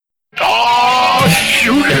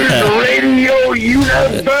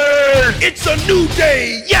Burn! Burn! It's a new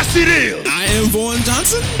day! Yes, it is! I am Vaughn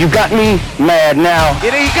Johnson. You got me mad now.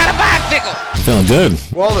 You got a bicycle. Feeling good.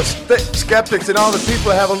 Well, all the skeptics and all the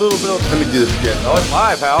people have a little bit of... Let me do this again. Oh, it's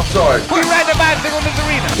live, pal. Sorry. We ride the bicycle in this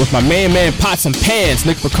arena. With my man, Pots and Pans,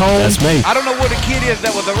 Nick Pacone. That's me. I don't know where the kid is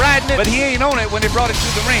that was riding it, but he ain't on it when they brought it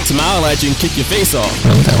to the ring. Smile at you and kick your face off. If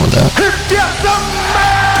you're the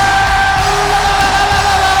man,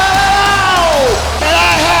 and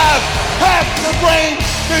I have half the brain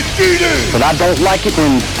that you do. But I don't like it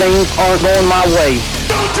when things aren't going my way.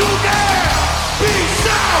 Don't you dare be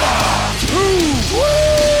sour!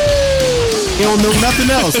 He don't know nothing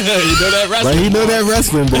else. You know that wrestling. Like, he know that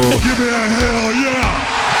wrestling, bro. Give me a hell yeah!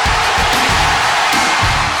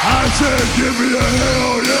 I said give me a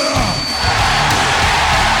hell yeah!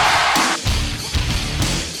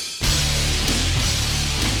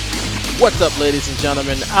 What's up, ladies and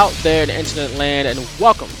gentlemen, out there in the internet land, and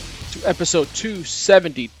welcome to episode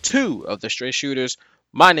 272 of The Straight Shooters.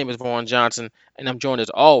 My name is Vaughn Johnson, and I'm joined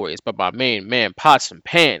as always by my main man, Pots and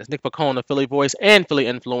Pans, Nick Pacone, the Philly voice and Philly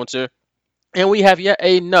influencer. And we have yet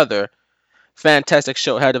another fantastic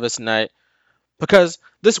show ahead of us tonight, because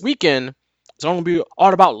this weekend is going to be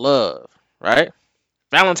all about love, right?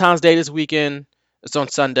 Valentine's Day this weekend. It's on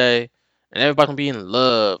Sunday, and everybody's going to be in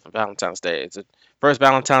love on Valentine's Day. It's the first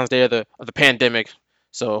Valentine's Day of the pandemic,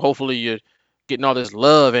 so hopefully you're getting all this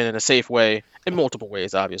love in a safe way, in multiple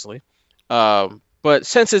ways, obviously. But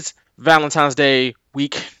since it's Valentine's Day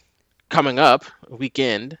week coming up,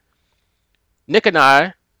 weekend, Nick and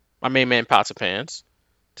I, my main man Pots and Pans,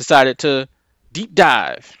 decided to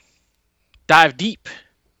dive deep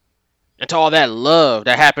into all that love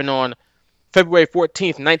that happened on February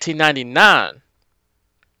 14th, 1999.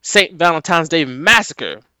 St. Valentine's Day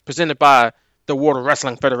Massacre, presented by the World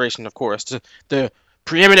Wrestling Federation, of course, the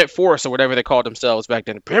preeminent force, or whatever they called themselves back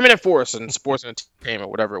then, the preeminent force in sports and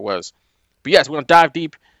entertainment, whatever it was. But yes, we're going to dive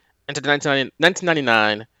deep into the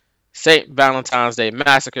 1999 St. Valentine's Day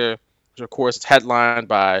Massacre, which of course is headlined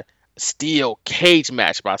by a steel cage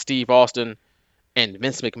match by Steve Austin and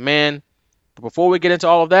Vince McMahon. But before we get into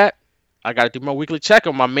all of that, I got to do my weekly check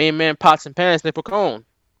on my main man Pots and Pans, Nick Pacone.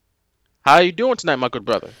 How are you doing tonight, my good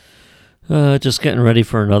brother? Just getting ready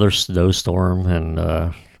for another snowstorm,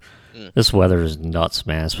 and this weather is nuts,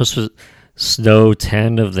 man. It's supposed to snow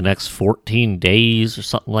 10 of the next 14 days or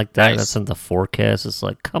something like that. Nice. That's in the forecast. It's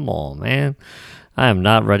like, come on, man. I am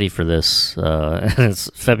not ready for this. And it's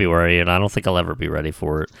February, and I don't think I'll ever be ready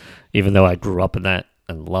for it, even though I grew up in that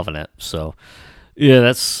and loving it. So, yeah,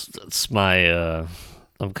 that's my...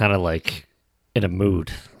 I'm kind of like in a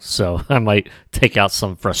mood, so I might take out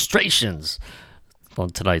some frustrations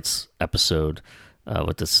on tonight's episode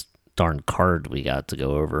with this darn card we got to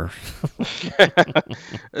go over.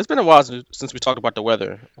 It's been a while since we talked about the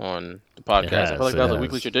weather on the podcast. Yes, I feel like that was a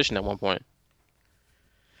weekly tradition at one point.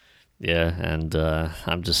 Yeah, and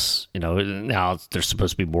I'm just, now there's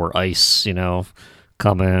supposed to be more ice,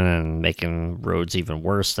 coming and making roads even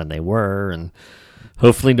worse than they were, and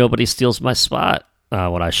hopefully nobody steals my spot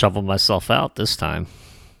when I shovel myself out this time.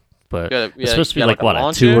 But it's supposed to be like what,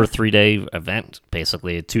 a 2 or 3 day event,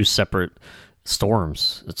 basically, 2 separate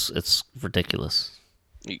storms. It's ridiculous.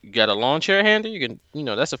 You got a lawn chair handy? You can,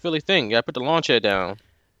 that's a Philly thing. You got to put the lawn chair down.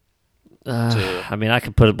 I mean, I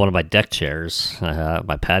could put one of my deck chairs,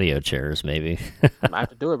 my patio chairs, maybe. I have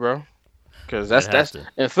to do it, bro. Because that's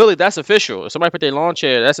in Philly. That's official. If somebody put their lawn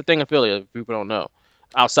chair, that's a thing in Philly. If people don't know,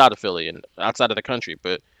 outside of Philly and outside of the country.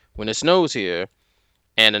 But when it snows here,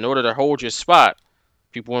 and in order to hold your spot,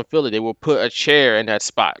 people in Philly, they will put a chair in that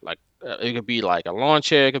spot. Like it could be like a lawn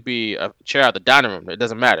chair, it could be a chair at the dining room. It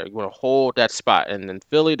doesn't matter. You want to hold that spot. And in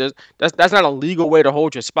Philly, that's not a legal way to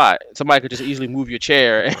hold your spot. Somebody could just easily move your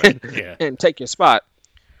chair and take your spot.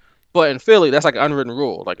 But in Philly, that's like an unwritten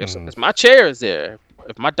rule. Like if my chair is there,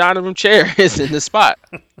 if my dining room chair is in the spot,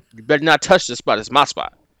 you better not touch the spot. It's my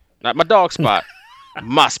spot, not my dog's spot.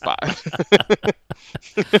 My spot.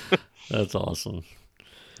 That's awesome.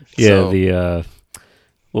 Yeah,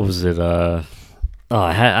 what was it? I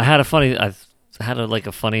had a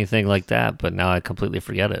funny thing like that, but now I completely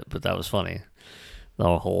forget it. But that was funny.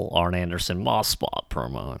 The whole Arn Anderson Moss Spot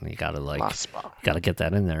promo, and you gotta get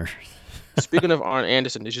that in there. Speaking of Arn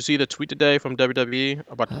Anderson, did you see the tweet today from WWE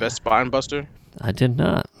about the best spine buster? I did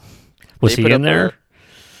not. Was he in there?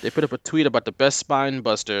 They put up a tweet about the best spine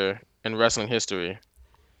buster in wrestling history,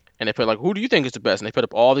 and they put like, who do you think is the best? And they put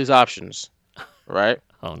up all these options, right?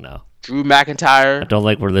 Oh no. Drew McIntyre. I don't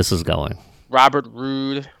like where this is going. Robert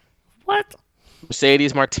Roode. What?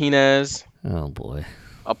 Mercedes Martinez. Oh boy.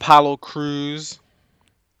 Apollo Crews.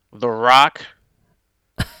 The Rock.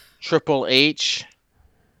 Triple H.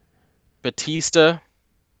 Batista.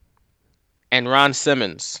 and Ron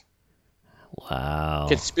Simmons. Wow.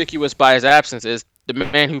 Conspicuous by his absence is the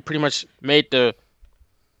man who pretty much made the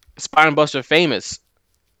Spinebuster famous,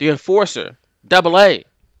 the enforcer, Double A,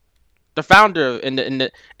 the founder, and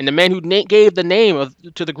the man who gave the name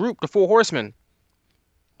to the group, the Four Horsemen,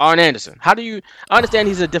 Arn Anderson. How do you? I understand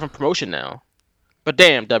he's a different promotion now, but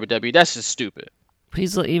damn WWE, that's just stupid.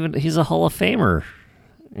 He's a Hall of Famer.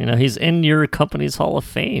 You know, he's in your company's Hall of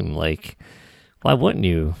Fame. Like, why wouldn't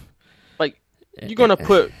you? Like, you're gonna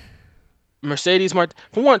put Mercedes Martinez.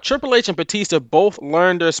 For one, Triple H and Batista both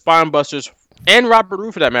learned their Spinebusters, and Robert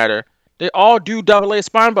Roode for that matter. They all do Double A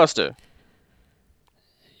Spinebuster.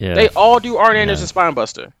 Yeah. They all do Arn Anderson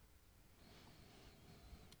Spinebuster.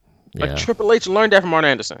 Yeah. Like Triple H learned that from Arn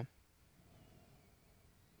Anderson.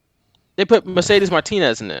 They put Mercedes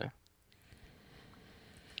Martinez in there.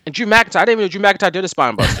 And Drew McIntyre, I didn't even know Drew McIntyre did a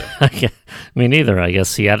Spinebuster. Me neither. I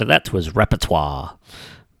guess he added that to his repertoire.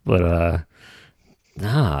 But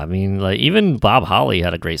nah, I mean, like even Bob Holly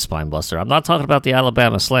had a great Spinebuster. I'm not talking about the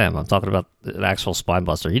Alabama Slam. I'm talking about an actual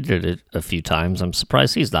Spinebuster. He did it a few times. I'm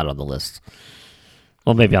surprised he's not on the list.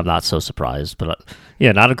 Well, maybe I'm not so surprised, but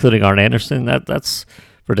yeah, not including Arn Anderson. That's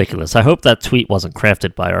ridiculous. I hope that tweet wasn't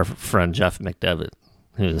crafted by our friend Jeff McDevitt.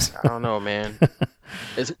 I don't know, man.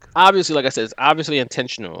 It's obviously, like I said, it's obviously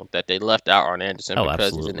intentional that they left out Arn Anderson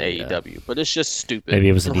because he's in AEW. But it's just stupid. Maybe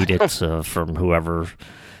it was an edict from whoever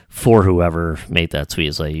made that tweet.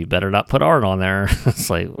 It's like, you better not put Arn on there. It's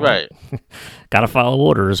like, well, right. Got to follow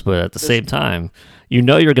orders, but at the same time, you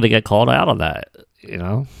know you're going to get called out on that. You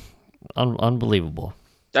know, unbelievable.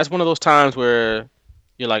 That's one of those times where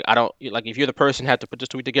you're like, if you're the person who had to put this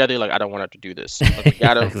tweet together, you're like, I don't want to have to do this. Like, we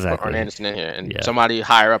got to exactly. put Arn Anderson in here. And somebody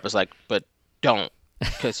higher up is like, but don't,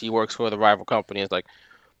 because he works for the rival company. It's like,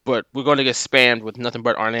 but we're going to get spammed with nothing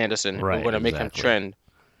but Arn Anderson. Right, we're going to make him trend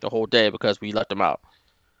the whole day because we left him out.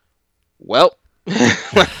 Well,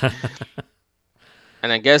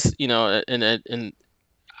 and I guess, you know, and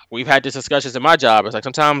we've had these discussions in my job. It's like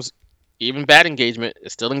sometimes even bad engagement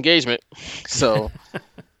is still engagement. So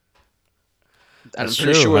I'm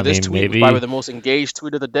pretty sure this tweet was probably the most engaged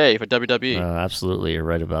tweet of the day for WWE. Absolutely, you're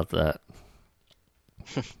right about that.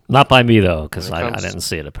 Not by me though, because I didn't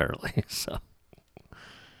see it apparently. So,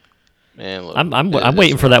 man, look, I'm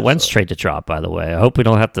waiting for that Wentz trade to drop. By the way, I hope we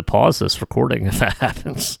don't have to pause this recording if that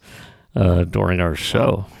happens during our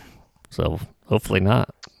show. So hopefully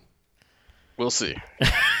not. We'll see.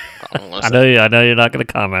 I know you're not going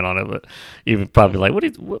to comment on it, but you're probably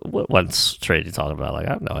like, what Wentz trade you talking about? Like,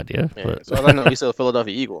 I have no idea. Yeah, but... so all I know, he's still a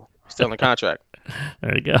Philadelphia Eagle. He's still in the contract.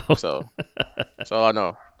 There you go. So that's all I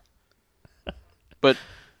know. But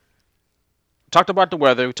talked about the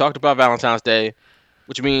weather. We talked about Valentine's Day,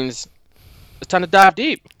 which means it's time to dive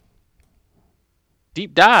deep.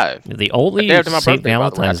 Deep dive. The only St.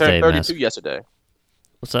 Valentine's Day. I turned 32 yesterday.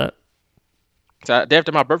 What's that? So day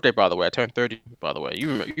after my birthday, by the way. I turned 30, by the way.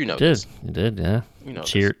 You know this. You did, yeah. You know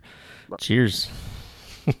Cheers.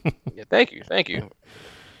 Yeah, thank you.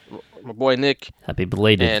 My boy Nick. Happy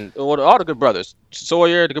belated. And all the good brothers.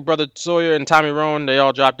 The good brother Sawyer and Tommy Rowan, they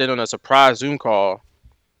all dropped in on a surprise Zoom call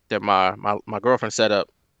that my girlfriend set up.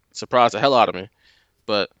 Surprised the hell out of me.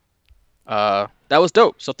 But that was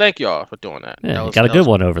dope. So thank y'all for doing that. Yeah, you got a good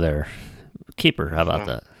one over there. Keep her. How about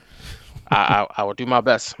that? I will do my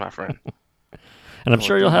best, my friend. And I'm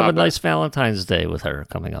sure you'll have a nice Valentine's Day with her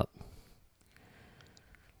coming up.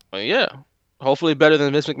 Well, yeah. Hopefully better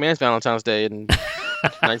than Vince McMahon's Valentine's Day in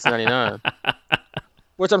 1999.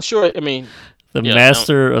 Which I'm sure, I mean... The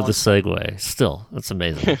master of the segue. Still, that's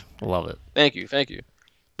amazing. I love it. Thank you.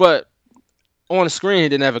 But on the screen, he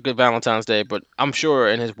didn't have a good Valentine's Day, but I'm sure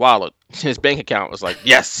in his wallet, his bank account was like,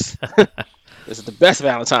 yes! This is the best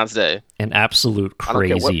Valentine's Day. An absolute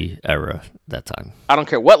crazy era that time. I don't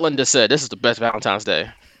care what Linda said. This is the best Valentine's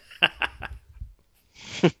Day.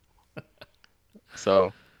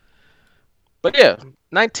 So, but yeah,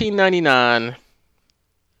 1999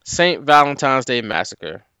 St. Valentine's Day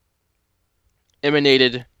Massacre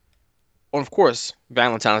emanated on, of course,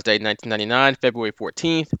 Valentine's Day 1999, February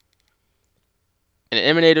 14th. And it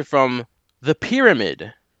emanated from the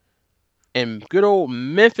Pyramid in good old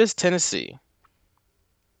Memphis, Tennessee.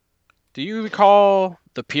 Do you recall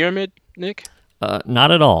the Pyramid, Nick?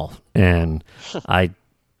 Not at all. And I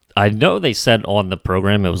know they said on the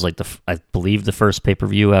program it was like I believe the first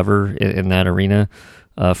pay-per-view ever in that arena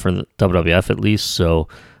for the WWF at least. So,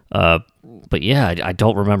 but yeah, I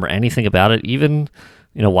don't remember anything about it. Even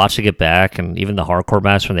watching it back, and even the hardcore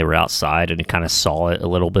match when they were outside and you kind of saw it a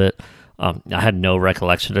little bit. I had no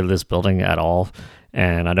recollection of this building at all.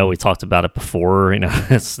 And I know we talked about it before.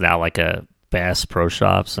 It's now like a Bass Pro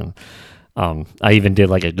Shops, and I even did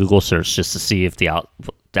like a Google search just to see if the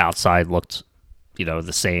outside looked,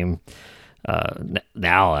 the same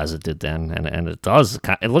now as it did then, and it does.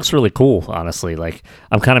 It looks really cool, honestly. Like,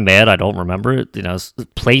 I'm kind of mad I don't remember it.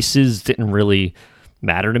 Places didn't really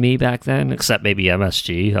matter to me back then, except maybe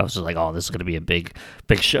MSG. I was just like, oh, this is going to be a big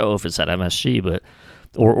show if it's at MSG, but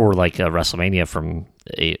or like a WrestleMania from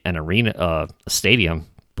an arena, a stadium.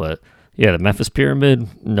 But yeah, the Memphis Pyramid,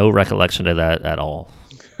 no recollection of that at all.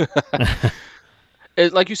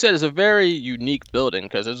 Like you said, it's a very unique building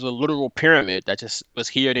because it's a literal pyramid that just was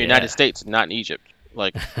here in the United States, not in Egypt.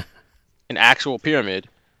 Like an actual pyramid,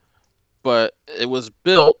 but it was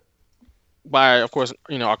built by, of course,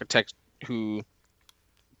 architects who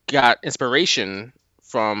got inspiration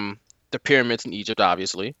from the pyramids in Egypt,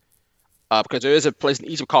 obviously, because there is a place in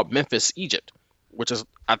Egypt called Memphis, Egypt, which is,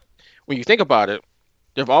 when you think about it,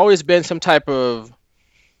 there've always been some type of,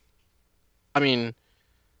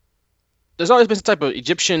 there's always been some type of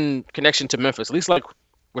Egyptian connection to Memphis, at least like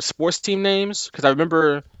with sports team names, because I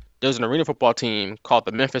remember there was an arena football team called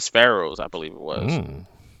the Memphis Pharaohs, I believe it was.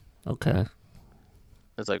 Okay.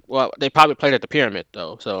 It's like, well, they probably played at the pyramid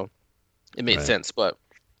though, so it made sense. But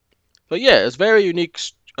yeah, it's very unique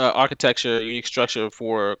architecture, unique structure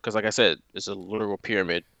because like I said, it's a literal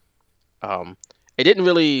pyramid. It didn't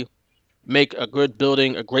really make a great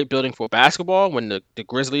building for basketball when the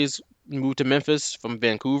Grizzlies moved to Memphis from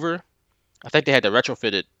Vancouver. I think they had to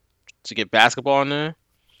retrofit it to get basketball in there.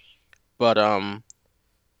 But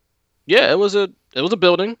yeah, it was a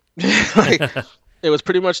building. Like, it was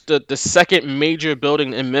pretty much the second major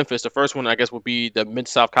building in Memphis. The first one, I guess, would be the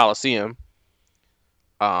Mid-South Coliseum.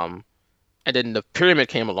 And then the Pyramid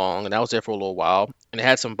came along, and that was there for a little while. And it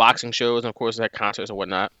had some boxing shows, and of course, it had concerts and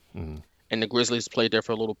whatnot. And the Grizzlies played there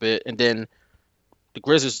for a little bit. And then the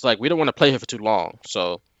Grizzlies like, we don't want to play here for too long,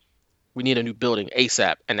 so we need a new building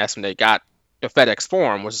ASAP. And that's when they got the FedEx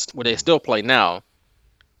Forum, which is where they still play now.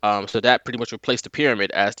 So that pretty much replaced the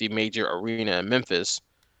Pyramid as the major arena in Memphis.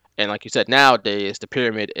 And like you said, nowadays the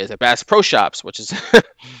Pyramid is a Bass Pro Shops, which is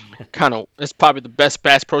it's probably the best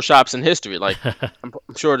Bass Pro Shops in history. Like I'm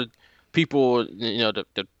sure the people,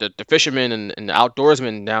 the fishermen and the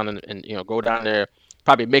outdoorsmen down and go down there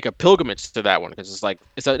probably make a pilgrimage to that one because it's like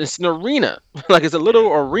it's an arena, like it's a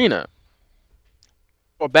little arena.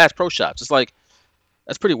 Or Bass Pro Shops, it's like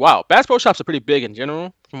that's pretty wild. Bass Pro Shops are pretty big in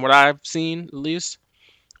general, from what I've seen at least.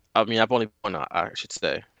 I've only one, I should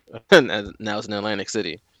say, and now it's in Atlantic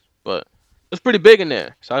City, but it's pretty big in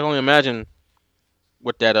there. So I can only imagine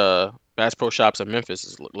what that Bass Pro Shops in Memphis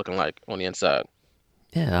is looking like on the inside.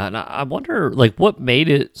 Yeah, and I wonder, like, what made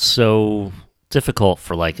it so difficult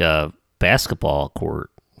for like a basketball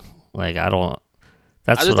court? Like, I don't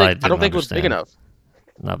think it was big enough.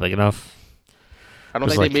 Not big enough. I don't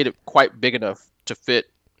think they made it quite big enough to fit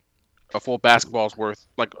a full basketball's worth,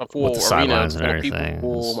 like a full with the arena sidelines and everything.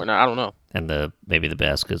 I don't know. And maybe the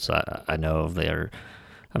baskets. I know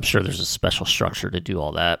I'm sure there's a special structure to do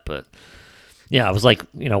all that, but yeah, I was like,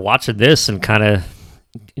 watching this and kind of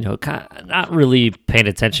not really paying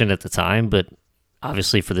attention at the time, but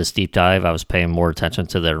obviously for this deep dive, I was paying more attention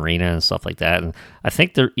to the arena and stuff like that. And I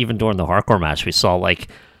think even during the hardcore match, we saw like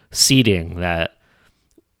seating that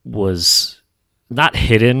was not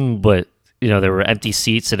hidden, but there were empty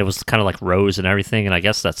seats and it was kind of like rows and everything. And I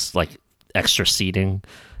guess that's like extra seating,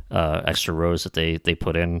 extra rows that they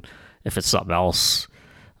put in if it's something else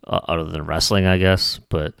other than wrestling, I guess.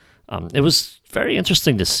 But it was very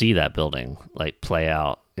interesting to see that building like play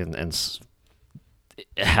out and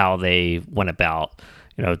how they went about,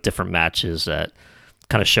 different matches that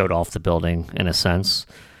kind of showed off the building in a sense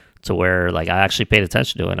to where like I actually paid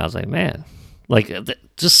attention to it. And I was like, man, like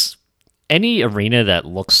just any arena that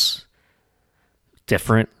looks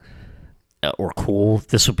different or cool,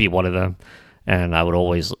 this would be one of them. And I would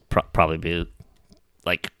always probably be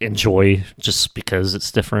like enjoy just because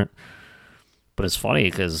it's different. But it's funny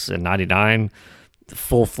because in '99,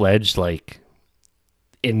 full-fledged like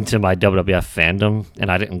into my WWF fandom, and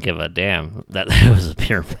I didn't give a damn that it was a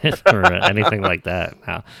pyramid or anything like that.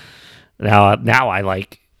 Now I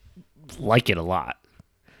like it a lot.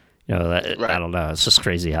 Right. I don't know. It's just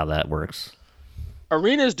crazy how that works.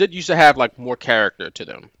 Arenas did used to have like more character to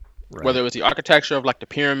them, right. Whether it was the architecture of like the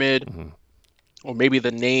pyramid, or maybe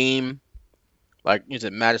the name, like is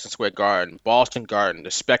it Madison Square Garden, Boston Garden,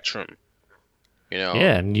 the Spectrum. Yeah,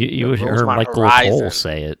 and you would hear Michael Cole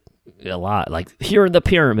say it a lot, like here in the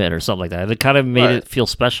pyramid or something like that. It kind of made it feel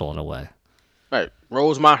special in a way. Right,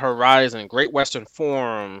 Rosemont Horizon, Great Western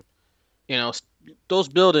Forum, those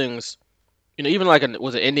buildings. Even like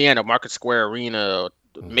was it Indiana Market Square Arena,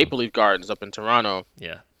 Maple Leaf Gardens up in Toronto.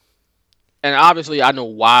 Yeah, and obviously I know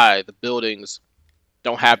why the buildings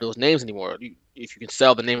don't have those names anymore. If you can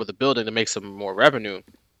sell the name of the building to make some more revenue,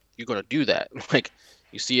 you're gonna do that. Like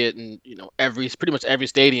you see it in pretty much every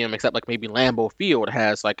stadium except like maybe Lambeau Field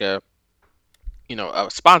has like a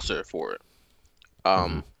sponsor for it.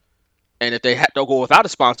 And if they'll go without a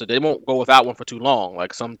sponsor, they won't go without one for too long.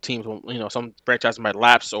 Like some teams, some franchises might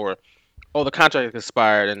lapse or the contract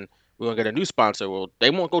expired and we're gonna get a new sponsor. Well, they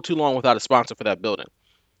won't go too long without a sponsor for that building.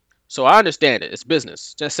 So I understand it. It's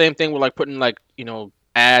business. Just same thing with like putting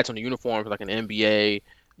ads on the uniforms like an NBA.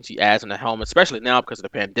 You see ads on the helmet, especially now because of the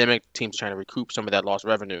pandemic. Teams are trying to recoup some of that lost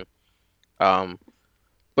revenue. But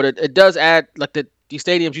it does add like these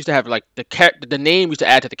stadiums used to have like the name used to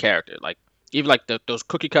add to the character. Like even like those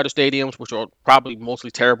cookie cutter stadiums, which are probably mostly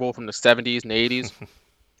terrible from the 70s and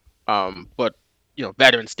 80s. But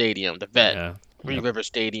Veteran Stadium, the Vet, Green River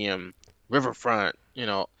Stadium, Riverfront,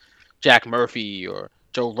 Jack Murphy or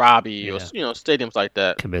Joe Robbie or stadiums like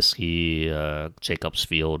that. Comiskey, Jacobs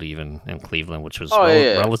Field, even in Cleveland, which was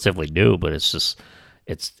relatively new, but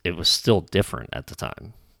it was still different at the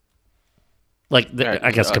time. Like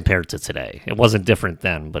I guess compared to today, it wasn't different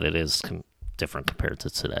then, but it is different compared to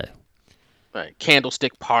today. Right,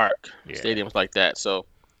 Candlestick Park, stadiums like that. So,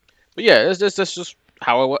 but yeah, that's just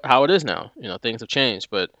how it is now. Things have changed,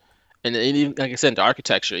 and even, like I said, the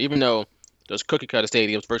architecture, even though those cookie cutter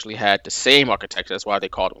stadiums virtually had the same architecture, that's why they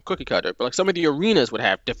called them cookie cutter. But like some of the arenas would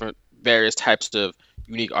have different, various types of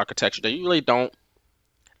unique architecture that you really don't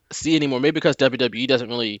see anymore. Maybe because WWE doesn't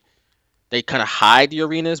really, they kind of hide the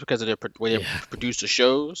arenas because of the way they produce the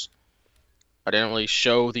shows. Or they don't really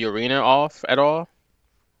show the arena off at all.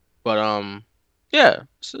 But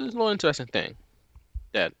it's a little interesting thing.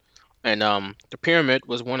 And the Pyramid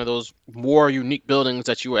was one of those more unique buildings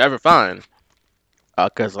that you will ever find.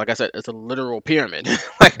 Because, like I said, it's a literal pyramid.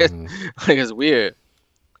 It's weird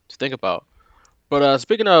to think about. But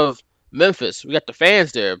speaking of Memphis, we got the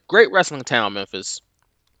fans there. Great wrestling town, Memphis.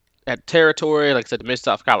 Had territory, like I said, the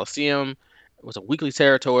Mid-South Coliseum. It was a weekly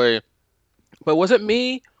territory. But was it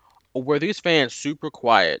me, or were these fans super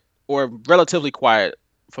quiet, or relatively quiet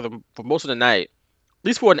for most of the night, at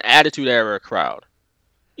least for an Attitude Era crowd?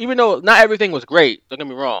 Even though not everything was great, don't get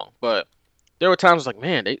me wrong, but there were times like,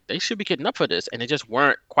 man, they should be getting up for this, and they just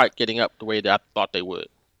weren't quite getting up the way that I thought they would.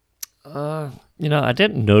 I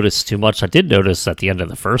didn't notice too much. I did notice at the end of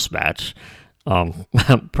the first match,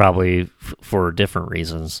 probably for different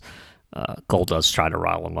reasons. Cole does try to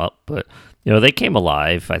rile them up, but they came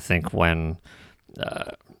alive. I think when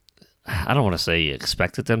I don't want to say you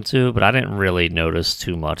expected them to, but I didn't really notice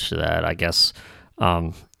too much of that. I guess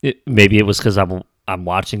maybe it was because I'm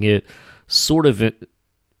watching it sort of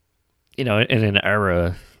in an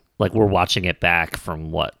era like we're watching it back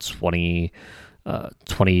from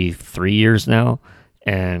 23 years now,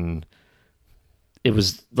 and it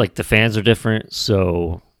was like the fans are different.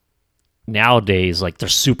 So nowadays, like they're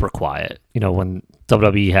super quiet. When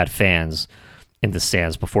WWE had fans in the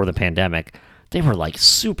stands before the pandemic, they were like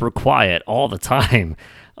super quiet all the time.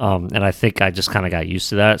 And I think I just kind of got used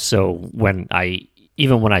to that. So when I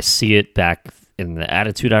see it back in the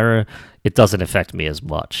Attitude Era, it doesn't affect me as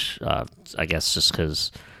much. I guess just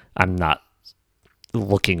because I'm not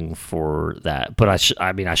looking for that. But I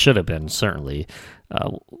should have been, certainly,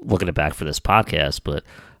 looking it back for this podcast. But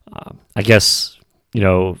I guess,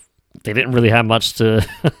 they didn't really have much to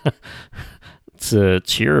to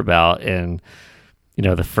cheer about. And,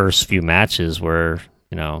 the first few matches were,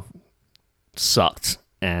 sucked.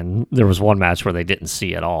 And there was one match where they didn't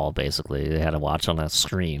see at all, basically. They had to watch on a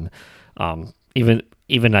screen.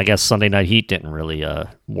 Even I guess Sunday Night Heat didn't really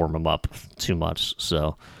warm them up too much.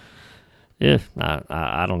 So, yeah,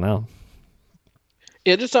 I don't know.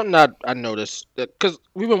 Yeah, just something that I noticed. Because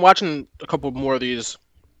we've been watching a couple more of these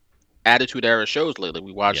Attitude Era shows lately.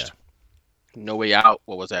 We watched No Way Out,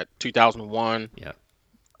 what was that, 2001? Yeah.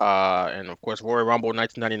 And, of course, Royal Rumble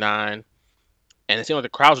 1999. And it seemed like the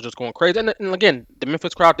crowds were just going crazy. And again, the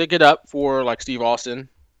Memphis crowd did get up for, like, Steve Austin.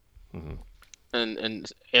 Mm-hmm. And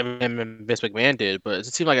Vince McMahon did, but it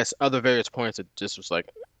seemed like at other various points it just was like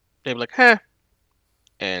they were like, "Huh,"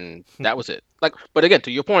 and that was it. Like, but again,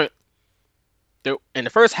 to your point, in the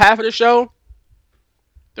first half of the show,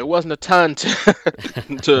 there wasn't a ton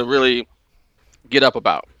to really get up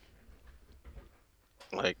about.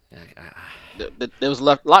 Like, there was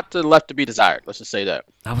lot left to be desired. Let's just say that.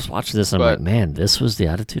 I was watching this and I'm like, man, this was the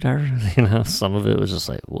Attitude Era. Some of it was just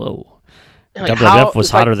like, whoa. Like WWF was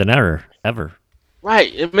hotter than ever.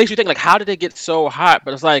 Right. It makes you think, like, how did they get so hot?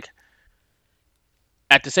 But it's like,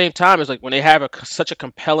 at the same time, it's like when they have such a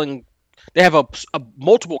compelling, they have a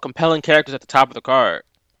multiple compelling characters at the top of the card.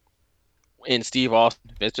 in Steve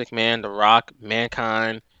Austin, Vince McMahon, The Rock,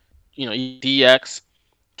 Mankind, DX,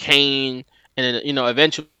 Kane, and then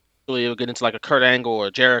eventually it'll get into like a Kurt Angle or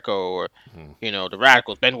Jericho or the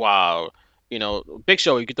Radicals, Benoit, or Big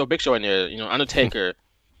Show. You can throw Big Show in there. Undertaker.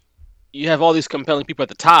 You have all these compelling people at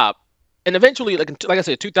the top, and eventually, like I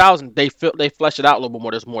said, 2000 they flesh it out a little bit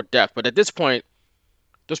more. There's more depth, but at this point,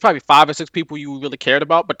 there's probably 5 or 6 people you really cared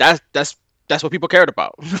about. But that's what people cared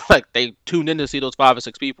about. Like they tuned in to see those 5 or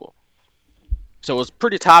 6 people. So it was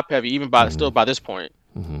pretty top heavy, even still by this point.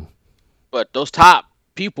 Mm-hmm. But those top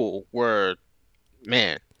people were,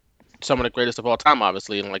 man, some of the greatest of all time,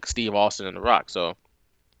 obviously, and like Steve Austin and The Rock. So,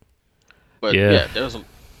 but yeah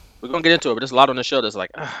we're gonna get into it. But there's a lot on the show that's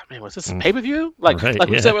like, man, was this a pay-per-view? Like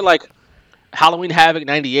we said with like Halloween Havoc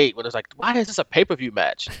 '98, but it's like, why is this a pay-per-view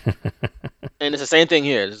match? And it's the same thing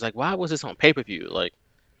here. It's like, why was this on pay-per-view? Like,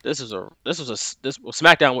 this was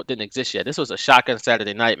SmackDown didn't exist yet. This was a Shotgun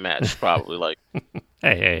Saturday Night match, probably. Like,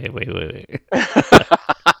 hey, wait.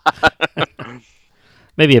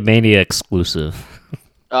 Maybe a Mania exclusive.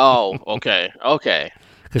 Oh, okay.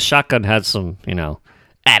 Because Shotgun had some,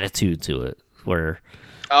 attitude to it, where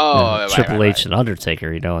Triple H and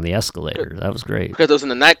Undertaker, on the escalator. That was great. Because it was in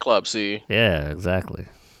the nightclub, see? Yeah, exactly.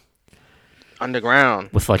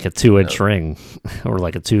 Underground. With like a 2-inch ring, or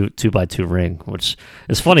like a 2x2 ring, which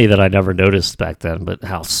is funny that I never noticed back then, but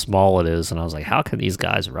how small it is. And I was like, how can these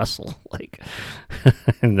guys wrestle like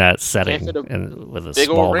in that setting and with a big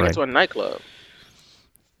small old ring ring into a nightclub?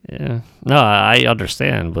 Yeah. No, I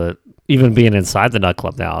understand, but even being inside the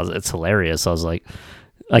nightclub now, it's hilarious. I was like,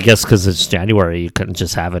 I guess because it's January, you couldn't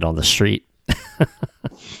just have it on the street.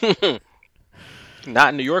 Not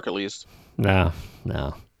in New York, at least. No.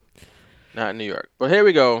 Not in New York. But here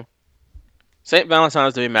we go. St.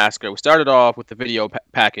 Valentine's Day Massacre. We started off with the video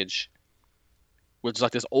package, which is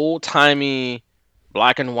like this old-timey,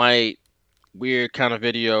 black and white, weird kind of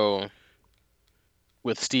video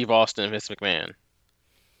with Steve Austin and Vince McMahon.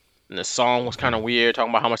 And the song was kind of weird,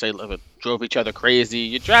 talking about how much they drove each other crazy.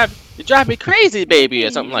 You drive me crazy, baby,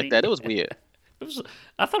 or something like that. It was weird.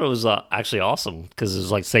 I thought it was actually awesome because it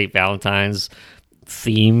was like St. Valentine's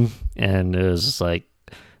theme, and it was just like,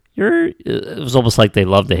 it was almost like they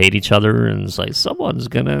love to hate each other, and it's like someone's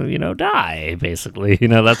gonna die, basically.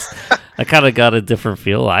 That's I kind of got a different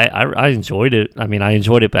feel. I enjoyed it. I mean, I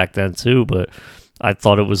enjoyed it back then too, but I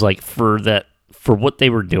thought it was like for what they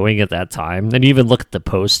were doing at that time. Then you even look at the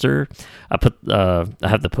poster. I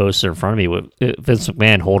have the poster in front of me with Vince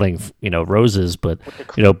McMahon holding roses, but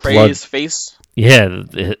blood face. Yeah,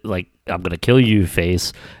 like I'm gonna kill you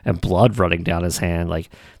face, and blood running down his hand, like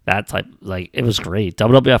that type. Like it was great.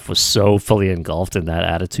 WWF was so fully engulfed in that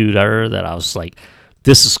attitude era that I was like,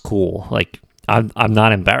 this is cool. Like I'm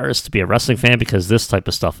not embarrassed to be a wrestling fan because this type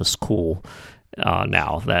of stuff is cool.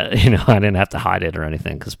 Now that I didn't have to hide it or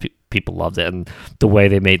anything because people loved it, and the way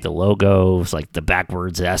they made the logo was like the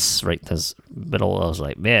backwards S right in the middle. I was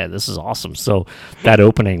like, man, this is awesome. So that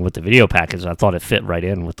opening with the video package, I thought it fit right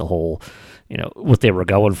in with the whole, what they were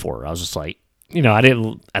going for. I was just like, I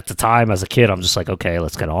didn't at the time as a kid. I'm just like, okay,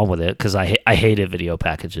 let's get on with it because I hated video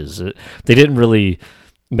packages. They didn't really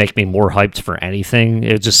make me more hyped for anything.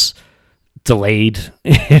 It just delayed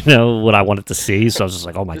what I wanted to see, so I was just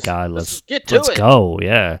like, oh my god, let's go.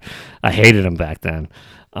 Yeah, I hated them back then,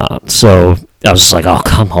 so I was just like, oh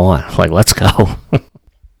come on, like let's go.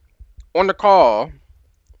 On the call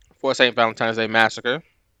for St. Valentine's Day Massacre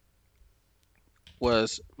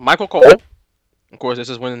was Michael Cole. Of course, this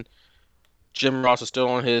is when Jim Ross was still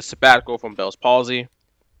on his sabbatical from Bell's palsy.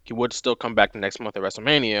 He would still come back the next month at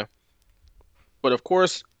WrestleMania, but of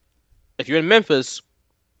course, if you're in Memphis,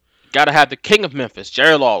 gotta have the king of Memphis,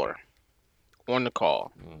 Jerry Lawler, on the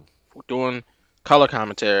call, doing color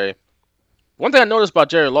commentary. One thing I noticed about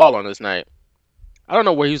Jerry Lawler on this night, I don't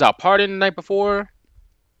know where he was out partying the night before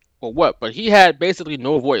or what, but he had basically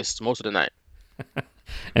no voice most of the night.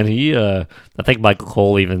 And he, I think Michael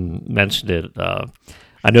Cole even mentioned it.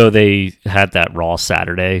 I know they had that Raw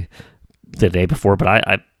Saturday the day before, but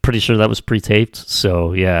I'm pretty sure that was pre-taped.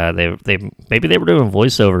 So yeah, they maybe they were doing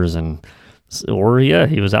voiceovers or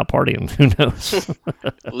he was out partying. Who knows?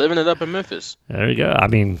 Living it up in Memphis. There you go. I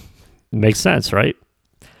mean, it makes sense, right?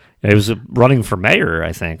 He was running for mayor,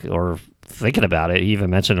 I think, or thinking about it. He even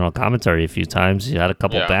mentioned it on commentary a few times. He had a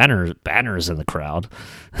couple banners in the crowd,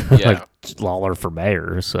 like Lawler for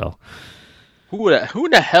mayor. So, who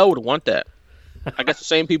in the hell would want that? I guess the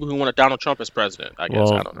same people who wanted Donald Trump as president. I guess.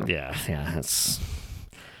 Well, I don't know. Yeah. It's.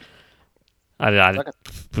 I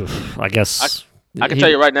guess. I can tell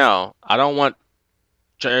you right now, I don't want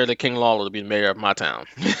Jerry the King Lawler to be the mayor of my town.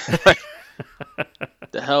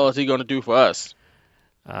 The hell is he going to do for us?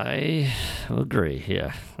 I agree.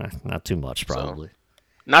 Yeah, not too much probably.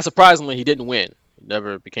 Not surprisingly, he didn't win. He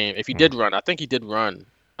never became. If he did run, I think he did run.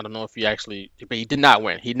 I don't know if he actually, but he did not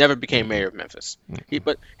win. He never became mayor of Memphis.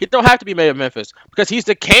 But he don't have to be mayor of Memphis because he's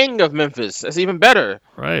the king of Memphis. That's even better.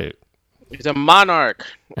 Right. He's a monarch.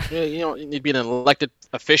 You don't need to be an elected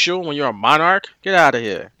official when you're a monarch. Get out of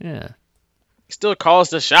here. Yeah. He still calls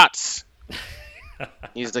the shots.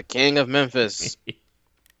 He's the king of Memphis.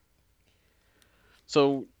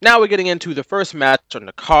 So now we're getting into the first match on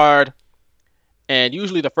the card. And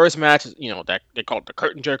usually the first match is, that they call it the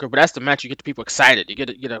curtain jerker, but that's the match you get the people excited. You get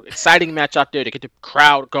an exciting match out there to get the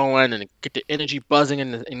crowd going and get the energy buzzing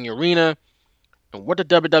in the arena. And what did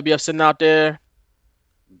WWF send out there?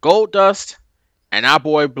 Goldust and our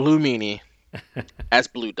boy Blue Meanie as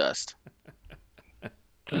Blue Dust.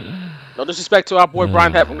 No disrespect to our boy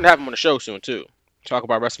Brian Pett. We're going to have him on the show soon, too. Talk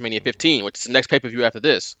about WrestleMania 15, which is the next pay-per-view after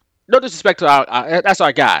this. No disrespect to that's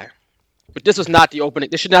our guy. But this was not the opening.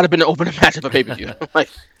 This should not have been the opening match of a pay-per-view.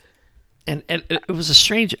 And it was a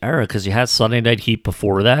strange era because you had Sunday Night Heat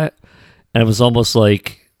before that, and it was almost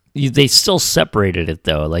like they still separated it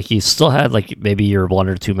though. Like you still had like maybe your 1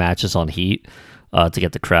 or 2 matches on Heat to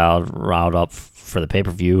get the crowd riled up for the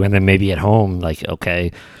pay-per-view, and then maybe at home like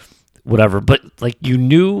okay, whatever. But like you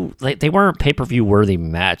knew like they weren't pay-per-view worthy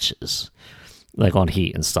matches like on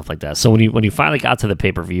Heat and stuff like that. So when you finally got to the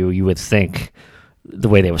pay-per-view, you would think the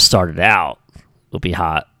way they were started out would be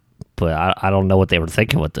hot, but I don't know what they were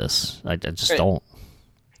thinking with this. I just don't.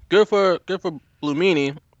 Good for Blue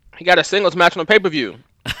Meanie. He got a singles match on a pay-per-view.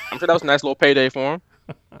 I'm sure that was a nice little payday for him.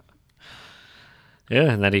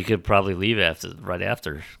 Yeah, and then he could probably leave right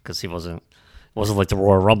after because it wasn't like the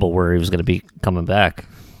Royal Rumble where he was going to be coming back.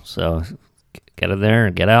 So get in there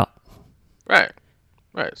and get out. Right.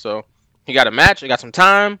 So he got a match. He got some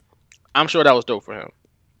time. I'm sure that was dope for him.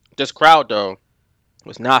 This crowd though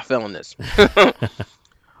was not feeling this.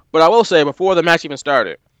 But I will say, before the match even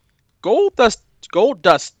started, Goldust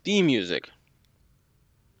theme music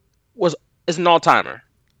is an all-timer.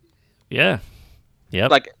 Yeah. Yep.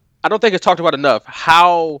 Like, I don't think it's talked about enough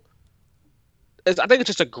I think it's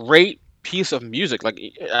just a great piece of music. Like,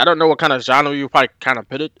 I don't know what kind of genre you probably kind of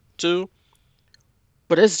put it to,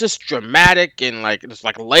 but it's just dramatic and like there's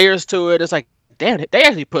like layers to it. It's like, damn, they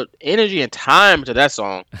actually put energy and time to that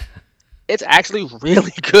song. It's actually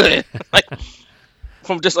really good. Like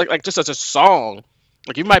from just like just as a song,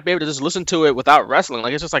 like you might be able to just listen to it without wrestling.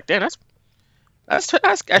 Like it's just like, damn, that's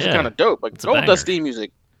actually kind of dope. Like Goldust theme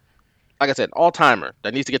music, like I said, all timer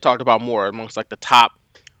that needs to get talked about more amongst like the top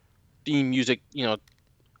theme music,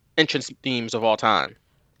 entrance themes of all time.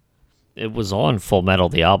 It was on Full Metal,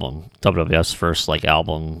 the album, WWF's first like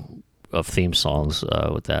album of theme songs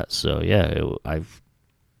with that. So yeah, I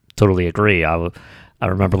totally agree. I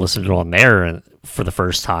remember listening to it on there and for the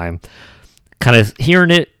first time, kind of hearing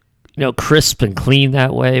it, crisp and clean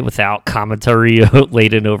that way without commentary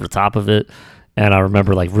laid in over top of it. And I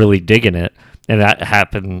remember like really digging it. And that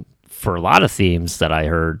happened for a lot of themes that I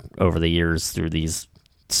heard over the years through these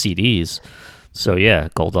CDs. So yeah,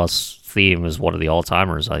 Goldust's theme is one of the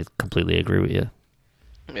all-timers. I completely agree with you.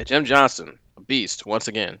 Yeah, Jim Johnston, a beast once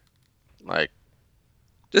again. Like,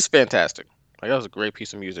 just fantastic. Like that was a great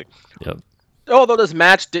piece of music. Yep. Although this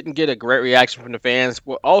match didn't get a great reaction from the fans,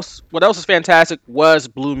 what else is fantastic was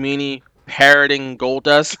Blue Meanie parroting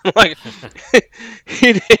Goldust. Like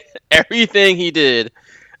he did everything he did.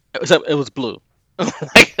 It was blue.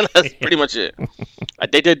 Like, that's pretty much it.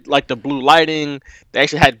 Like, they did like the blue lighting. They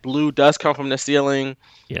actually had blue dust come from the ceiling.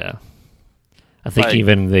 Yeah. I think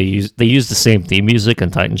even they used the same theme music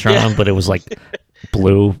in Titantron, but it was like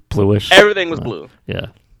bluish. Everything was blue. Yeah.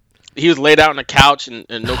 He was laid out on the couch and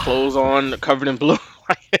no clothes on, covered in blue.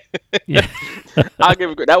 Yeah. I'll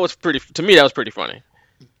give it. That was pretty funny.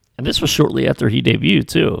 And this was shortly after he debuted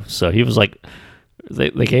too, so he was like,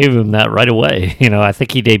 they gave him that right away. I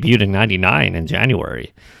think he debuted in '99 in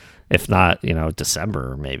January, if not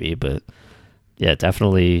December maybe, but yeah,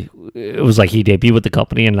 definitely it was like he debuted with the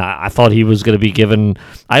company, and I thought he was going to be given.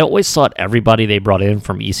 I always thought everybody they brought in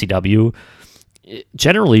from ECW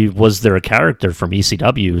generally was their character from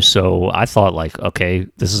ECW, so I thought like, okay,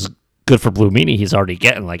 this is good for Blue Meanie. He's already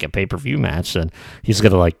getting like a pay-per-view match, and he's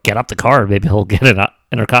gonna like get up the card. Maybe he'll get an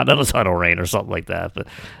Intercontinental title reign or something like that. But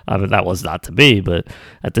I mean, that was not to be. But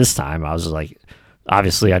at this time, I was like,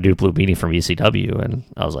 obviously, I knew Blue Meanie from ECW, and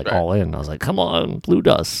I was like all in. I was like, come on, Blue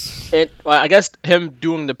Dust. And I guess him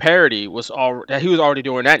doing the parody he was already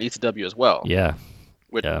doing that in ECW as well. Yeah,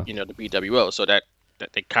 with the BWO, so that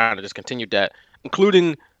they kind of just continued that,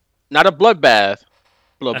 including not a bloodbath,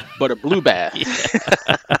 but a blue bath.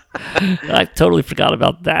 I totally forgot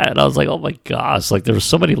about that. And I was like, oh my gosh, like there were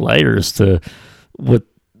so many layers to with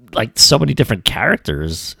like so many different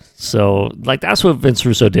characters. So like that's what Vince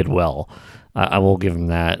Russo did well. I will give him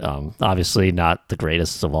that. Obviously not the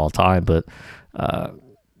greatest of all time, but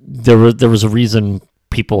there was a reason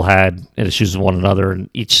people had issues with one another, and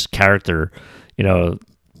each character,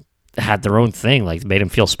 had their own thing, like made him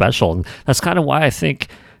feel special. And that's kind of why I think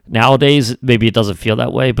nowadays maybe it doesn't feel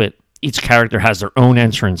that way, but each character has their own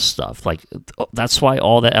entrance stuff. Like that's why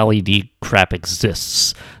all the LED crap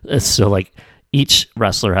exists. So like each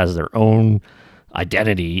wrestler has their own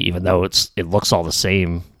identity, even though it looks all the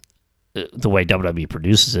same the way WWE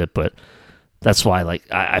produces it. But that's why like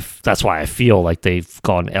that's why I feel like they've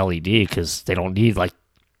gone LED, because they don't need like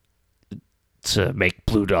to make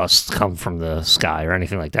blue dust come from the sky or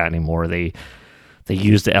anything like that anymore. They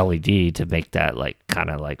use the LED to make that like kind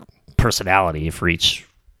of like personality for each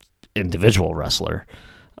individual wrestler.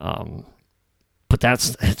 But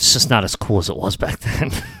it's just not as cool as it was back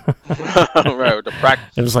then. Right,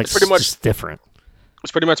 it was like pretty much just different.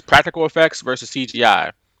 It's pretty much practical effects versus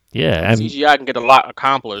CGI. Yeah, and CGI can get a lot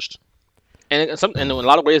accomplished, and in a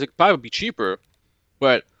lot of ways it could probably be cheaper,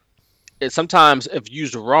 but sometimes if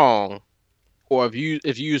used wrong, or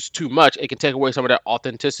if used too much, it can take away some of that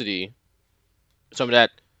authenticity, some of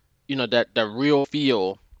that, that real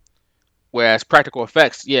feel. Whereas practical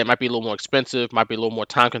effects, it might be a little more expensive, might be a little more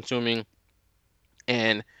time consuming,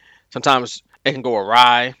 and sometimes it can go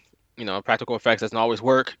awry. Practical effects doesn't always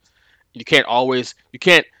work. You can't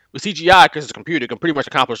with CGI, because it's a computer, it can pretty much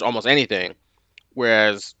accomplish almost anything.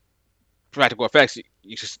 Whereas practical effects,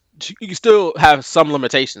 you can still have some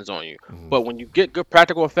limitations on you. But when you get good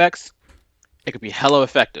practical effects, it could be hella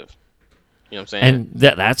effective. You know what I'm saying? And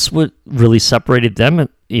that's what really separated them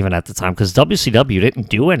even at the time, because WCW didn't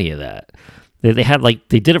do any of that. They had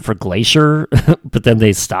they did it for Glacier, but then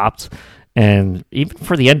they stopped. And even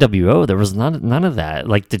for the NWO, there was none of that.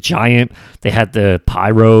 Like the Giant, they had the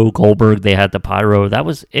pyro. Goldberg, they had the pyro. That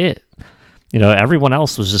was it. Everyone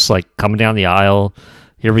else was just like coming down the aisle.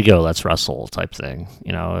 Here we go, let's wrestle type thing.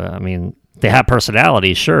 I mean, they had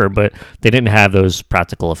personality, sure, but they didn't have those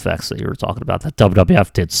practical effects that you were talking about that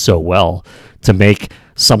WWF did so well to make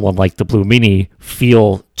someone like the Blue Meanie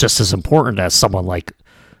feel just as important as someone like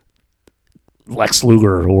Lex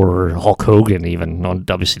Luger or Hulk Hogan, even on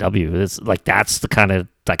WCW. It's like that's the kind of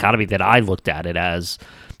dichotomy that I looked at it as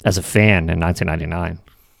a fan in 1999.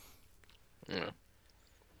 Yeah.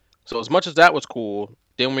 So as much as that was cool,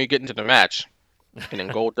 then we get into the match, and then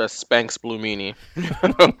Goldust spanks Blue Meanie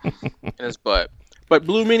in his butt. But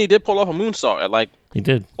Blue Meanie did pull off a moonsault at he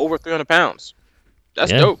did over 300 pounds.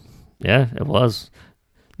 That's dope. Yeah, it was.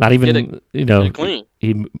 Not even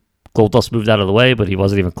clean. Goldust moved out of the way, but he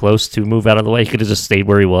wasn't even close to move out of the way. He could have just stayed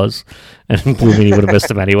where he was, and Blue Meanie would have missed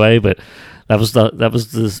him anyway. But that was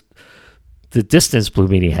the distance Blue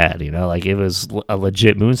Meanie had. It was a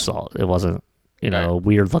legit moonsault. It wasn't a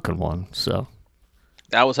weird looking one. So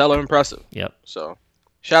that was hella impressive. Yep. So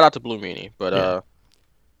shout out to Blue Meanie. But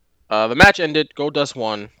the match ended. Goldust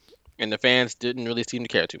won, and the fans didn't really seem to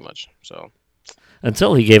care too much. So.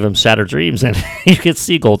 Until he gave him Shattered Dreams, and you could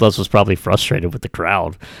see Goldust was probably frustrated with the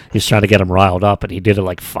crowd. He was trying to get him riled up, and he did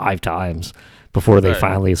it 5 times before they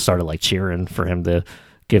finally started cheering for him to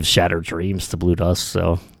give Shattered Dreams to Blue Dust.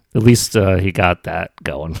 So at least he got that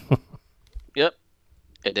going. Yep.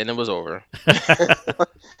 And then it was over. And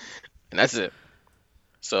that's it.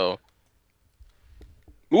 So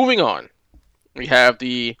moving on, we have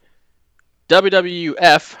the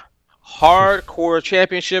WWF Hardcore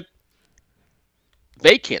Championship.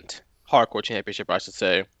 Vacant Hardcore Championship, I should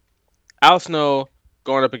say. Al Snow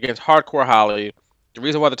going up against Hardcore Holly. The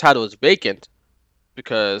reason why the title is vacant,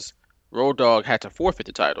 because Road Dogg had to forfeit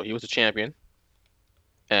the title. He was the champion.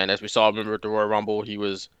 And as we saw, remember at the Royal Rumble, he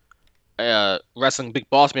was wrestling Big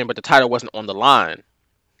Boss Man, but the title wasn't on the line.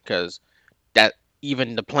 Because that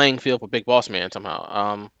even the playing field for Big Boss Man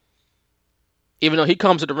somehow. Even though he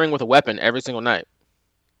comes to the ring with a weapon every single night.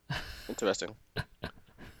 Interesting.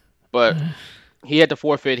 But he had to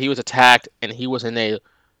forfeit. He was attacked, and he was in a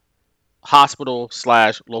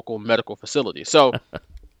hospital/local medical facility. So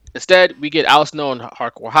instead, we get Al Snow and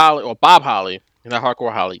Hardcore Holly, or Bob Holly, not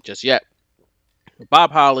Hardcore Holly just yet.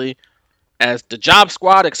 Bob Holly, as the Job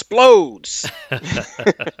Squad explodes.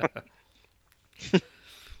 The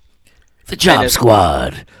Job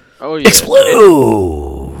Squad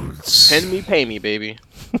explodes. Pen me, pay me, baby.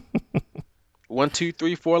 1, 2,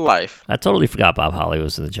 3, 4 life. I totally forgot Bob Holly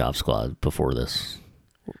was in the Job Squad before this.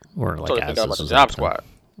 Or totally forgot about the Job Squad.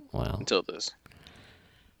 Wow. Until this.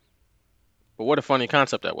 But what a funny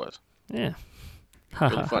concept that was. Yeah.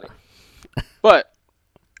 Really funny. But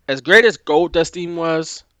as great as Goldust theme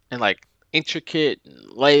was, and like intricate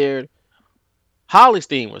and layered, Holly's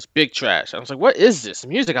theme was big trash. I was like, what is this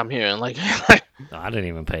music I'm hearing? Like I didn't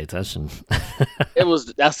even pay attention.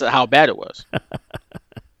 that's how bad it was.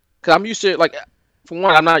 Because I'm used to, like, for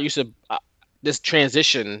one, I'm not used to this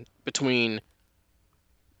transition between,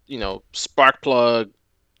 Sparkplug,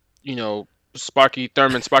 Sparky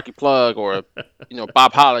Thurman, Sparky Plug, or,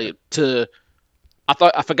 Bob Holly to,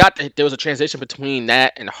 I forgot that there was a transition between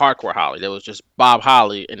that and Hardcore Holly. There was just Bob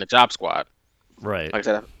Holly and the Job Squad. Right. Like I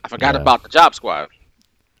said, I forgot about the Job Squad.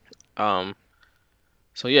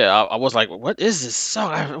 So yeah, I was like, what is this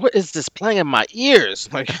song? What is this playing in my ears?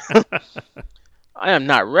 Like, I am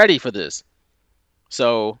not ready for this.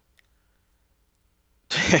 So,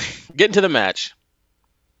 get into the match,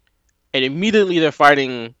 and immediately they're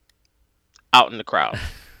fighting out in the crowd.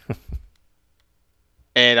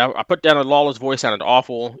 And I put down a Lawler's voice sounded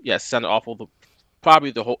awful. Yes, sounded awful.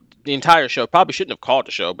 Probably the entire show. Probably shouldn't have called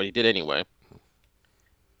the show, but he did anyway.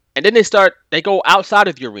 And then they go outside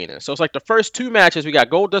of the arena. So it's like the first two matches, we got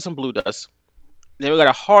Goldust and Blue Dust. Then we got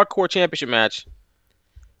a hardcore championship match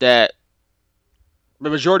that the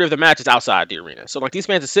majority of the match is outside the arena. So like these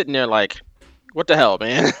fans are sitting there like, what the hell,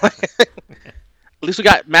 man? At least we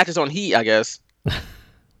got matches on Heat, I guess.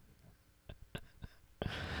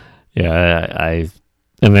 Yeah,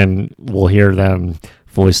 and then we'll hear them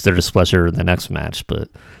voice their displeasure in the next match. But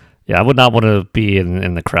yeah, I would not want to be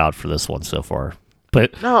in the crowd for this one so far.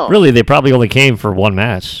 But no. Really, they probably only came for one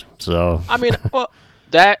match. So I mean, well,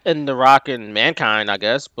 that and The Rock and Mankind, I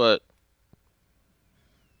guess. But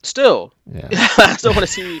still, yeah. I still want to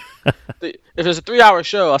see. If it's a 3-hour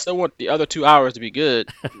show, I still want the other 2 hours to be good.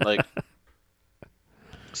 Like,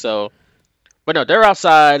 so, but no, they're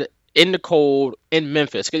outside in the cold in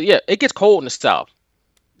Memphis. 'Cause, yeah, it gets cold in the South,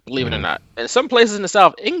 believe it or not. And some places in the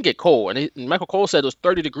South, it can get cold. And Michael Cole said it was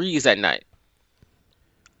 30 degrees that night.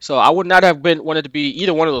 So I would not have wanted to be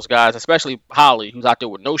either one of those guys, especially Holly, who's out there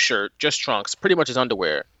with no shirt, just trunks, pretty much his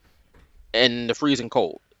underwear, in the freezing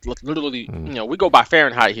cold. Literally, we go by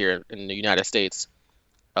Fahrenheit here in the United States.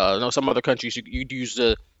 I know some other countries you use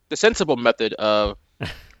the sensible method of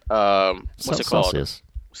what's it called? Celsius.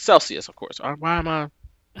 Celsius, of course. Why am I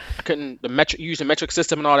couldn't use the metric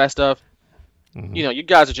system and all that stuff? Mm-hmm. You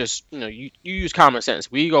guys are just you use common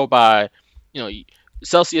sense. We go by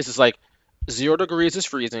Celsius is like 0 degrees is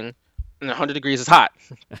freezing and 100 degrees is hot.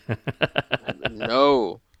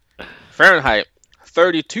 No, Fahrenheit,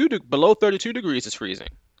 below 32 degrees is freezing.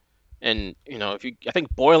 And I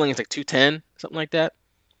think boiling is like 210, something like that.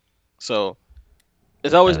 So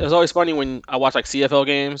it's always funny when I watch like CFL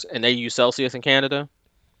games and they use Celsius in Canada,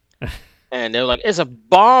 and they're like, it's a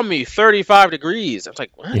balmy 35 degrees. I was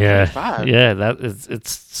like, what? Yeah, 35? Yeah,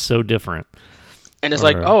 it's so different. And it's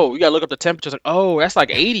like, oh, we gotta look up the temperatures. Like, oh, that's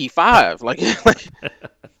like 85. Like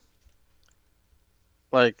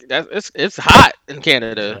it's hot in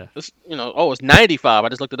Canada. Yeah. It's, it's 95. I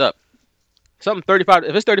just looked it up. Something 35.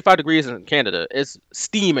 If it's 35 degrees in Canada, it's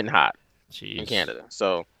steaming hot in Canada.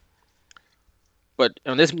 So, but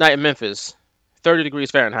on this night in Memphis, 30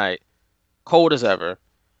 degrees Fahrenheit, cold as ever.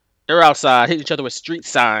 They're outside hitting each other with street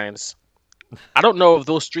signs. I don't know if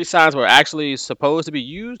those street signs were actually supposed to be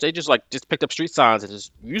used. They just picked up street signs and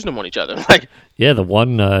just used them on each other. Like, yeah, the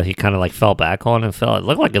one he kind of like fell back on and fell. It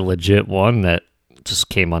looked like a legit one that just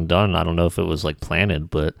came undone. I don't know if it was like planted,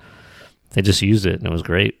 but they just used it and it was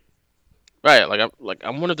great. Right,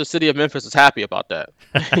 I'm one of the city of Memphis is happy about that.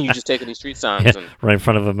 You just taking these street signs and right in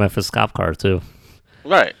front of a Memphis cop car too.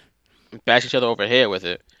 Right, bash each other over the head with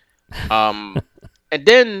it. And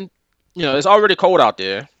then it's already cold out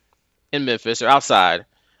there in Memphis or outside.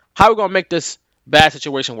 How are we gonna make this bad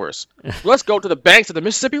situation worse? Let's go to the banks of the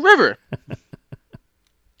Mississippi River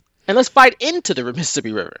and let's fight into the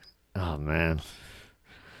Mississippi River. Oh man.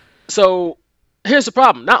 So here's the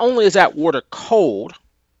problem. Not only is that water cold,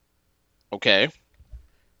 okay.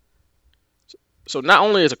 So not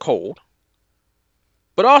only is it cold,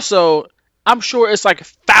 but also I'm sure it's like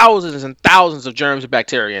thousands and thousands of germs and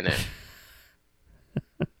bacteria in it.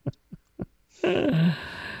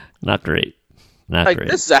 Not great. Not great.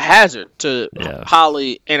 This is a hazard to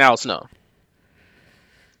Holly and Al Snow.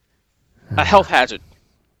 A health hazard.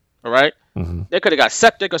 All right? Mm-hmm. They could have got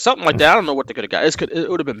septic or something like that. I don't know what they could have got. It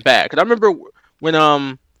would have been bad. Because I remember when,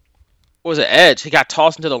 what was it, Edge? He got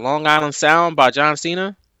tossed into the Long Island Sound by John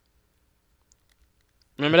Cena.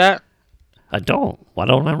 Remember that? I don't. Why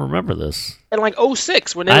don't I remember this? In like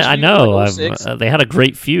 06. When they I know. They had a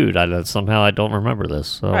great feud. Somehow I don't remember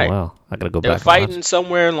this. Oh, right. Wow. I got to go back. They were fighting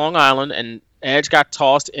somewhere in Long Island, and Edge got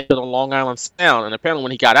tossed into the Long Island Sound. And apparently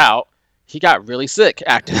when he got out, he got really sick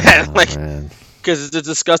after that, Man. because it's a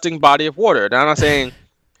disgusting body of water. Now I'm not saying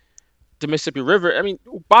the Mississippi River. I mean,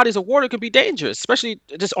 bodies of water could be dangerous, especially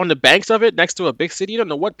just on the banks of it, next to a big city. You don't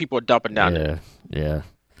know what people are dumping down there. Yeah.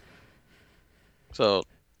 So,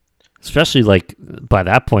 Especially like by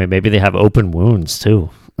that point, maybe they have open wounds too.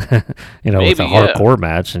 With a Maybe, yeah. hardcore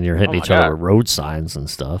match, and you're hitting Oh my each other God. with road signs and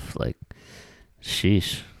stuff. Like,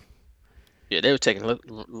 sheesh. yeah, they were taking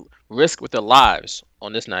risk with their lives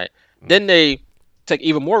on this night. Then they take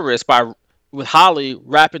even more risk with Holly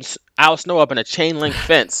wrapping Al Snow up in a chain link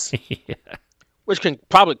fence, Yeah. which can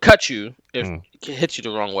probably cut you if it hits you the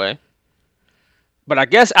wrong way. But I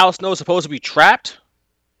guess Al Snow is supposed to be trapped,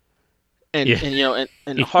 and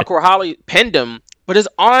Hardcore Holly pinned him, but his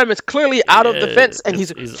arm is clearly out of the fence, and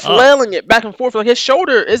he's flailing it back and forth like his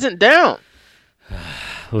shoulder isn't down.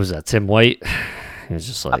 Who was that? Tim White. He was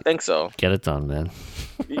just like, I think so. get it done, man.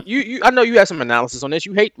 I know you have some analysis on this.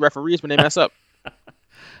 You hate referees when they mess up.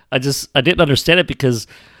 I didn't understand it because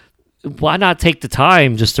why not take the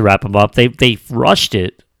time just to wrap him up? They rushed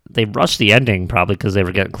it. They rushed the ending probably because they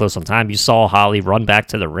were getting close on time. You saw Holly run back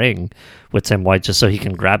to the ring with Tim White just so he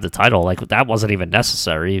can grab the title. Like, that wasn't even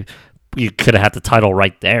necessary. You could have had the title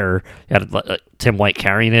right there. You had Tim White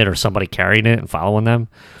carrying it or somebody carrying it and following them.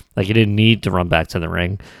 Like, you didn't need to run back to the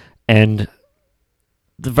ring. And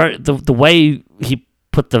the way he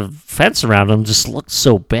put the fence around him just looked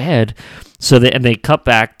so bad. So they cut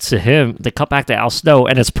back to him. They cut back to Al Snow,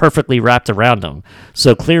 and it's perfectly wrapped around him.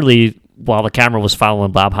 So clearly, while the camera was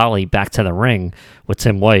following Bob Holly back to the ring with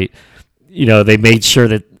Tim White, they made sure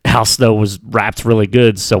that Al Snow was wrapped really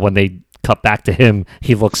good. So when they cut back to him,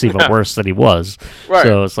 he looks even worse than he was. Right.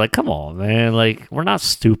 So it's like, come on, man. Like, we're not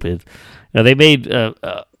stupid. They made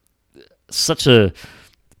such a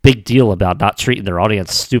big deal about not treating their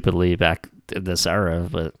audience stupidly back in this era,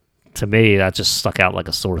 but to me, that just stuck out like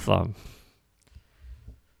a sore thumb.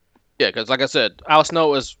 Yeah, because like I said, Al Snow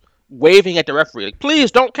was waving at the referee, like, please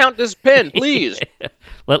don't count this pin, please.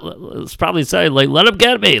 Let's probably say, like, let him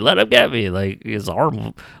get me. Like, his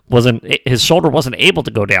shoulder wasn't able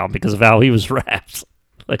to go down because of how he was wrapped.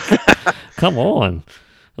 Like, come on.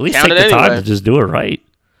 At least Count take it the time anyway. to just do it right.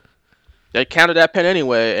 They counted that pin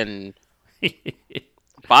anyway, and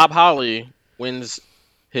Bob Holly wins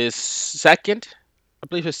his second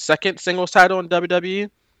singles title in WWE.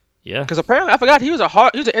 Yeah, Because apparently, I forgot he was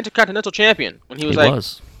an Intercontinental Champion when he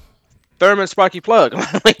was Thurman Sparky Plug.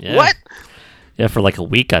 Like, Yeah. what? Yeah, for like a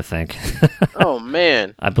week, I think. Oh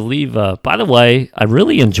man. I believe, by the way, I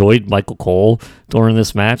really enjoyed Michael Cole during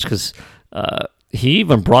this match because he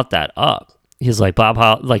even brought that up. He's like, Bob,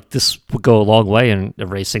 how this would go a long way in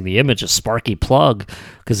erasing the image of Sparky Plug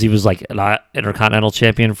because he was like an Intercontinental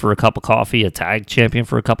Champion for a cup of coffee, a tag champion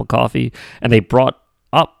for a cup of coffee, and they brought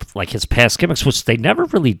up like his past gimmicks, which they never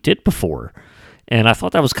really did before. And I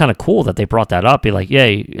thought that was kind of cool that they brought that up. Be like,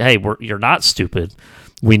 hey, you're not stupid.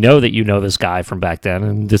 We know that you know this guy from back then,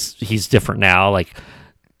 and he's different now. Like,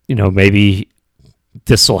 maybe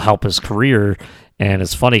this will help his career. And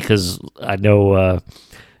it's funny because I know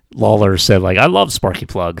Lawler said, like, I love Sparky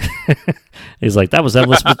Plug. He's like, that was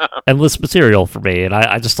endless material for me. And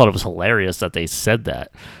I just thought it was hilarious that they said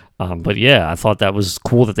that. But yeah, I thought that was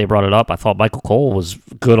cool that they brought it up. I thought Michael Cole was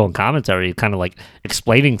good on commentary, kind of like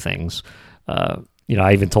explaining things.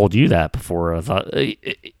 I even told you that before. I thought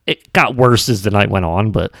it got worse as the night went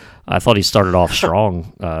on, but I thought he started off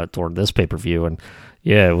strong toward this pay-per-view. And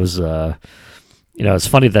yeah, it was, it's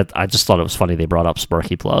funny that I just thought it was funny they brought up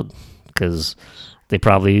Sparky Plug because they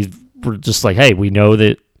probably were just like, hey, we know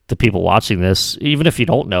that the people watching this, even if you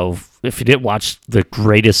don't know, if you didn't watch the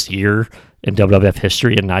greatest year in WWF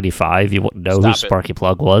history in '95, you wouldn't know who Sparky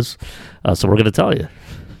Plug was. So we're going to tell you.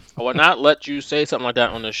 I will not let you say something like that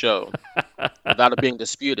on the show without it being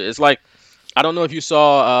disputed. It's like, I don't know if you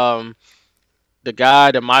saw the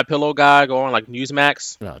MyPillow guy go on like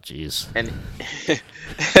Newsmax. Oh, jeez. And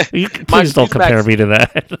please don't compare me to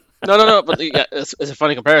that. No. But yeah, it's a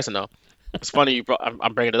funny comparison though. It's funny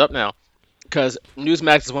I'm bringing it up now because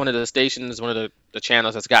Newsmax is one of the stations, one of the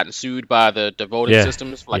channels that's gotten sued by the voting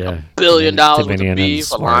systems for like $1 billion worth of beef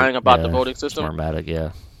for lying about the voting system. Smartmatic,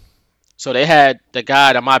 yeah. So they had the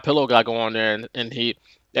guy, the MyPillow guy, go on there, and they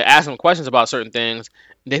asked him questions about certain things.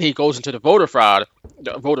 And then he goes into the voter fraud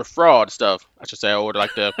stuff, I should say, or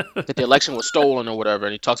like that the election was stolen or whatever.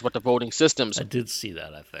 And he talks about the voting systems. I did see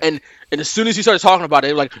that, I think. And as soon as he started talking about it,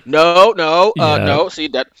 they were like, no, see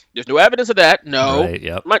that there's no evidence of that. No, right,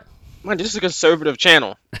 yep. Man, this is a conservative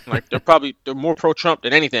channel. Like they're more pro-Trump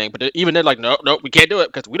than anything. But they're like, no, we can't do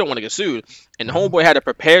it because we don't want to get sued. And the homeboy had a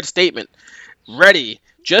prepared statement ready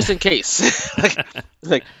just in case.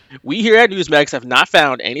 like we here at Newsmax have not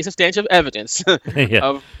found any substantial evidence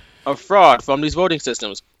of fraud from these voting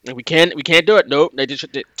systems. And we can't do it. Nope. They just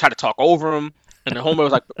try to talk over them. And the homer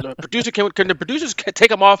was like, "Producer, can the producers take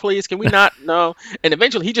him off, please? Can we not? No." And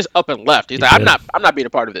eventually, he just up and left. He's like, "I'm not being a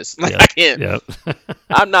part of this. Like, I can't. Yep.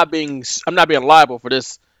 I'm not being liable for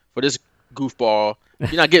this goofball.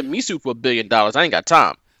 You're not getting me sued for $1 billion. I ain't got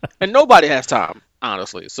time, and nobody has time,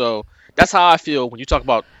 honestly. So that's how I feel when you talk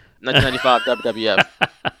about 1995 WWF.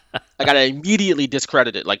 I gotta immediately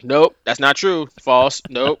discredit it. Like, nope, that's not true. False.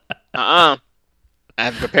 Nope. I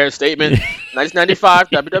have a prepared statement. 1995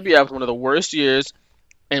 WWF was one of the worst years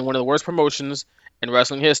and one of the worst promotions in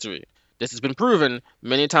wrestling history. This has been proven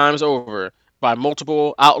many times over by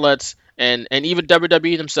multiple outlets and even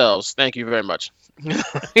WWE themselves. Thank you very much.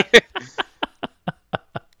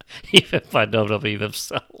 Even by WWE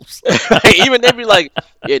themselves. Even they'd be like,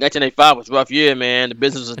 yeah, 1985 was a rough year, man. The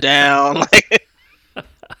business was down. Like,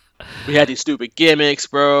 we had these stupid gimmicks,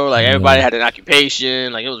 bro. Like, everybody had an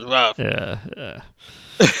occupation. Like, it was rough. Yeah.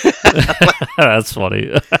 That's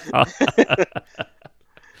funny.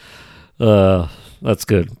 That's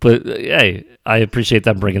good. But hey, I appreciate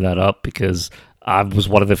them bringing that up because I was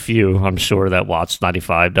one of the few, I'm sure, that watched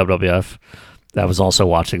 95 WWF that was also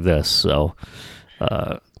watching this. So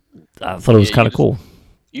I thought it was kind of cool.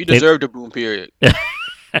 You deserved a boom period.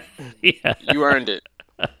 Yeah. You earned it.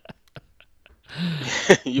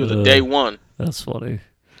 You was a day one. That's funny.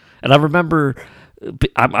 And I remember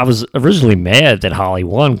I was originally mad that Holly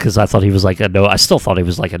won because I thought he was like I still thought he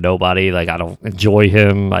was like a nobody. Like, I don't enjoy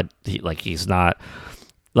him. He's not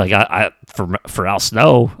like for Al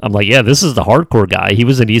Snow. I'm like, yeah, this is the hardcore guy. He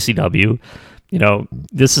was in ECW. You know,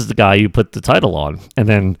 this is the guy you put the title on. And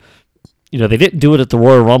then, you know, they didn't do it at the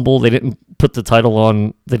Royal Rumble. They didn't put the title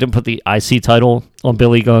on. They didn't put the IC title on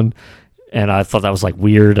Billy Gunn. And I thought that was like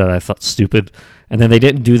weird and I thought stupid. And then they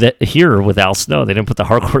didn't do that here with Al Snow. They didn't put the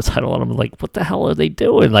hardcore title on him. I'm like, what the hell are they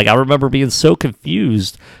doing? Like, I remember being so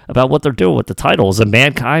confused about what they're doing with the titles. And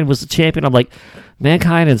Mankind was the champion. I'm like,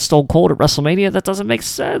 Mankind and Stone Cold at WrestleMania? That doesn't make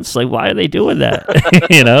sense. Like, why are they doing that?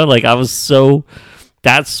 You know, like,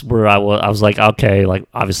 that's where I was like, okay, like,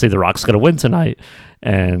 obviously The Rock's going to win tonight.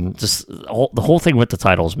 And just the whole thing with the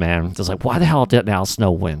titles, man. Just like, why the hell didn't Al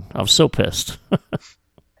Snow win? I was so pissed.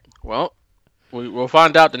 Well, we'll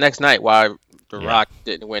find out the next night why The Rock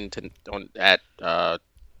didn't win at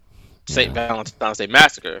St. Valentine's Day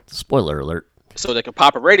Massacre. Spoiler alert. So they could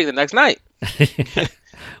pop a rating the next night.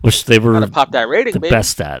 Which they were pop that rating, the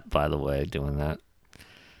best at, by the way, doing that.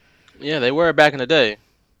 Yeah, they were back in the day.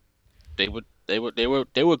 They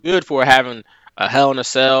were good for having a Hell in a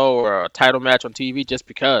Cell or a title match on TV just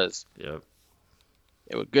because. Yep.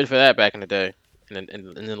 They were good for that back in the day, in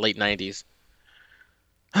the late 90s.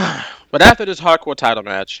 But after this hardcore title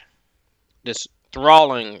match, this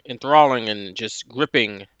enthralling and just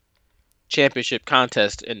gripping championship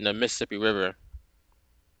contest in the Mississippi River,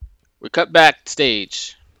 we cut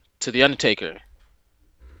backstage to The Undertaker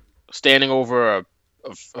standing over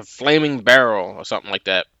a flaming barrel or something like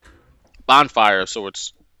that, bonfire of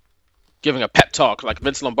sorts, giving a pep talk like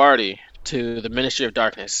Vince Lombardi to the Ministry of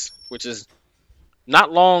Darkness, which is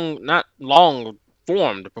not long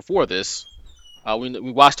formed before this. We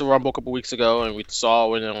watched the Rumble a couple weeks ago, and we saw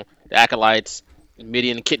the Acolytes and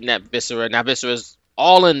Mideon kidnapped Viscera. Now Viscera's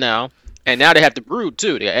all in now, and now they have the Brood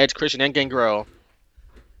too. They got Edge, Christian, and Gangrel,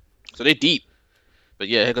 so they deep. But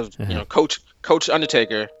yeah, here goes Coach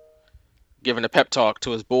Undertaker giving a pep talk to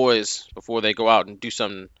his boys before they go out and do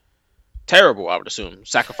something terrible. I would assume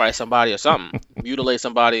sacrifice somebody or something, mutilate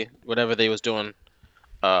somebody, whatever they was doing,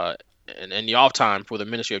 in the off time for the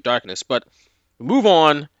Ministry of Darkness. But we move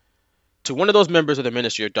on to one of those members of the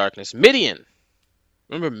Ministry of Darkness, Mideon.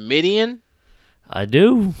 Remember Mideon? I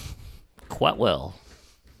do. Quite well.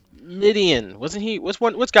 Mideon. Wasn't he?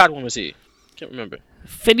 What's Godwin was he? Can't remember.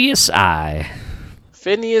 Phineas I.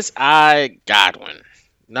 Phineas I. Godwin.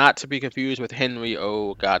 Not to be confused with Henry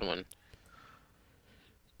O. Godwin.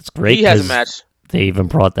 It's great. He has a match. They even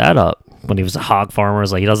brought that up when he was a hog farmer.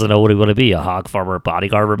 It's like he doesn't know what he want to be, a hog farmer,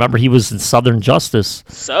 bodyguard. Remember, he was in Southern Justice.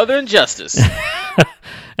 Southern Justice.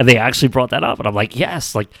 And they actually brought that up, and I'm like,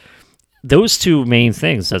 yes, like those two main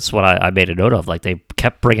things. That's what I made a note of. Like, they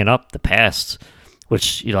kept bringing up the past,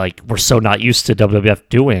 which, you know, like, we're so not used to WWF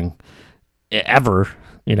doing ever,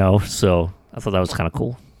 you know. So I thought that was kind of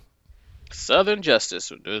cool. Southern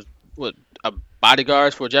Justice. What, a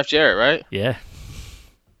bodyguard for Jeff Jarrett, right? Yeah.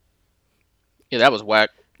 Yeah, that was whack.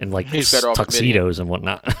 And like tuxedos and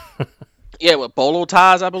whatnot. Yeah, with bolo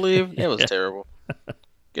ties, I believe. Yeah, it was terrible.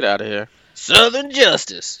 Get out of here. Southern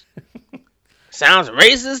Justice. Sounds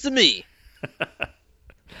racist to me.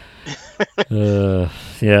 Yeah,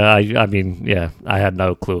 I mean, yeah, I had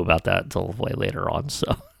no clue about that until way later on.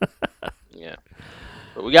 So Yeah.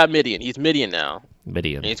 But we got Mideon. He's Mideon now.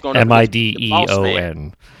 Mideon, And he's going up against the Boss Man.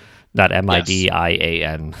 Mideon, not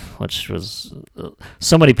Midian, which was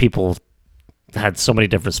so many people had so many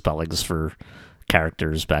different spellings for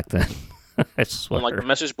characters back then. I swear. On like the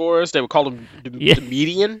message boards, they would call him the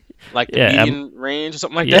median, like the median range or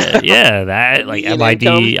something like yeah, that. Yeah, that like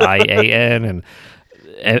Midian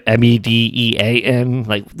and Medean.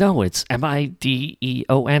 Like, no, it's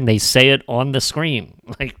Mideon. They say it on the screen.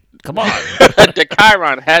 Like, come on. The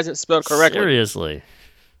Chiron hasn't spelled correctly. Seriously.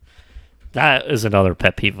 That is another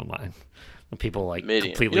pet peeve of mine. When people like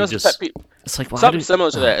Mideon. completely You know, just... pet peeve. It's like, why Something similar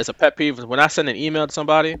to that. It's a pet peeve. When I send an email to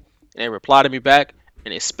somebody and they reply to me back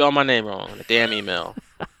and they spell my name wrong in the damn email.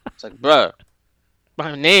 It's like, bruh,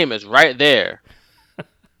 my name is right there.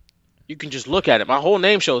 You can just look at it. My whole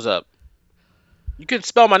name shows up. You can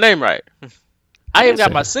spell my name right. I even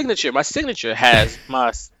got my signature. My signature has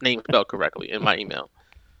my name spelled correctly in my email.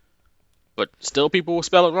 But still people will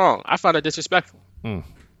spell it wrong. I find it disrespectful.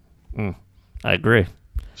 I agree.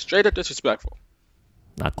 Straight up disrespectful.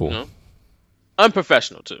 Not cool. You know?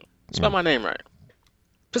 Unprofessional, too. Spell my name right.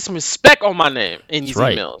 Put some respect on my name in these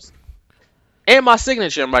emails. And my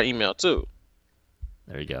signature in my email, too.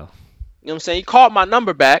 There you go. You know what I'm saying? You called my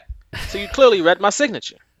number back, so you clearly read my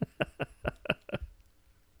signature.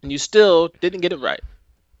 And you still didn't get it right.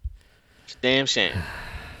 It's a damn shame.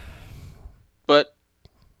 But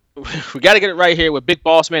we got to get it right here with Big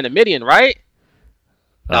Boss Man and Mideon, right?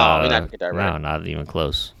 No, we're not going to get that right. No, not even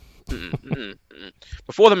close.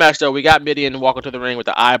 Before the match, though, we got Mideon walking to the ring with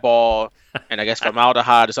the eyeball and I guess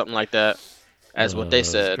formaldehyde or something like that, as what they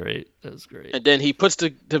said. That's great. And then he puts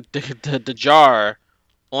the jar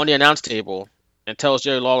on the announce table and tells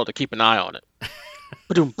Jerry Lawler to keep an eye on it.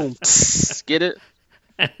 Boom, boom. Get it?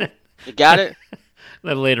 You got it?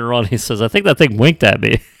 Then later on, he says, "I think that thing winked at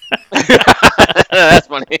me." That's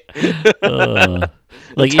funny.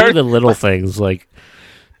 Like even the little things, like,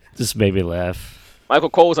 just made me laugh. Michael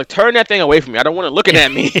Cole was like, "Turn that thing away from me. I don't want it looking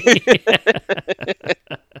at me."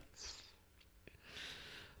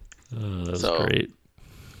 That's great.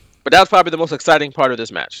 But that was probably the most exciting part of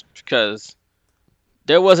this match because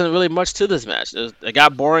there wasn't really much to this match. It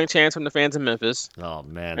got boring chants from the fans in Memphis. Oh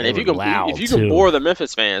man, and if you can bore the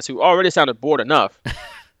Memphis fans who already sounded bored enough,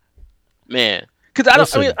 man, because I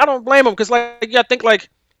don't blame them because like you gotta think like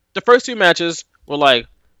the first two matches were like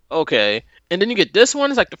okay, and then you get this one.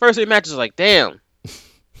 It's like the first three matches are like damn.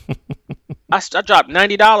 I dropped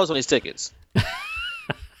 $90 on these tickets.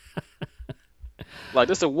 Like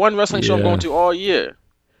this is the one wrestling show I'm going to all year.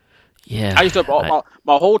 Yeah, I used to have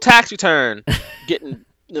my whole tax return getting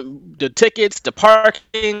the tickets, the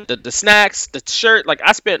parking, the snacks, the shirt. Like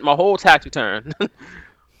I spent my whole tax return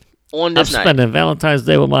on this night. I'm spending Valentine's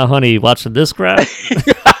Day with my honey watching this crap.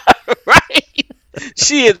 Right?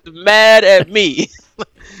 She is mad at me.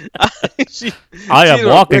 I am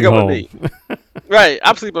walking home. Right,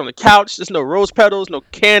 I'm sleeping on the couch. There's no rose petals, no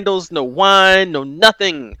candles, no wine, no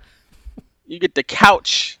nothing. You get the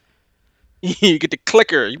couch. You get the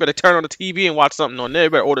clicker. You better turn on the TV and watch something on there. You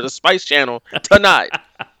better order the Spice Channel tonight.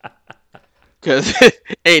 Cause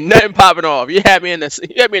ain't nothing popping off. You had me in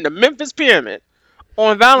the Memphis Pyramid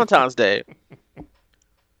on Valentine's Day.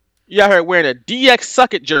 You out here wearing a DX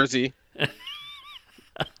Suck It jersey.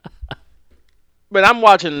 But I'm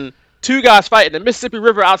watching two guys fight in the Mississippi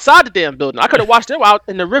River outside the damn building. I could have watched them out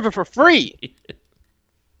in the river for free.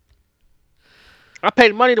 I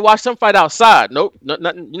paid money to watch them fight outside. Nope,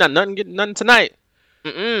 nothing. You're not getting nothing tonight.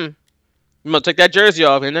 You gonna take that jersey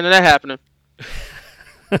off, and then that happening.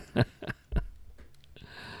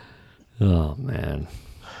 Oh man,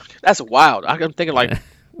 that's wild. I'm thinking like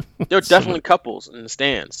there are definitely couples in the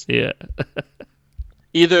stands. Yeah.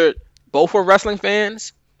 Either both were wrestling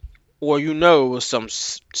fans, or some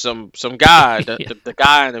guy. The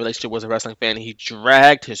guy in the relationship was a wrestling fan. And he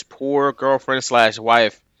dragged his poor girlfriend /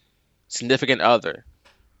 wife. Significant other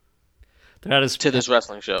to this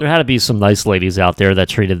wrestling show. There had to be some nice ladies out there that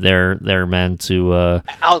treated their men to. I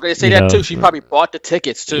was going to say that too. She probably bought the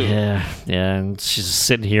tickets too. Yeah, and she's just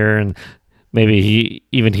sitting here, and maybe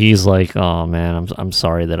he's like, "Oh man, I'm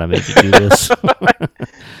sorry that I made you do this."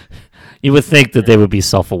 You would think that they would be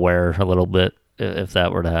self-aware a little bit if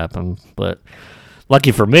that were to happen, but.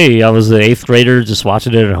 Lucky for me, I was an 8th grader just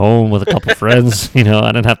watching it at home with a couple friends. I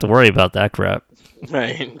didn't have to worry about that crap.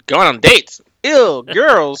 Right, going on dates. Ew,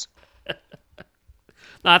 girls. No,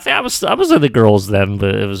 I think I was in the girls then,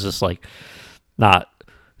 but it was just like not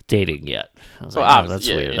dating yet. I was Well, like, oh, obviously, that's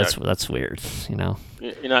yeah, weird. you're That's weird. You know,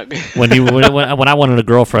 You're not. when I wanted a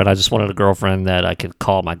girlfriend, I just wanted a girlfriend that I could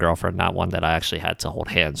call my girlfriend, not one that I actually had to hold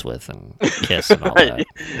hands with and kiss and all that.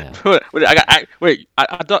 Yeah.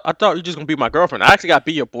 I thought you were just gonna be my girlfriend. I actually got to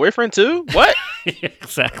be your boyfriend too. What?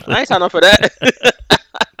 Exactly. I ain't signed up for that.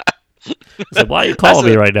 So why are you calling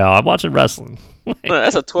me right now? I'm watching wrestling.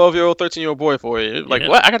 That's a 12-year-old, 13-year-old boy for you. Like, Yeah.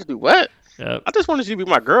 what? I got to do what? Yep. I just wanted you to be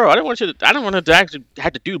my girl. I didn't want her to actually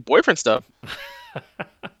have to do boyfriend stuff.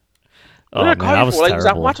 Oh, What did I call man, you I was for? Like, I'm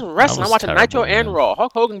terrible. watching wrestling. I I'm was watching Nitro terrible, and man. Raw.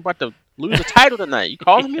 Hulk Hogan about to lose the title tonight. You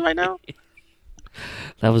calling me right now?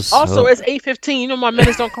 That was Also, so... it's 8:15. You know my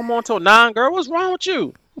minutes don't come on till 9, girl. What's wrong with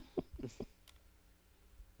you?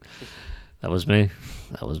 That was me.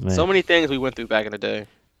 That was me. So many things we went through back in the day.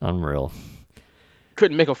 Unreal.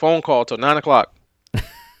 Couldn't make a phone call till 9 o'clock.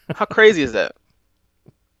 How crazy is that?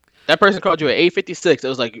 That person called you at 8:56. It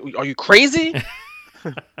was like, are you crazy?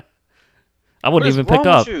 I wouldn't is even pick wrong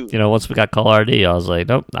up. with you? Once we got call ID, I was like,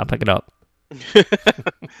 nope, not picking up.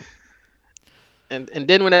 And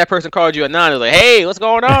then when that person called you at 9, it was like, hey, what's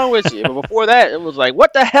going on with you? But before that, it was like,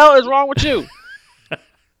 what the hell is wrong with you?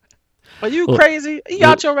 Are you crazy? Are you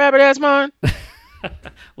out your rabbit ass mind?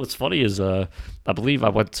 What's funny is, I believe I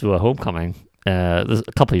went to a homecoming a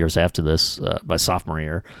couple of years after this, my sophomore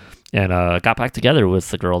year, and got back together with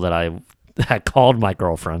the girl that I had called my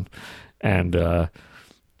girlfriend. And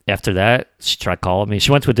after that, she tried calling me.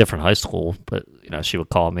 She went to a different high school, but she would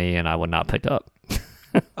call me, and I would not pick up.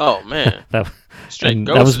 Oh, man. Straight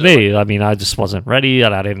that was ghosted. me. I mean, I just wasn't ready,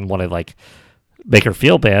 and I didn't want to make her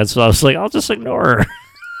feel bad. So I was like, I'll just ignore her.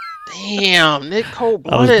 Damn, Nick I was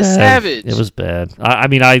Cold-Blooded bad. Savage. It was bad. I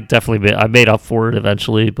mean, I definitely I made up for it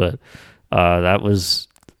eventually, but that was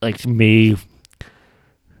like me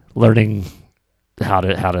learning how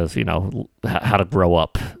to grow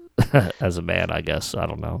up as a man. I guess I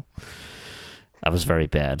don't know. I was very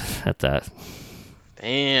bad at that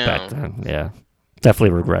Damn. back then. Yeah,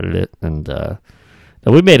 definitely regretted it, and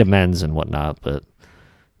we made amends and whatnot, but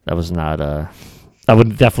that was not. I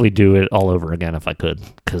would definitely do it all over again if I could,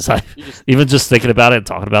 because even just thinking about it and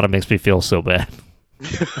talking about it makes me feel so bad.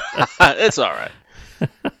 It's all right.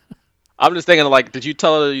 I'm just thinking, did you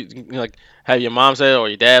tell her, have your mom say or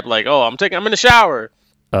your dad, oh, I'm in the shower.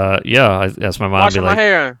 Yeah, I asked my mom to Washing be my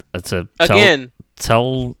hair. again.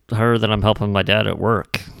 Tell her that I'm helping my dad at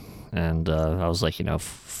work, and I was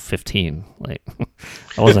 15. I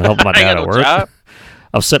wasn't helping my dad at work. Job.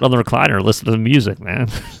 I was sitting on the recliner listening to music, man.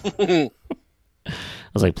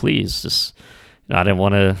 I was like, please, just I didn't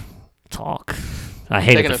want to talk. I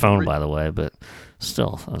hated the phone, by the way, but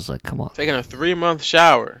still, I was like, come on. Taking a 3-month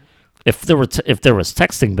shower. If there was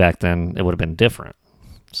texting back then, it would have been different.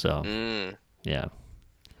 So, yeah.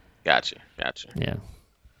 Gotcha. Yeah.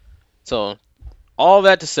 So, all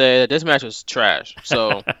that to say that this match was trash.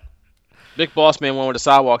 So, Big Boss Man won with a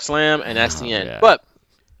sidewalk slam, and that's the end. Yeah. But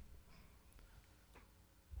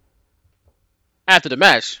after the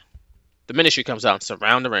match, the Ministry comes out and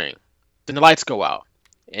surround the ring. Then the lights go out,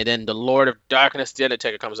 and then the Lord of Darkness, the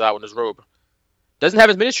Undertaker, comes out with his robe. Doesn't have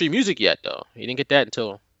his Ministry music yet, though. He didn't get that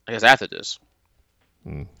until I guess after this.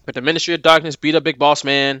 But the Ministry of Darkness beat up Big Boss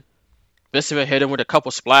Man. Biscuit hit him with a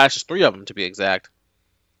couple splashes, 3 of them to be exact.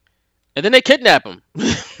 And then they kidnap him.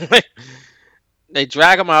 They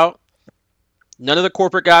drag him out. None of the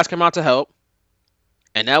corporate guys come out to help.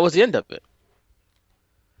 And that was the end of it.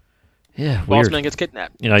 Yeah, Boss weird. Man gets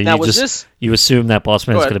kidnapped. You assume that Boss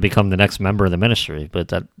Man is going to become the next member of the Ministry, but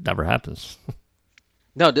that never happens.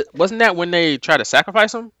 No, wasn't that when they tried to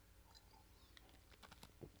sacrifice him?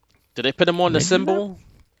 Did they put him on the symbol?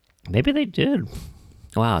 Maybe they did.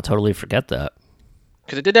 Wow, I totally forget that.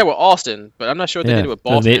 Because they did that with Austin, but I'm not sure if they did it with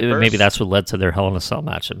Boss Man first. Maybe that's what led to their Hell in a Cell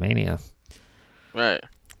match at Mania. Right.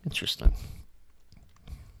 Interesting.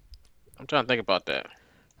 I'm trying to think about that.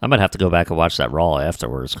 I might have to go back and watch that Raw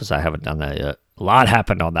afterwards because I haven't done that yet. A lot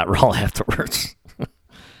happened on that Raw afterwards.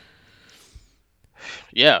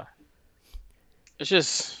 Yeah. It's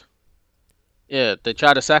just... Yeah, they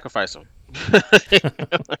tried to sacrifice him.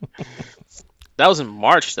 That was in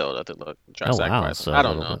March, though, that they tried to sacrifice him. So I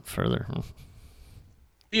don't a little know. bit further.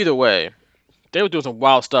 Either way, they were doing some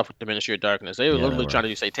wild stuff with the Ministry of Darkness. They were Yeah, literally they trying to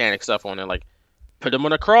do satanic stuff on it, put them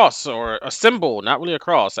on a cross or a symbol, not really a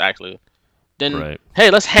cross, actually. Then, hey,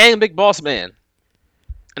 let's hang Big Boss Man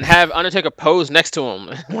and have Undertaker pose next to him.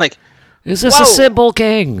 Is this a symbol,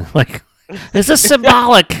 King? Is this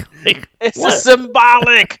symbolic? It's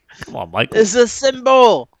symbolic. Come on, Michael. It's a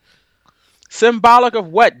symbol. Symbolic of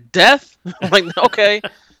what? Death? Okay.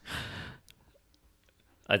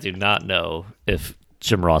 I do not know if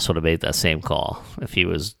Jim Ross would have made that same call if he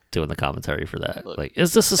was doing the commentary for that. Look, like,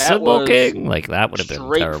 is this a that symbol, was King? Like, that would have been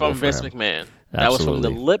straight terrible from for Vince him. McMahon. That was from the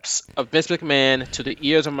Absolutely. lips of Vince McMahon to the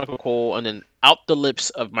ears of Michael Cole, and then out the lips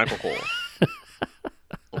of Michael Cole.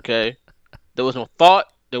 Okay? There was no thought.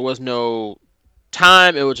 There was no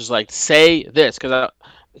time. It was just like, say this. Because I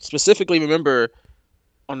specifically remember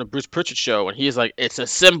on the Bruce Pritchard show when he's like, it's a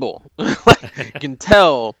symbol. Like, you can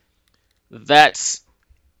tell that's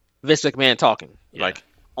Vince McMahon talking. Yeah. Like,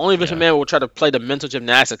 only Vince McMahon will try to play the mental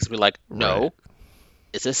gymnastics and be like, no, Right.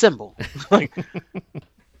 it's a symbol. Like,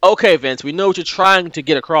 okay, Vince, we know what you're trying to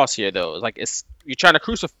get across here, though. Like, you're trying to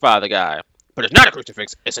crucify the guy, but it's not a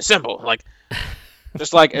crucifix. It's a symbol. Like,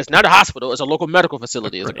 just like it's not a hospital. It's a local medical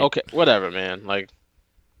facility. It's like, Right. okay, whatever, man. Like,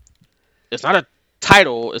 it's not a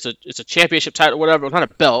title. It's a championship title, whatever. It's not a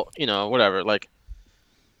belt, whatever. Like,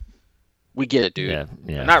 we get it, dude. Yeah,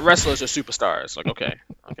 They're yeah. not wrestlers or superstars. Like, okay.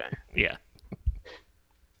 Yeah.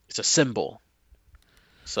 It's a symbol.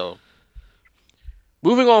 So,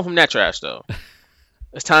 moving on from that trash, though,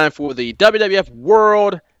 it's time for the WWF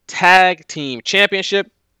World Tag Team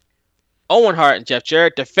Championship. Owen Hart and Jeff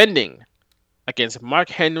Jarrett defending against Mark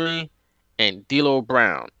Henry and D'Lo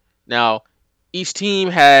Brown. Now, each team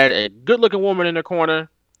had a good-looking woman in their corner.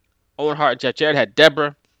 Owen Hart and Jeff Jarrett had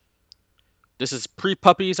Deborah. This is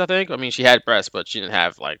pre-puppies, I think. I mean, she had breasts, but she didn't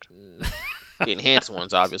have, like, the enhanced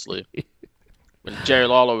ones, obviously. When Jerry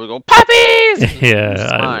Lawler would go, puppies!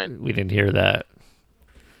 Yeah, we didn't hear that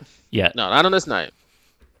yet. No, not on this night.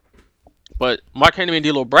 But Mark Henry and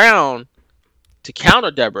D'Lo Brown, to counter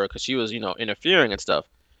Deborah, because she was, interfering and stuff,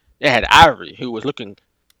 they had Ivory, who was looking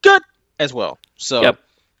good as well. So, Yep.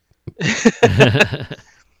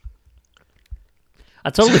 I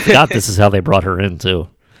totally forgot this is how they brought her in, too.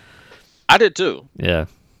 I did too. Yeah.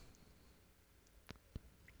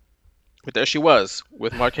 But there she was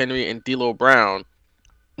with Mark Henry and D'Lo Brown.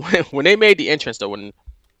 When they made the entrance, though, when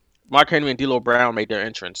Mark Henry and D'Lo Brown made their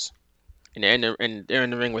entrance, and they're in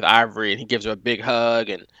the ring with Ivory, and he gives her a big hug,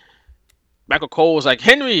 and Michael Cole was like,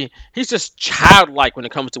 Henry, he's just childlike when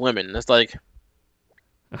it comes to women. And it's like,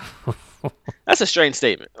 that's a strange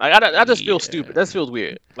statement. Like, I just feel stupid. That feels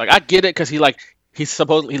weird. Like, I get it because he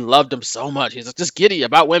supposedly loved them so much. He's just giddy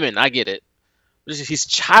about women. I get it. But he's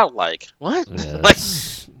childlike. What? Yeah, Like,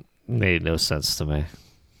 made no sense to me.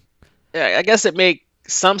 yeah, I guess it made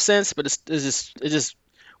some sense, but it just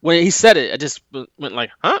when he said it, I just went like,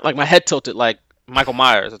 huh? Like my head tilted like Michael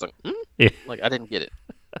Myers. I was like, Yeah. Like I didn't get it.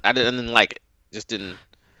 I didn't like it. Just didn't.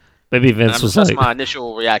 Maybe Vince was That's like, my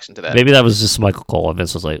initial reaction to that. maybe that was just Michael Cole. And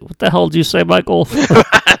Vince was like, what the hell did you say, Michael?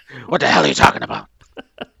 What the hell are you talking about?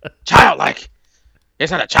 Childlike. He's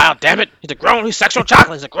not a child, damn it. He's sexual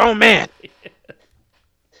chocolate. He's a grown man.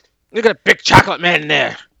 Look at a big chocolate man in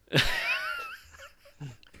there.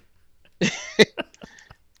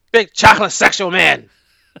 Big chocolate sexual man.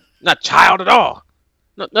 Not child at all.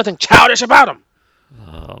 Nothing childish about him.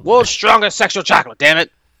 World's strongest sexual chocolate, damn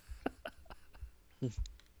it.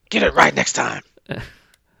 Get it right next time.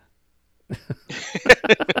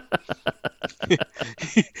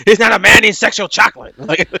 He's not a man, he's sexual chocolate.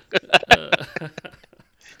 Like,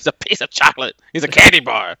 he's a piece of chocolate. He's a candy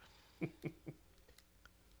bar.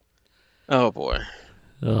 Oh, boy.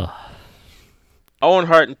 Ugh. Owen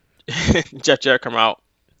Hart and Jeff Jarrett come out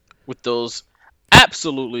with those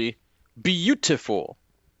absolutely beautiful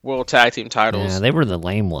World Tag Team titles. Yeah, they were the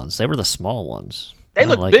lame ones. They were the small ones. They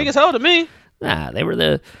look big as hell to me. Nah, they were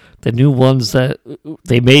the new ones that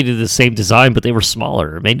they made it the same design, but they were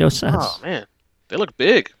smaller. It made no sense. Oh, man. They look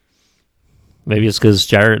big. Maybe it's because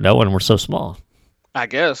Jarrett and Owen were so small. I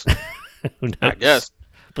guess. Who knows? I guess.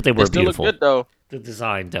 But they They were still beautiful. look good, though. The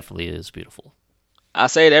design definitely is beautiful. I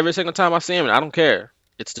say it every single time I see him, and I don't care.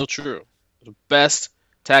 It's still true. The best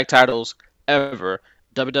tag titles ever.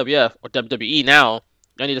 WWF or WWE now,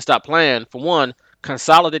 they need to stop playing. For one,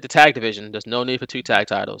 consolidate the tag division. There's no need for 2 tag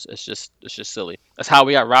titles. It's just silly. That's how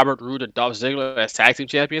we got Robert Roode and Dolph Ziggler as tag team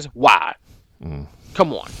champions. Why?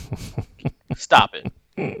 Come on. Stop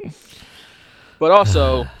it. But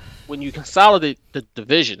also, when you consolidate the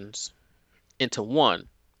divisions into one,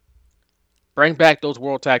 bring back those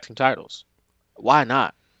World Tag Team titles. Why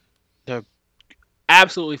not? They're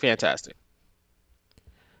absolutely fantastic.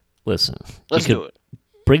 Listen, Let's you do could it.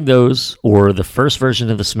 bring those or the first version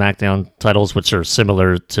of the SmackDown titles, which are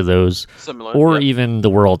similar to those, Similar. or Yep. even the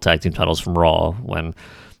World Tag Team titles from Raw when,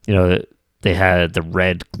 they had the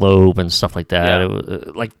red globe and stuff like that. Yeah. It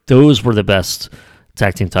was, like those were the best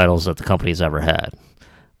tag team titles that the company's ever had.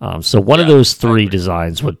 So one of those 3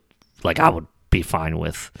 designs I would be fine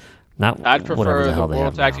with. Not I'd whatever prefer the the hell they World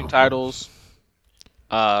have Tag now. Team titles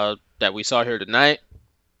that we saw here tonight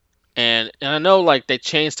And I know like they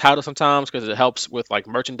change titles sometimes because it helps with like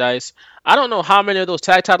merchandise. I don't know how many of those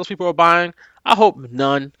tag titles people are buying. I hope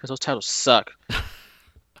none because those titles suck.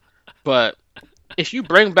 But if you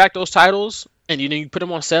bring back those titles and you put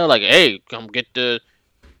them on sale, like, hey, come get the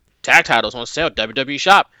tag titles on sale, WWE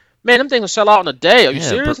Shop. Man, them things will sell out in a day. Are you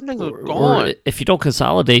serious? Them things are gone. Or if you don't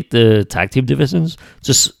consolidate the tag team divisions,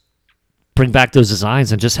 just bring back those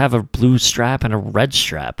designs and just have a blue strap and a red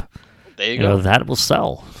strap. There you go. That will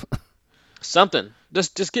sell. Something.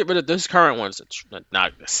 Just get rid of those current ones. It's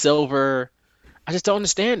not silver. I just don't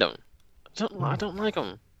understand them. I don't like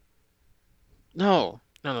them. No.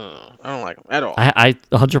 I don't like them at all. I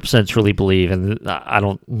 100% truly believe, and I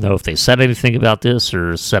don't know if they said anything about this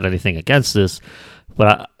or said anything against this,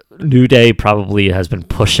 but New Day probably has been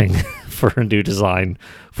pushing for a new design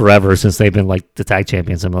forever since they've been like the tag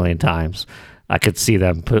champions a million times. I could see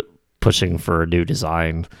them pushing for a new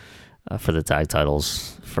design for the tag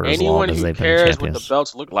titles for as long as they've been champions. Anyone who cares what the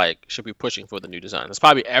belts look like should be pushing for the new design. It's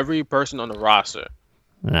probably every person on the roster.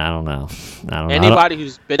 I don't know. Anybody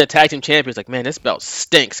who's been a tag team champion is like, man, this belt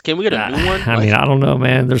stinks. Can we get a new one? I mean, I don't know,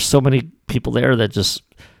 man. There's so many people there that just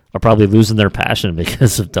are probably losing their passion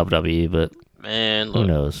because of WWE, but man, who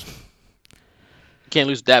knows? You can't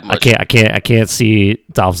lose that much. I can't see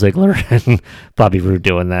Dolph Ziggler and Bobby Roode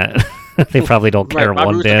doing that. They probably don't care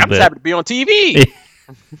one bit. I'm just happy to be on TV.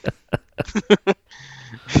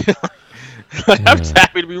 I'm just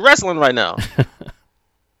happy to be wrestling right now.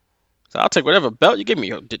 So I'll take whatever belt you give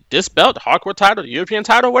me. This belt, the hardcore title, the European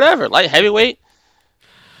title, whatever. Light heavyweight,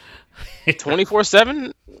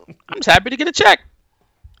 24/7. I'm just happy to get a check.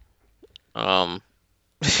 Right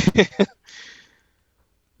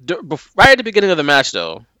at the beginning of the match,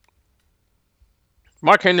 though,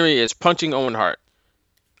 Mark Henry is punching Owen Hart,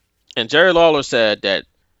 and Jerry Lawler said that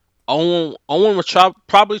Owen was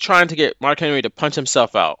probably trying to get Mark Henry to punch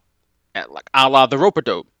himself out, at like a la the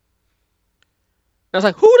rope-a-dope. And I was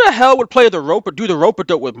like, who the hell would do the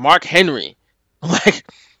rope-a-dope with Mark Henry? Like,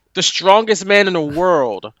 the strongest man in the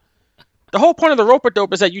world. The whole point of the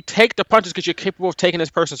rope-a-dope is that you take the punches because you're capable of taking this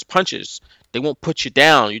person's punches. They won't put you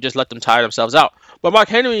down. You just let them tire themselves out. But Mark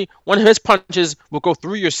Henry, one of his punches will go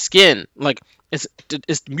through your skin. Like, it's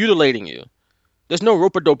mutilating you. There's no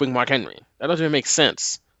rope-a-doping Mark Henry. That doesn't even make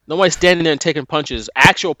sense. Nobody's standing there and taking punches,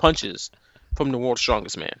 actual punches, from the world's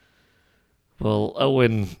strongest man. Well,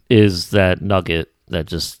 Owen is that nugget that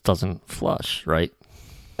just doesn't flush, right?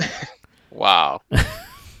 Wow.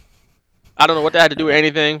 I don't know what that had to do with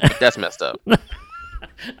anything, but that's messed up.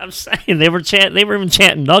 I'm saying they were even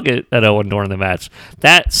chanting Nugget at Owen during the match.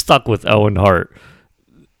 That stuck with Owen Hart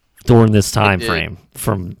during this time frame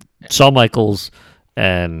from Shawn Michaels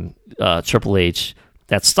and Triple H.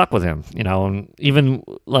 That stuck with him, and even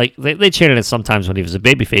like they chanted it sometimes when he was a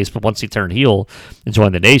babyface, but once he turned heel and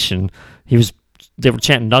joined the Nation, they were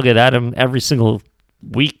chanting Nugget at him every single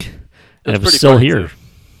week, and it was still here. Too.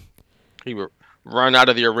 He would run out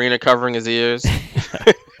of the arena covering his ears.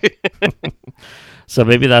 So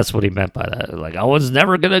maybe that's what he meant by that. Like, Owen's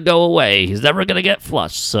never going to go away. He's never going to get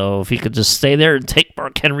flushed. So if he could just stay there and take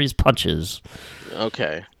Mark Henry's punches.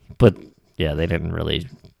 Okay. But, yeah, they didn't really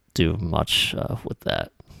do much with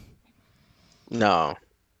that. No.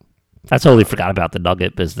 I totally forgot about the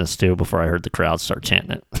Nugget business, too, before I heard the crowd start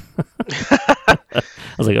chanting it.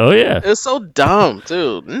 I was like, oh, yeah. It's so dumb,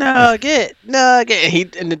 too. Nugget.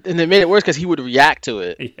 And it made it worse because he would react to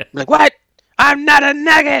it. Yeah. Like, what? I'm not a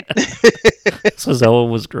nugget. So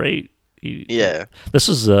Owen was great. This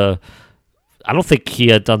was, I don't think he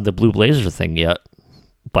had done the Blue Blazer thing yet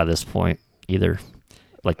by this point either.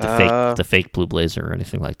 Like the fake Blue Blazer or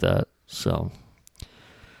anything like that. So.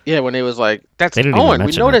 Yeah, when he was like, that's Owen.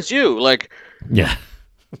 We know that's you. Like. Yeah.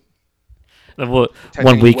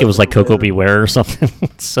 One week it was like Coco Beware or something.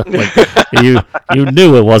 So like you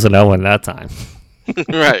knew it wasn't Owen that time.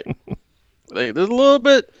 Right. Like, there's a little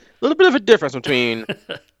bit of a difference between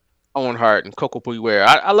Owen Hart and Coco Beware.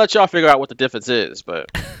 I'll let y'all figure out what the difference is,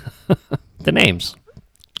 but the names.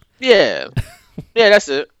 Yeah, that's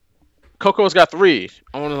it. Coco's got 3.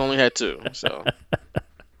 Owen only had 2, so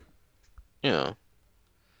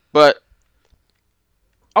But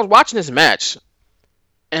I was watching this match,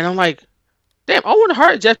 and I'm like, damn, Owen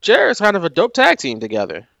Hart and Jeff Jarrett's kind of a dope tag team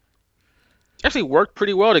together. Actually worked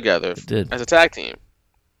pretty well together as a tag team.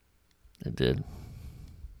 It did.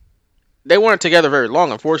 They weren't together very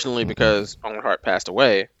long, unfortunately, because Owen Hart passed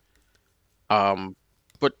away.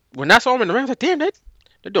 But when I saw them in the ring, I was like, damn, they're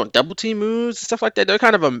doing double team moves and stuff like that. They're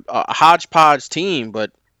kind of a hodgepodge team,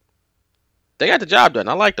 but they got the job done.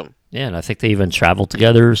 I liked them. Yeah, and I think they even traveled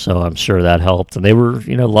together, so I'm sure that helped. And they were,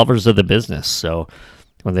 lovers of the business, so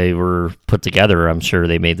when they were put together, I'm sure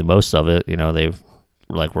they made the most of it. You know, they were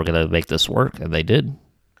like, we're gonna make this work, and they did.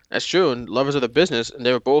 That's true, and lovers of the business, and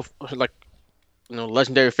they were both like, you know,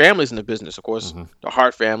 legendary families in the business. Of course, the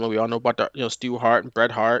Hart family. We all know about the, you know, Stu Hart and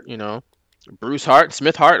Bret Hart. You know, Bruce Hart,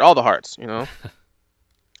 Smith Hart, all the Harts. You know,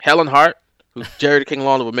 Helen Hart, who Jerry the King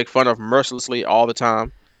Lawler would make fun of mercilessly all the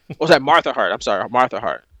time. What was that? Martha Hart. I'm sorry, Martha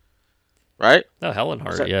Hart. Right? Oh, Helen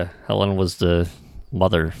Hart. Yeah, Helen was the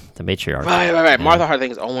mother, the matriarch. Right. Yeah. Martha Hart, I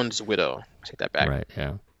think, is Owen's widow. I take that back. Right.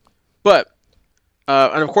 Yeah. But,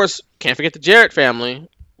 and of course, can't forget the Jarrett family,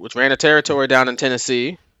 which ran a territory down in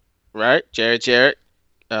Tennessee, right? Jarrett,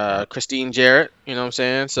 Christine Jarrett, you know what I'm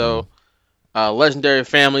saying? So, legendary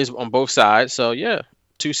families on both sides. So, yeah,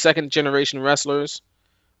 2 second-generation wrestlers,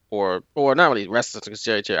 or not really wrestlers, because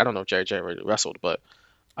Jarrett, I don't know if Jarrett really wrestled, but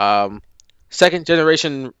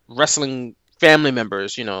second-generation wrestling family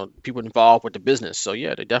members, you know, people involved with the business. So,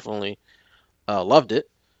 yeah, they definitely loved it.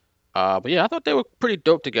 But, yeah, I thought they were pretty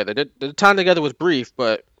dope together. The time together was brief,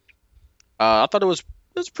 but I thought it was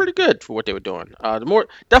pretty good for what they were doing.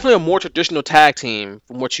 Definitely a more traditional tag team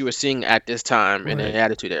from what you were seeing at this time in the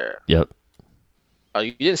Attitude Era. Yep.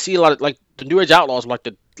 You didn't see a lot of, like, the New Age Outlaws were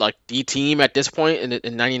like the team at this point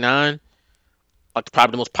in '99, like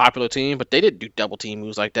probably the most popular team, but they didn't do double team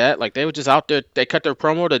moves like that. Like, they were just out there. They cut their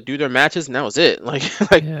promo to do their matches, and that was it. Like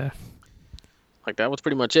that was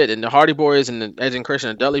pretty much it. And the Hardy Boys and the Edge and Christian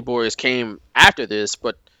and Dudley Boys came after this,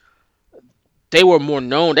 but they were more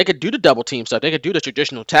known. They could do the double team stuff. They could do the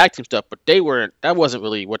traditional tag team stuff, but that wasn't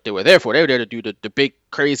really what they were there for. They were there to do the big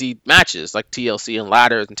crazy matches like TLC and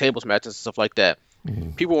ladders and tables matches and stuff like that.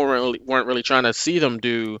 Mm-hmm. People weren't really trying to see them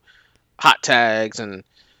do hot tags and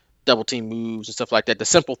double team moves and stuff like that. The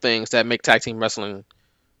simple things that make tag team wrestling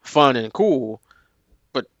fun and cool.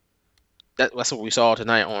 But that's what we saw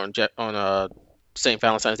tonight on St.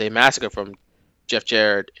 Valentine's Day Massacre from Jeff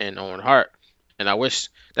Jarrett and Owen Hart. And I wish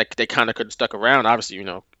that they kind of could have stuck around. Obviously, you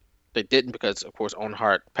know, they didn't because, of course, Owen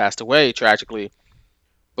Hart passed away tragically.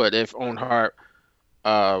 But if Owen Hart,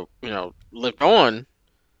 you know, lived on,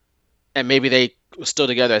 and maybe they were still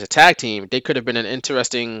together as a tag team, they could have been an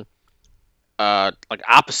interesting, like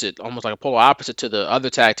opposite, almost like a polar opposite to the other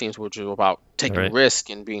tag teams, which were about taking risk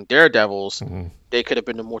and being daredevils. Mm-hmm. They could have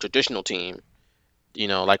been the more traditional team, you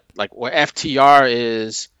know, like what FTR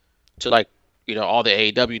is to, like, you know, all the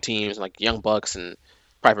AEW teams like Young Bucks and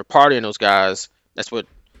Private Party and those guys. That's what,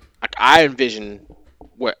 like, I envision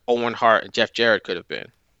what Owen Hart and Jeff Jarrett could have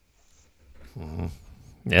been. Mm-hmm.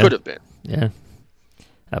 Yeah. Could have been. Yeah.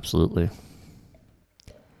 Absolutely.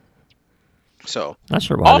 So not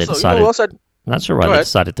sure why they decided. You know, not sure why they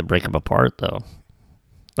decided to break them apart though.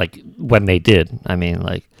 Like when they did. I mean,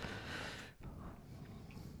 like.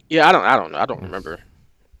 Yeah, I don't know. I don't remember.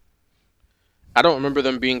 I don't remember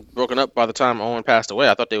them being broken up by the time Owen passed away.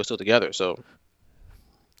 I thought they were still together. So.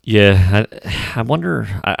 Yeah, I wonder.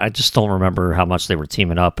 I just don't remember how much they were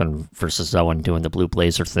teaming up and versus Owen doing the Blue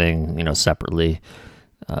Blazer thing, you know, separately.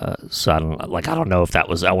 So I don't know if that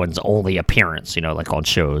was Owen's only appearance, you know, like on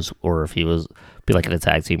shows, or if he was be like in a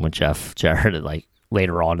tag team with Jeff Jarrett, like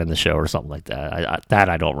later on in the show or something like that.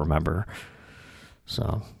 I don't remember.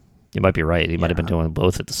 So you might be right. He might have been doing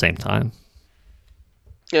both at the same time.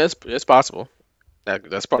 Yeah, it's possible.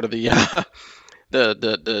 That's part of the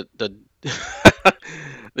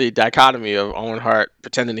the dichotomy of Owen Hart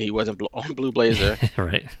pretending he wasn't on Blue Blazer,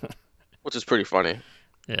 right? Which is pretty funny.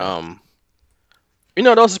 Yeah. You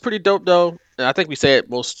know, those is pretty dope though, and I think we say it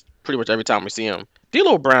pretty much every time we see him.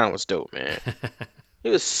 D'Lo Brown was dope, man. He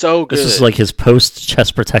was so good. This is like his post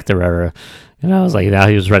chest protector era. And I was like, now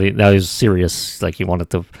he was ready. Now he was serious. Like he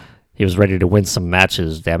was ready to win some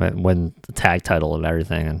matches. Damn it, and win the tag title and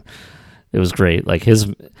everything. And it was great. Like he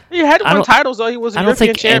had to win titles though. He was a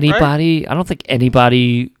European champ, right? I don't think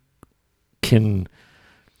anybody can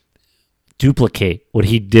duplicate what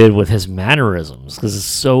he did with his mannerisms because it's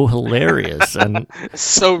so hilarious and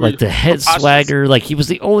so like the head swagger. Like he was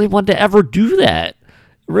the only one to ever do that.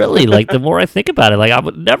 Really, like the more I think about it, like I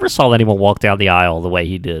would never saw anyone walk down the aisle the way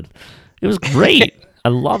he did. It was great. I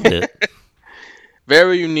loved it.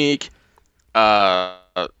 Very unique.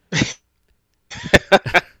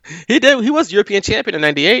 He was European champion in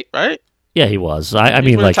 '98, right? Yeah, he was. I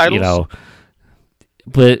mean, like titles. You know,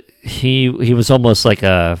 but he was almost like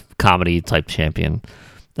a comedy type champion,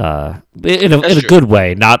 in a good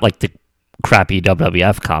way, not like the crappy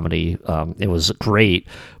WWF comedy. It was great,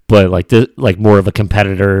 but like more of a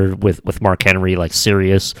competitor with Mark Henry, like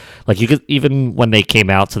serious. Like you could, even when they came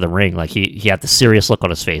out to the ring, like he had the serious look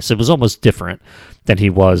on his face. It was almost different than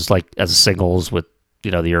he was like as a singles with,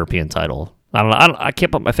 you know, the European title. I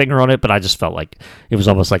can't put my finger on it, but I just felt like it was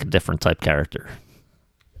almost like a different type character.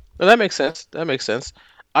 No, that makes sense. That makes sense.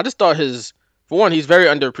 I just thought for one, he's very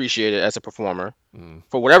underappreciated as a performer.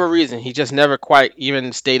 For whatever reason, he just never quite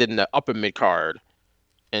even stayed in the upper mid card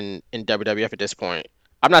in WWF at this point.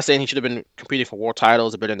 I'm not saying he should have been competing for world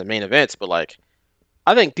titles or been in the main events, but like,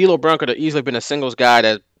 I think D'Lo Brown could have easily been a singles guy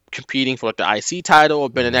that's competing for like the IC title or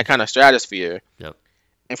been in that kind of stratosphere. Yep.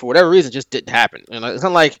 And for whatever reason, it just didn't happen. And it's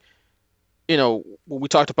not like, when we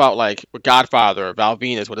talked about like with Godfather or Val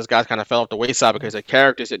Venus, where this guy kind of fell off the wayside because the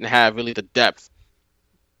characters didn't have really the depth,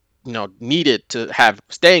 needed to have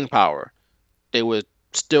staying power. They were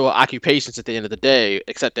still occupations at the end of the day,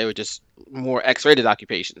 except they were just more X-rated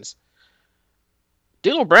occupations.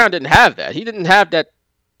 D'Lo Brown didn't have that. He didn't have that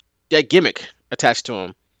gimmick attached to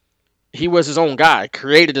him. He was his own guy,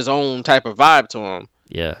 created his own type of vibe to him.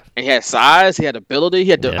 Yeah. And he had size, he had ability, he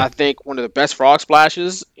had, I think, one of the best frog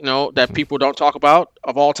splashes, that people don't talk about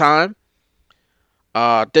of all time.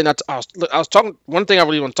 Then I was talking. One thing I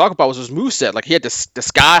really want to talk about was his moveset. Like he had the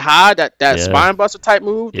sky high, that spine buster type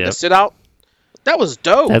move, the sit out. That was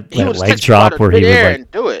dope. That leg drop where he would and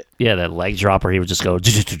do it. Yeah, that leg drop where he would just go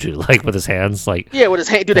like with his hands, like with his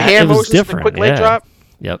hand, do the hand motions, the quick leg drop.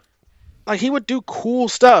 Yep. Like he would do cool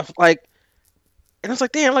stuff. Like, and I was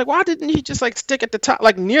like, damn, like why didn't he just like stick at the top,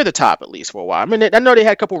 like near the top at least for a while? I mean, I know they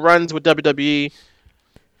had a couple runs with WWE.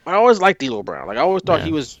 But I always liked D'Lo Brown. Like I always thought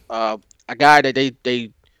he was a guy that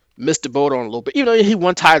they missed the boat on a little bit. Even though he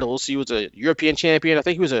won titles, he was a European champion. I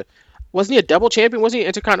think wasn't he a double champion? Wasn't he an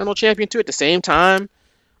Intercontinental champion too at the same time,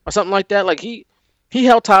 or something like that? Like he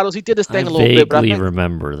held titles. He did his thing a little bit. But I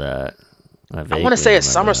remember that. I want to say at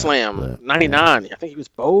SummerSlam '99. I think he was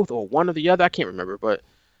both or one or the other. I can't remember, but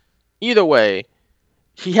either way,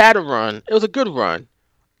 he had a run. It was a good run.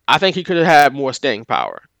 I think he could have had more staying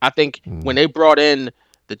power. I think when they brought in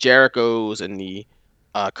the Jerichos and the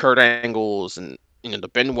Kurt Angles and the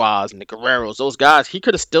Benoits and the Guerreros, those guys, he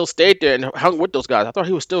could have still stayed there and hung with those guys. I thought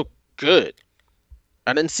he was still good.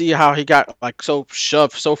 I didn't see how he got like so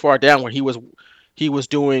shoved so far down when he was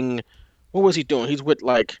doing, what was he doing? He's with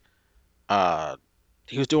like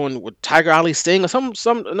he was doing with Tiger Ali Singh or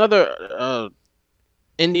some another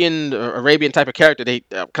Indian or Arabian type of character. Cause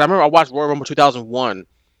I remember I watched Royal Rumble 2001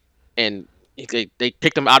 and they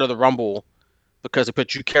picked him out of the Rumble because they put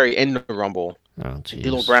Drew Carey in the Rumble. Oh,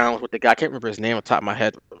 D'Lo Brown was with the guy. I can't remember his name on top of my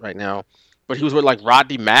head right now. But he was with like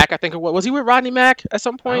Rodney Mack, I think. Was he with Rodney Mack at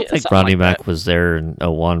some point? I think Rodney Mack was there in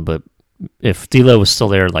 01, but if D'Lo was still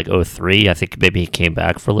there in like 03, I think maybe he came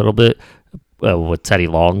back for a little bit with Teddy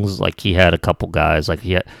Long's. Like he had a couple guys. Like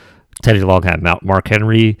Teddy Long had Mark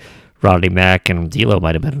Henry, Rodney Mack, and D'Lo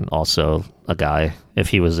might have been also a guy if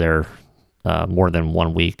he was there more than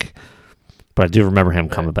 1 week. But I do remember him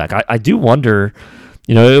coming back. I do wonder,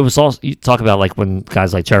 it was also, you talk about like when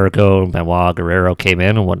guys like Jericho, Benoit, Guerrero came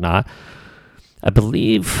in and whatnot. I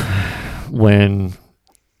believe when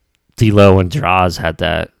D'Lo and Droz had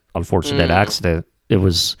that unfortunate accident, it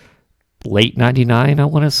was late 99, I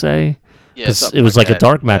want to say. Because it was like a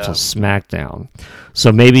dark match on SmackDown.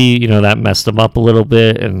 So maybe, that messed him up a little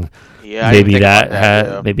bit, and maybe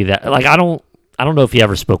that like I don't know if he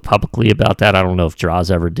ever spoke publicly about that. I don't know if Droz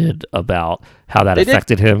ever did about how that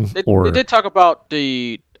affected him. They did talk about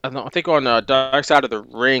I think on Dark Side of the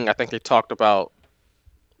Ring, I think they talked about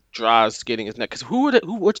Droz getting his neck. Because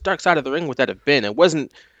which Dark Side of the Ring would that have been? It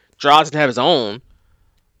wasn't, Droz didn't have his own,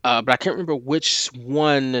 but I can't remember which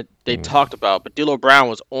one they talked about. But D'Lo Brown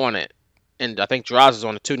was on it, and I think Droz was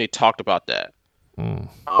on it too, and they talked about that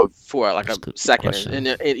for like a second. And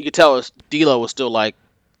you could tell D'Lo was still like,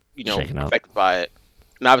 affected by it.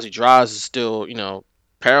 And obviously Droz is still,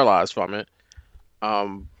 paralyzed from it.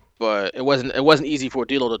 But it wasn't easy for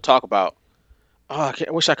D'Lo to talk about. I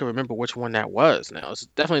wish I could remember which one that was now. It's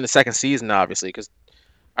definitely in the second season, obviously, because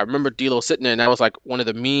I remember D'Lo sitting there, and that was like one of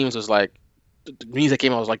the memes was like, the memes that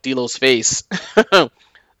came out was like D'Lo's face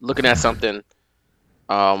looking at something.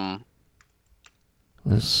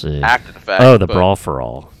 Let's see. After the fact. Oh, the Brawl for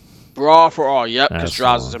All. Brawl for All, yep, because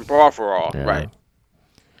Droz is in Brawl for All. Yeah.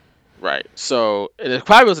 Right. So it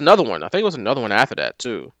probably was another one. I think it was another one after that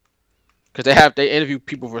too, because they interview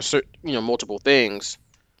people for multiple things,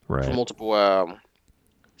 right? For multiple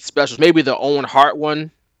specials. Maybe the Owen Hart one.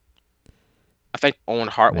 I think Owen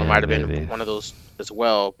Hart one might have been one of those as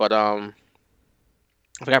well. But I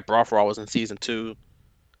forgot Brawl for All was in season 2.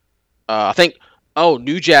 I think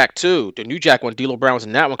New Jack too. The New Jack one, D'Lo Brown was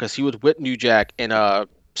in that one because he was with New Jack in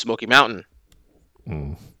Smoky Mountain.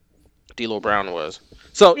 D'Lo Brown was.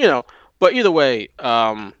 So, but either way,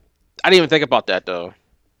 I didn't even think about that though.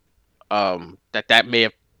 That may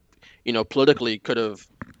have, politically could have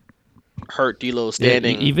hurt D'Lo's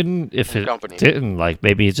standing. Even if it company. didn't, like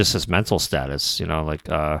maybe it's just his mental status. You know,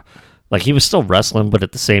 like he was still wrestling, but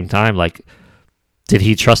at the same time, like, did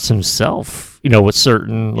he trust himself? You know, with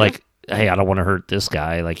certain like, hey, I don't want to hurt this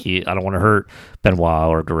guy. Like I don't want to hurt Benoit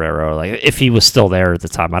or Guerrero. Like if he was still there at the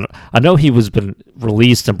time, I know he was been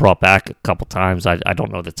released and brought back a couple times. I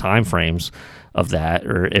don't know the time frames of that,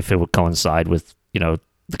 or if it would coincide with, you know,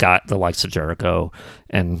 the likes of Jericho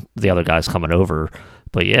and the other guys coming over.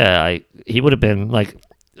 But yeah, he would have been like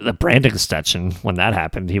the brand extension when that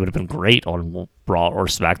happened. He would have been great on Raw or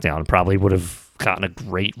SmackDown. Probably would have gotten a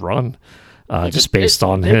great run. Just based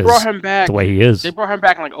on the way he is. They brought him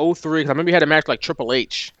back in like 03, because I remember he had a match like Triple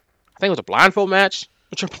H. I think it was a blindfold match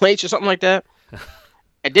with Triple H or something like that.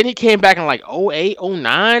 And then he came back in like 08,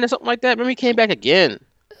 09 or something like that. Remember he came back again.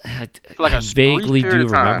 I vaguely do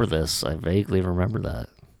remember this. I vaguely remember that.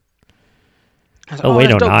 Like,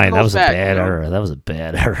 08, 09, that was a bad era. That was a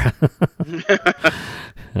bad era.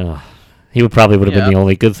 He would have been the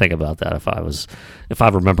only good thing about that if I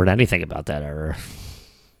remembered anything about that era.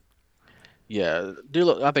 Yeah,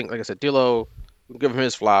 D'Lo, I think, like I said, D'Lo, we'll give him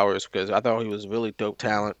his flowers because I thought he was a really dope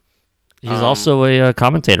talent. He's also a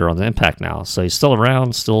commentator on the Impact now, so he's still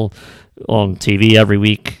around, still on TV every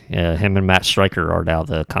week. Him and Matt Stryker are now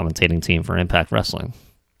the commentating team for Impact Wrestling.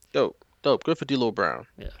 Dope. Good for D'Lo Brown.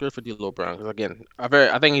 Yeah. Good for D'Lo Brown. Because again,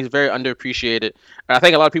 I think he's very underappreciated. And I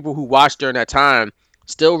think a lot of people who watched during that time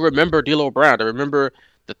still remember D'Lo Brown. They remember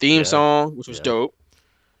the theme song, which was dope.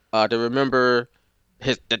 They remember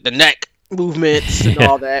the neck movements and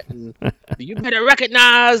all that, and you better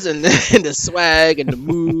recognize and the swag and the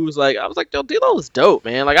moves. Like I was like, yo, D'Lo is dope,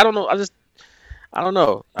 man. Like I don't know, I don't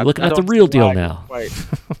know. Looking at the real deal now. I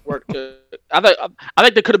think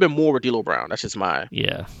there could have been more with D'Lo Brown. That's just my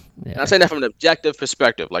And I'm saying that from an objective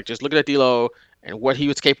perspective, like just looking at D'Lo and what he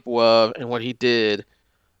was capable of and what he did.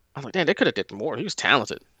 I was like, damn, they could have did more. He was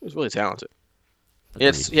talented. He was really talented. He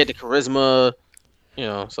had the charisma, you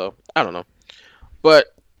know. So I don't know,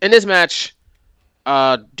 but. In this match,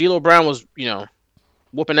 D'Lo Brown was, you know,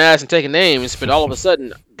 whooping ass and taking names, but all of a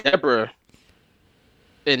sudden, Deborah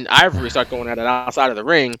and Ivory start going at it outside of the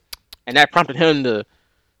ring, and that prompted him to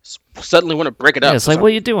suddenly want to break it up. Yeah, it's like, what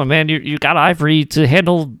are you doing, man? You got Ivory to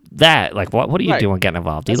handle that. Like, what are you doing getting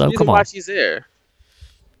involved? D'Lo, come on. He's there.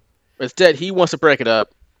 Instead, he wants to break it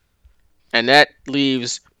up, and that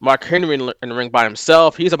leaves Mark Henry in the ring by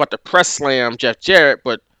himself. He's about to press slam Jeff Jarrett,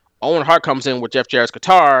 but Owen Hart comes in with Jeff Jarrett's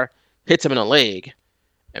guitar, hits him in the leg,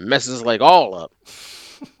 and messes his leg all up.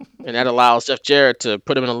 And that allows Jeff Jarrett to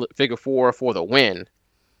put him in a figure 4 for the win.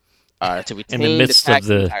 To retain in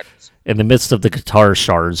the midst of the guitar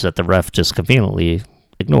shards that the ref just conveniently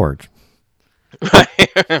ignored.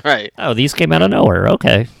 Right. Oh, these came out of nowhere.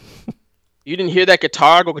 Okay. You didn't hear that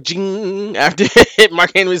guitar go ka-ching after it hit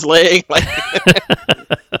Mark Henry's leg? Like,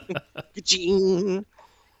 ka-ching.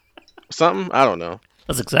 Something? I don't know.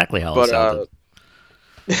 That's exactly how it sounded.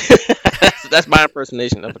 That's my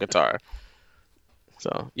impersonation of a guitar.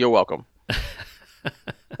 So, you're welcome.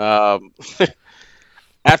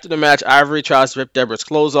 After the match, Ivory tries to rip Deborah's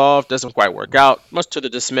clothes off. Doesn't quite work out, much to the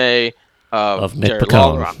dismay of Nick Jerry Picone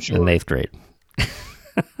Lawler, I'm sure. in 8th grade.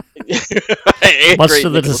 Much to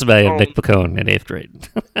the dismay of Nick Picone in 8th grade.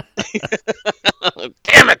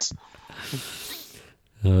 Damn it!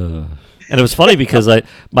 And it was funny because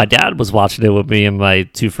my dad was watching it with me and my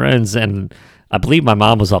 2 friends, and I believe my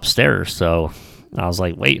mom was upstairs. So I was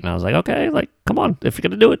like, wait, and I was like, okay, like, come on, if you're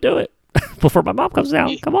gonna do it before my mom comes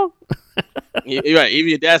down. Come on. You're right. Even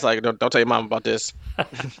your dad's like, don't tell your mom about this.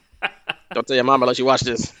 Don't tell your mom unless you watch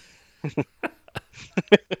this.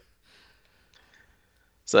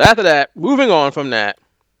 So after that, moving on from that,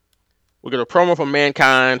 we get a promo from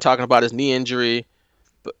Mankind talking about his knee injury.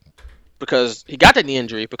 Because he got that knee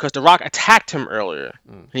injury because The Rock attacked him earlier.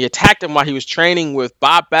 He attacked him while he was training with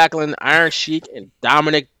Bob Backlund, Iron Sheik, and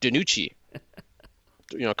Dominic DeNucci.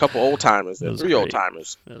 You know, a couple old timers, 3 old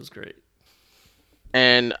timers. That was great.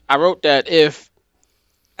 And I wrote that if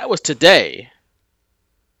that was today,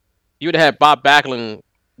 you would have had Bob Backlund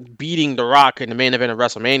beating The Rock in the main event of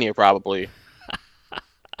WrestleMania, probably.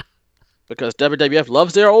 Because WWF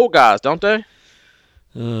loves their old guys, don't they?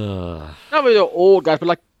 Not really the old guys, but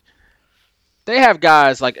like they have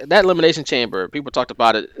guys like that Elimination Chamber. People talked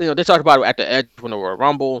about it. You know, they talked about it at the Edge when they were a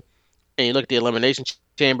Rumble. And you look at the Elimination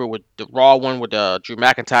Chamber with the Raw one with Drew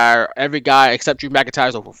McIntyre. Every guy except Drew McIntyre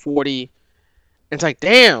is over 40. And it's like,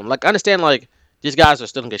 damn. Like, I understand, like, these guys are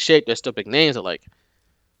still in good shape. They're still big names. They're like,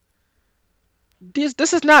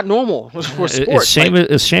 this is not normal for sports.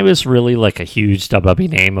 Is Sheamus really like a huge WWE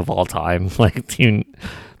name of all time? Like, you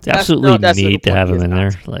absolutely need to have him in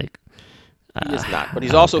there. Like, He is not, but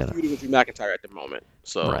he's also feuding with Drew McIntyre at the moment.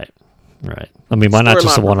 So right. I mean, why not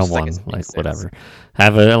just a one-on-one? Like, whatever.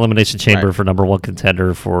 Have an elimination chamber for number one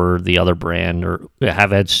contender for the other brand, or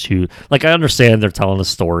have Edge to. Like, I understand they're telling a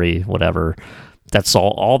story, whatever. That's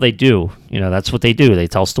all they do. You know, that's what they do. They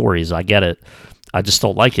tell stories. I get it. I just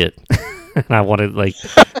don't like it, and I want to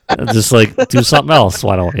just do something else.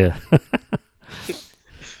 Why don't you?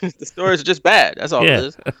 The stories are just bad. That's all it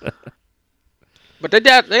is. But they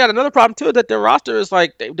got another problem too, that their roster is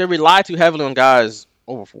like they rely too heavily on guys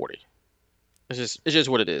over 40. It's just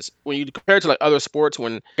what it is. When you compare it to like other sports,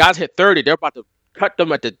 when guys hit 30, they're about to cut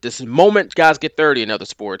them at this moment. Guys get 30 in other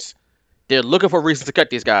sports, they're looking for reasons to cut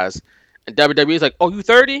these guys. And WWE is like, "Oh, you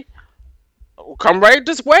 30? Come right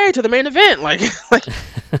this way to the main event, like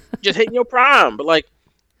just hitting your prime." But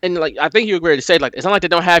I think you agree to say it's not like they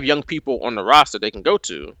don't have young people on the roster they can go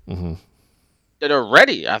to that are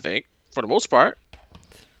ready. I think for the most part.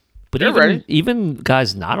 But even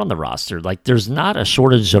guys not on the roster, there's not a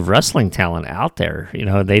shortage of wrestling talent out there. You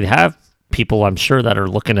know, they have people, I'm sure, that are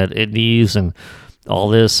looking at indies and all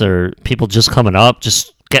this, or people just coming up,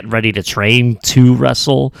 just getting ready to train to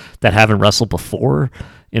wrestle that haven't wrestled before.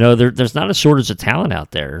 You know, there's not a shortage of talent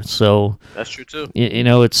out there. So that's true too. You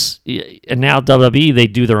know, and now WWE, they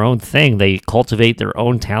do their own thing. They cultivate their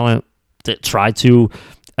own talent that try to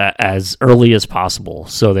as early as possible,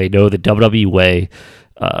 so they know the WWE way.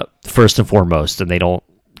 First and foremost, and they don't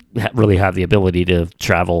really have the ability to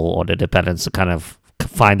travel on independence to kind of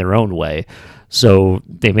find their own way. So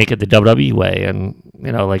they make it the WWE way, and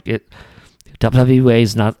you know, WWE way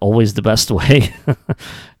is not always the best way.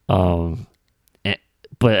 But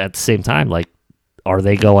at the same time, are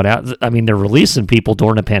they going out? I mean, they're releasing people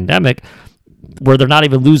during a pandemic where they're not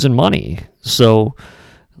even losing money. So,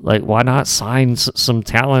 why not sign some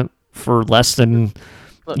talent for less than?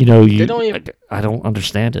 You know, I don't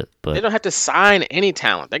understand it, but they don't have to sign any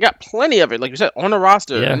talent. They got plenty of it, like you said, on the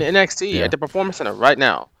roster in the NXT at the Performance Center right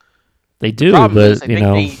now. They do, but you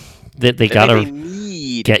know, they gotta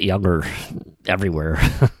get younger everywhere.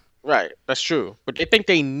 Right, that's true. But they think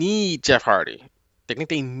they need Jeff Hardy. They think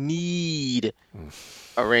they need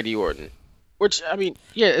a Randy Orton. Which, I mean,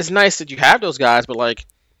 yeah, it's nice that you have those guys, but we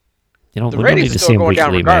don't need to see him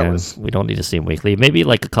weekly, man. We don't need to see him weekly. Maybe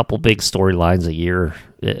a couple big storylines a year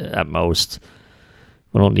at most.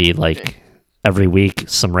 We don't need every week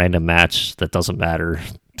some random match that doesn't matter,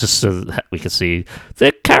 just so that we can see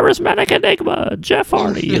the charismatic enigma, Jeff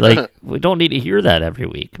Hardy. We don't need to hear that every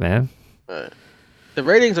week, man. Right. The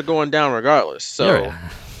ratings are going down regardless. So,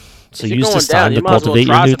 so use this time to cultivate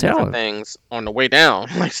your new talent. Things on the way down,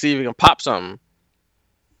 see if you can pop something.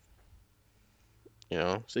 You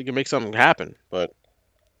know, so you can make something happen. But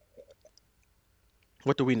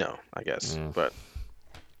what do we know, I guess? But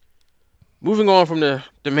moving on from the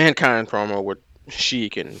Mankind promo with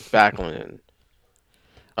Sheik and Backlund and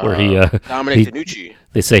where he Dominic DeNucci.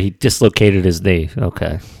 They say he dislocated his knee.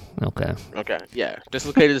 Okay, yeah,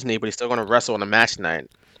 dislocated his knee, but he's still going to wrestle on a match night.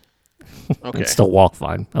 Okay, and still walk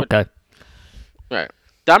fine. Okay, right.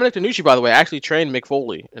 Dominic DeNucci, by the way, actually trained Mick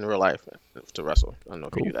Foley in real life to wrestle. I don't know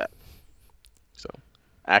if you knew that. So,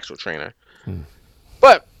 actual trainer.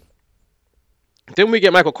 But then we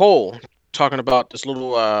get Michael Cole talking about this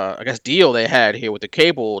little, I guess, deal they had here with the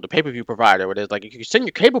pay-per-view provider, where it's if you send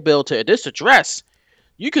your cable bill to this address,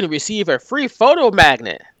 you can receive a free photo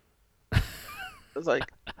magnet. It's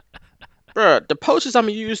bruh, the posters I'm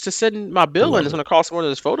going to use to send my bill in is going to cost more than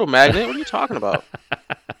this photo magnet. What are you talking about?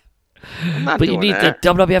 I'm not doing you need that. the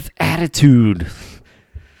WWF attitude.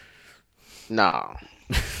 No,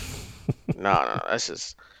 that's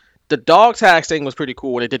just the dog tags thing was pretty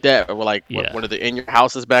cool when they did that. Or one of the in your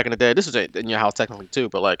houses back in the day. This was in your house technically too,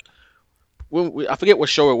 but I forget what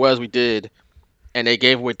show it was we did, and they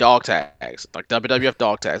gave away dog tags, WWF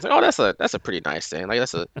dog tags. That's a pretty nice thing.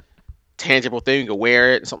 That's a tangible thing. You can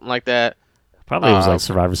wear it and something like that. Probably it was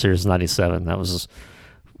Survivor Series '97. That was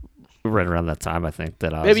right around that time, I think.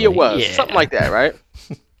 That maybe it was something like that, right?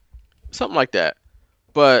 Something like that.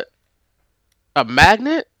 But a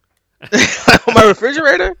magnet on my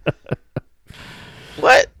refrigerator?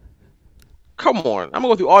 What? Come on. I'm going to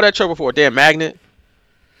go through all that trouble for a damn magnet.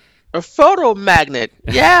 A photo magnet.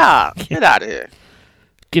 Yeah. Get out of here.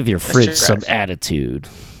 Give your fridge some attitude.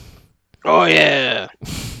 Oh, yeah.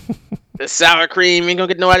 The sour cream ain't going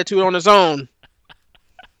to get no attitude on its own.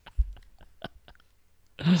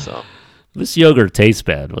 So. This yogurt tastes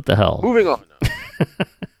bad. What the hell? Moving on.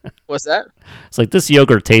 What's that? It's this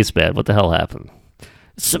yogurt tastes bad. What the hell happened?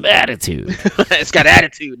 Some attitude. It's got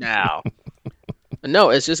attitude now.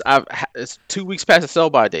 No, it's just it's 2 weeks past the sell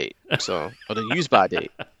by date, or the use by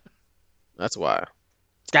date. That's why.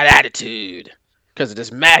 It's got attitude because of this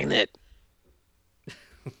magnet.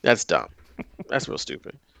 That's dumb. That's real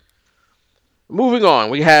stupid. Moving on,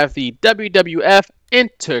 we have the WWF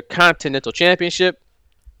Intercontinental Championship.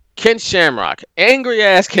 Ken Shamrock, angry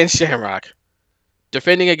ass Ken Shamrock,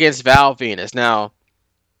 defending against Val Venus. Now,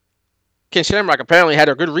 Ken Shamrock apparently had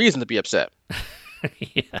a good reason to be upset.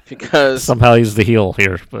 Yeah. Because somehow he's the heel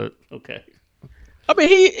here, but okay. I mean,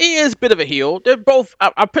 he is a bit of a heel. They're both.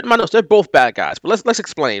 I put in my notes. They're both bad guys. But let's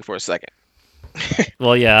explain for a second.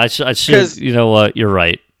 Well, yeah, I should. You know what? You're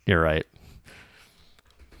right.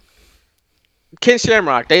 Ken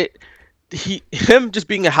Shamrock, him just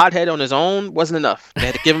being a hothead on his own wasn't enough. They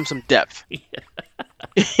had to give him some depth.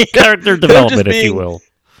 Character development, if you will.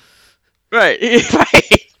 Right,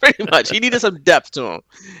 pretty much. He needed some depth to him.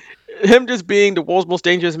 Him just being the world's most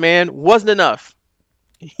dangerous man wasn't enough.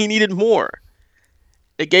 He needed more.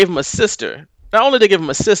 They gave him a sister. Not only did they give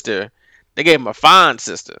him a sister, they gave him a fine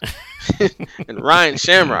sister. And Ryan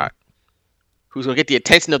Shamrock, who's going to get the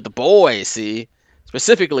attention of the boys, see?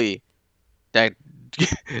 Specifically, that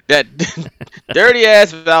dirty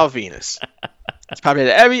ass Val Venus. He's probably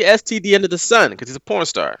had every STD under the sun because he's a porn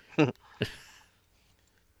star. And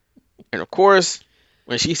of course,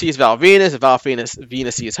 when she sees Val Venus and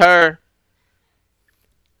Venus sees her,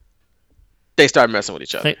 they start messing with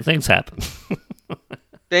each other. Things happen.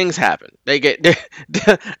 Things happen. They get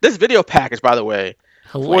this video package, by the way,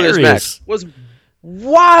 hilarious. For this match was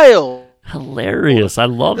wild. Hilarious. I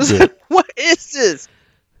loved it. What is this?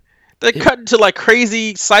 They cut into like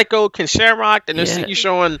crazy psycho Ken Shamrock, and they're you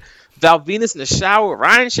showing Val Venus in the shower with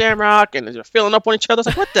Ryan Shamrock, and they're filling up on each other. It's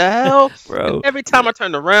like, what the hell? Bro. And every time I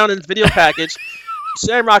turned around in this video package,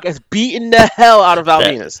 Shamrock is beating the hell out of Val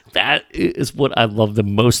Venus. That is what I love the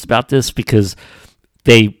most about this, because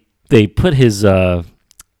they put his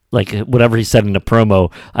like whatever he said in the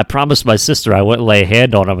promo. I promised my sister I wouldn't lay a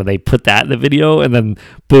hand on him, and they put that in the video, and then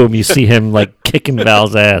boom, you see him like kicking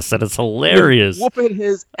Val's ass, and it's hilarious. Whooping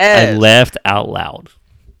his ass. I laughed out loud.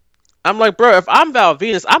 I'm like, bro, if I'm Val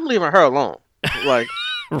Venus, I'm leaving her alone. Like,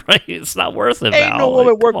 right? It's not worth it. Ain't Val. no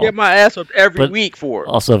woman worth getting my ass whipped every week for.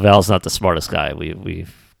 Also, Val's not the smartest guy.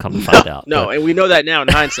 We've come to find out. No, and we know that now in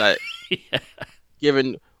hindsight,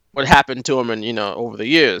 given what happened to him and over the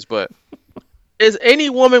years. But is any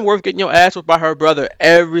woman worth getting your ass whipped by her brother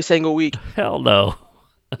every single week? Hell no.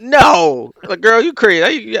 No, like, girl, you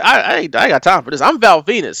crazy. I ain't got time for this. I'm Val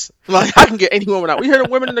Venus. Like, I can get any woman out. We hear the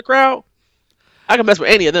women in the crowd. I can mess with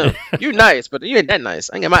any of them. You're nice, but you ain't that nice.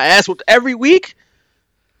 I can get my ass whooped every week.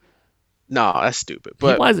 No, that's stupid.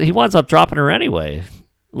 But he winds up dropping her anyway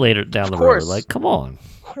later down the road. Like, come on.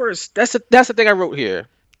 Of course, that's the thing I wrote here.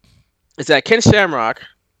 Is that Ken Shamrock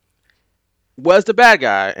was the bad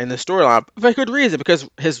guy in the storyline for good reason, because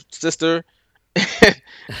his sister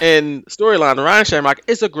and storyline, Ryan Shamrock,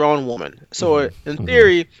 is a grown woman. So in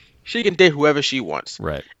theory, she can date whoever she wants.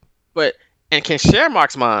 Right. But in Ken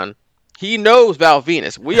Shamrock's mind, he knows Val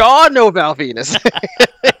Venus. We all know Val Venus.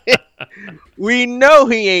 We know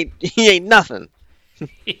he ain't nothing.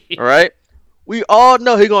 All right? We all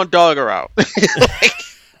know he gonna dog her out.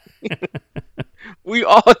 We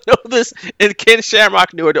all know this, and Ken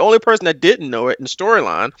Shamrock knew it. The only person that didn't know it in the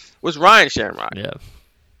storyline was Ryan Shamrock. Yeah.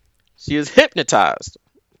 She was hypnotized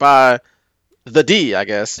by the D, I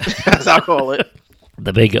guess, as I call it.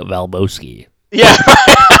 The big Valboski. Yeah.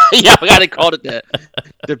 Yeah, I gotta call it that.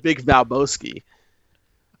 The big Valboski.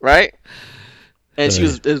 Right? And she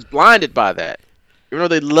was blinded by that. Even though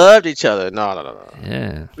they loved each other. No.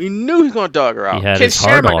 Yeah. We knew he was going to dog her out. He had his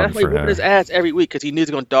heart on that's why he for whooping her. his ass every week, because he knew he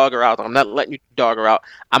was going to dog her out. I'm not letting you dog her out.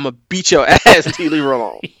 I'm going to beat your ass until you leave her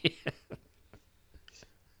alone.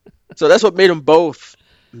 So that's what made them both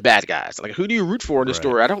bad guys. Like, who do you root for in this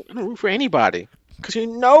story? I don't root for anybody. Because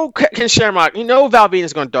Ken Shamrock, Val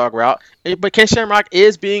Venus is going to dog her out. But Ken Shamrock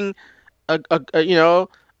is being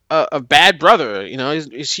a bad brother.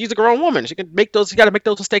 She's a grown woman. She got to make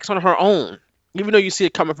those mistakes on her own. Even though you see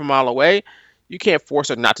it coming from a mile away, you can't force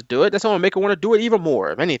her not to do it. That's going to make her want to do it even more,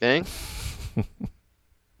 if anything. That's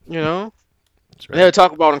right. They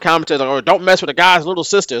talk about in commentators, like, oh, don't mess with a guy's little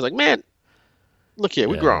sister. It's like, man, look here,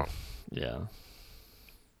 we grown. Yeah.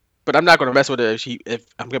 But I'm not going to mess with her if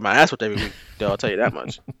I'm getting my ass whipped every week. I'll tell you that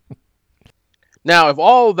much. Now, if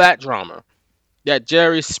all that drama, that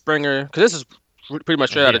Jerry Springer, because this is pretty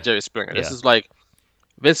much straight out of Jerry Springer. This is like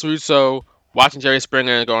Vince Russo watching Jerry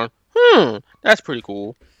Springer and going, that's pretty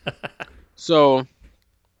cool. So,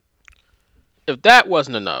 if that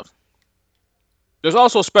wasn't enough, there's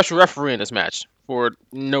also a special referee in this match for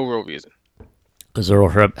no real reason. Because Earl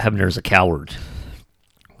Hebner's a coward.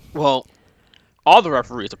 Well, all the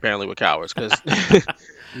referees apparently were cowards, because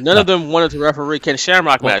None of them wanted to referee Ken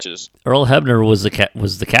Shamrock matches. Earl Hebner was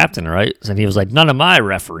the captain, right? And he was like, none of my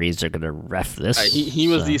referees are gonna ref this. He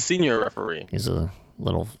was the senior referee. He's a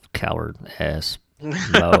little coward ass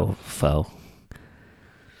mofo.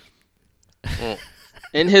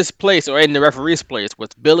 In his place, or in the referee's place, was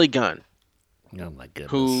Billy Gunn. Oh my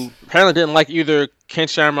goodness. Who apparently didn't like either Ken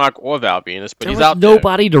Shamrock or Val Venus, but there he's was out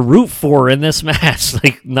nobody to root for in this match.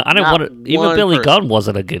 Like, no, I didn't Not want to. Even one Billy person. Gunn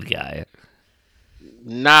wasn't a good guy.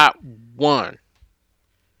 Not one.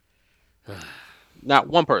 Not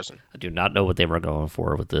one person. I do not know what they were going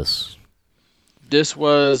for with this. This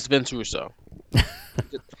was Vince Russo.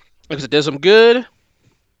 There's some good,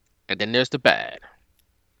 and then there's the bad.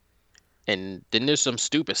 And then there's some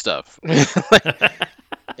stupid stuff.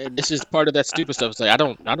 And this is part of that stupid stuff. It's like I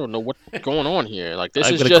don't know what's going on here. Like this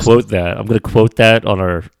I'm is gonna just quote that. I'm gonna quote that on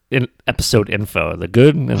our episode info: the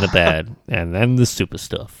good and the bad, and then the stupid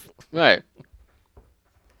stuff. right.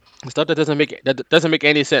 Stuff that doesn't make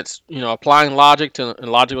any sense. You know, applying logic to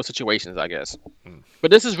illogical situations, I guess.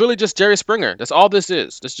 But this is really just Jerry Springer. That's all this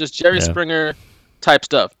is. It's just Jerry Springer type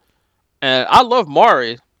stuff. And I love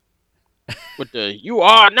Maury with the "You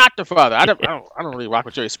are not the father." I don't really rock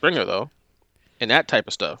with Jerry Springer though, and that type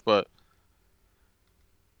of stuff. But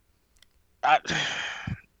I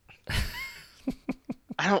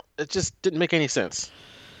don't. It just didn't make any sense.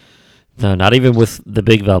 No, not even with the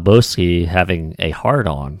Big Valboski having a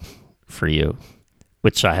hard-on for you,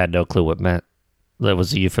 which I had no clue what meant. That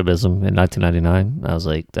was a euphemism in 1999. I was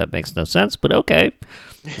like, that makes no sense, but okay.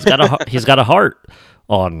 He's got a heart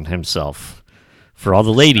on himself for all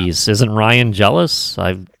the ladies. Isn't Ryan jealous?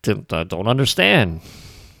 I don't understand.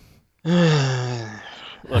 Look,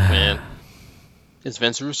 man, it's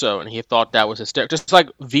Vince Russo, and he thought that was hysterical. Just like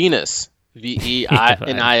Venus, Veins.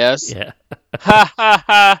 Yeah. Ha ha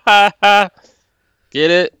ha ha ha.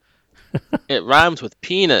 Get it? It rhymes with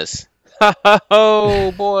penis.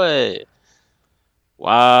 Oh boy.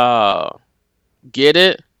 Wow. Get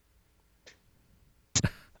it?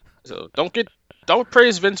 So don't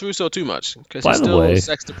praise Vince Russo too much, because he's still a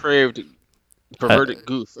sex depraved, perverted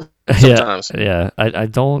goof sometimes. Yeah. I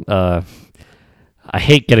don't. I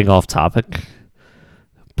hate getting off topic,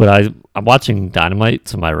 but I'm watching Dynamite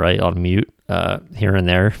to my right on mute here and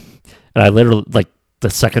there, and I literally, like, the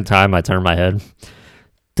second time I turned my head,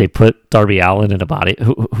 they put Darby Allin in a body.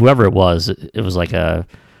 Whoever it was like a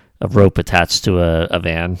rope attached to a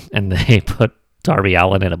van, and they put Darby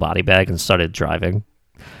Allin in a body bag and started driving.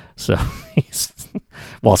 So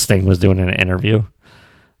while Sting was doing an interview,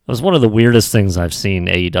 it was one of the weirdest things I've seen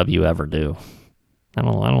AEW ever do. I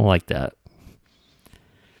don't like that.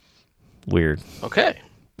 Weird. Okay.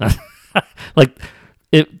 Like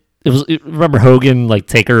remember Hogan,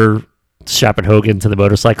 like, strapping Hogan to the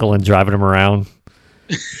motorcycle and driving him around?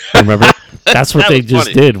 Remember? That's what they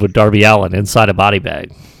just did with Darby Allin inside a body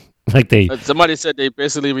bag. Like somebody said they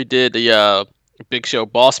basically redid the Big Show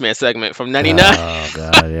Boss Man segment from '99. Oh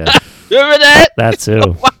god, yeah. Remember that? That too.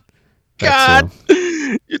 Oh my god.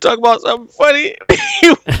 You talk about something funny.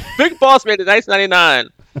 Big Boss Man in 1999.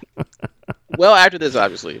 Well, after this,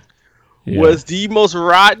 obviously, was the most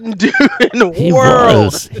rotten dude in the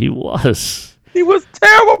world. He was. He was a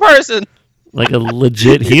terrible person. Like a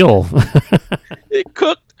legit heel. He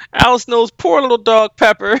cooked Al Snow's poor little dog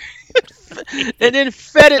Pepper and then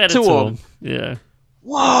fed it to him. Yeah.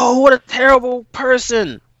 Whoa, what a terrible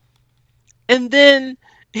person. And then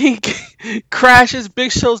he crashes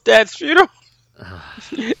Big Show's dad's funeral.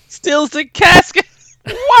 Steals the casket.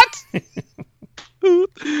 What?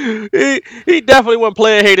 He definitely won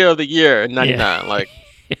Player Hater of the Year in 99. Yeah. Like,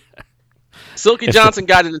 Silky Johnson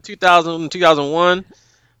got it in 2000, 2001,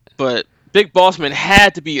 but Big Boss Man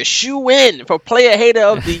had to be a shoe-in for Player Hater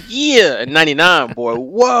of the Year in 99, boy.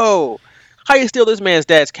 Whoa. How you steal this man's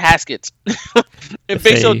dad's caskets? And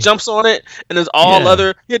Big Show jumps on it, and there's all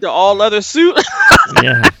leather. He had the all leather suit.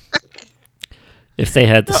 Yeah. If they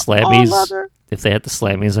had the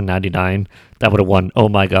Slammies in 99, that would have won Oh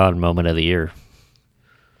My God Moment of the Year.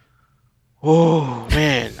 Oh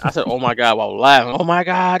man, I said, "Oh my God!" while laughing. Oh my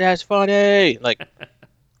God, that's funny! Like,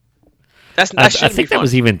 I think that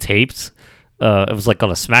was even taped. It was like on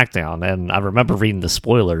a SmackDown, and I remember reading the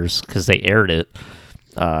spoilers because they aired it.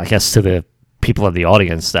 I guess to the people in the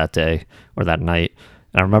audience that day or that night.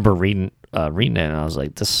 And I remember reading it, and I was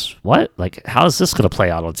like, "This what? Like, how is this going to play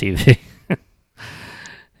out on TV?"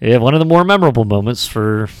 Yeah, one of the more memorable moments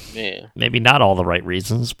for maybe not all the right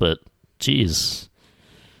reasons, but geez.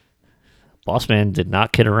 Boss Man did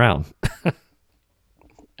not kid around.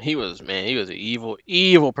 He was an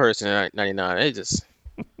evil person in 99. It just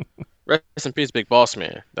rest in peace, Big Boss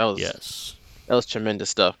Man. That was tremendous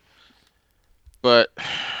stuff. but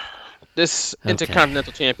this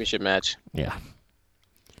Intercontinental Championship match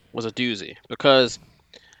was a doozy because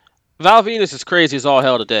Val Venus is crazy as all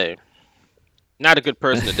hell today. Not a good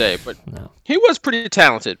person today, but he was pretty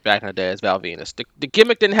talented back in the day as Val Venus. The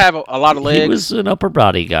gimmick didn't have a lot of legs. He was an upper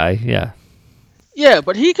body guy, yeah. Yeah,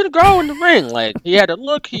 but he could grow in the ring. Like, he had a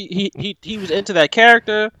look. He was into that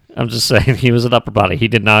character. I'm just saying, he was an upper body. He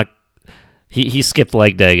did not. He skipped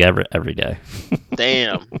leg day every day.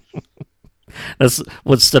 Damn. That's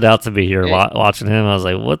what stood out to me here watching him. I was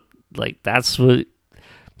like, what? Like, that's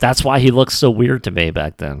why he looked so weird to me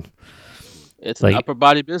back then. It's like, an upper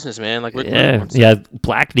body business, man. Like, yeah,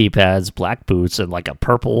 black knee pads, black boots, and like a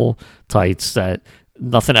purple tights that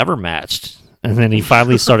nothing ever matched. And then he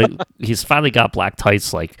finally started. He's finally got black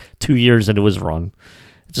tights like 2 years into his run.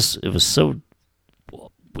 It was so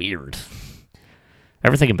weird.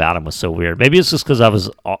 Everything about him was so weird. Maybe it's just because it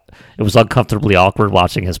was uncomfortably awkward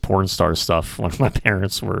watching his porn star stuff when my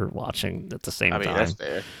parents were watching at the same time. That's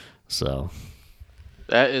fair. So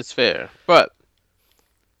that is fair, but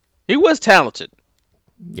he was talented.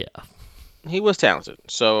 Yeah, he was talented.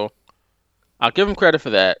 So I'll give him credit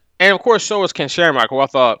for that. And of course, so was Ken Shamrock, who I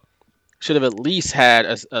thought should have at least had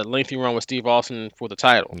a lengthy run with Steve Austin for the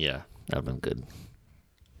title. Yeah, that would have been good.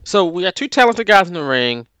 So we got two talented guys in the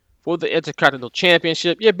ring for the Intercontinental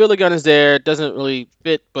Championship. Yeah, Billy Gunn is there. Doesn't really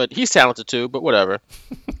fit, but he's talented too, but whatever.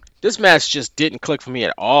 This match just didn't click for me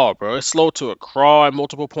at all, bro. It's slow to a crawl at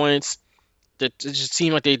multiple points. It just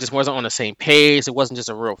seemed like they just wasn't on the same page. It wasn't just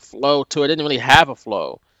a real flow to it. It didn't really have a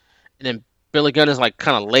flow. And then Billy Gunn is like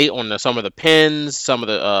kind of late on some of the pins, some of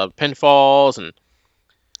the pinfalls, and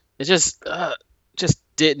it just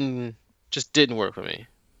didn't work for me.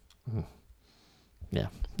 Yeah,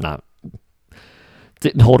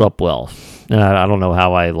 didn't hold up well. I don't know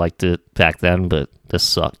how I liked it back then, but this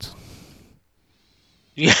sucked.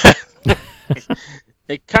 Yeah,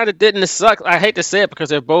 it kind of didn't. It sucked. I hate to say it because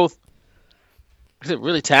they're both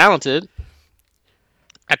really talented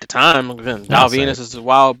at the time. Again, Val Venus is a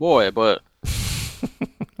wild boy, but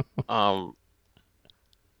at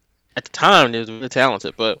the time, he was really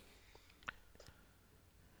talented. But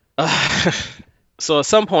so at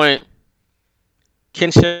some point,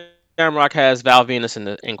 Ken Shamrock has Val Venus in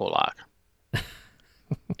the ankle lock.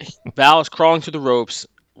 Val is crawling through the ropes.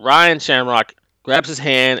 Ryan Shamrock grabs his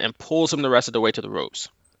hand and pulls him the rest of the way to the ropes.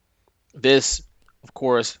 This, of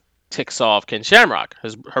course, ticks off Ken Shamrock,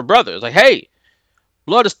 her brother. It's like, hey,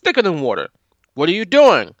 blood is thicker than water. What are you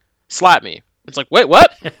doing? Slap me. It's like, wait,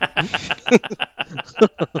 what?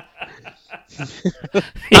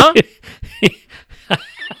 Huh?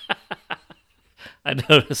 I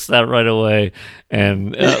noticed that right away,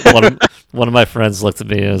 and one of my friends looked at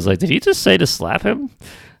me and was like, "Did he just say to slap him?"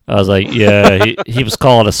 I was like, "Yeah, he was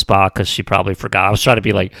calling a spot because she probably forgot." I was trying to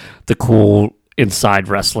be like the cool inside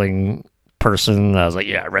wrestling person. I was like,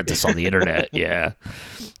 "Yeah, I read this on the internet." Yeah,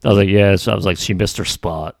 I was like, "Yeah," so I was like, "She missed her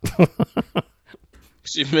spot."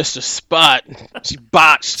 She missed her spot. She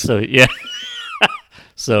botched. So yeah,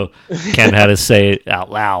 so Ken had to say it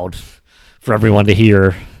out loud for everyone to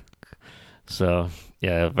hear. So,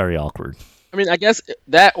 yeah, very awkward. I mean, I guess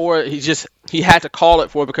that, or he had to call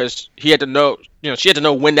it for because he had to know, she had to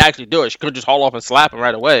know when to actually do it. She couldn't just haul off and slap him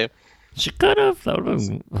right away. She could have. That would have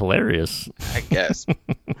been hilarious. I guess,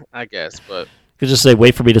 but. Could just say,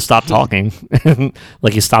 wait for me to stop talking.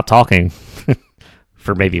 Like, you stopped talking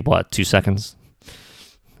for maybe, 2 seconds?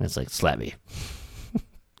 It's like, slap me.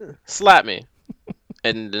 Slap me.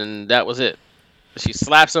 And then that was it. She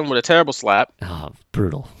slaps him with a terrible slap. Oh,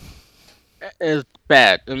 brutal. It's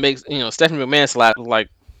bad. It makes Stephanie McMahon slap like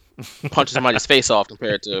punches somebody's face off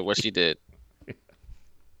compared to what she did.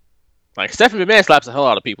 Like Stephanie McMahon slaps the hell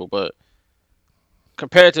out of people, but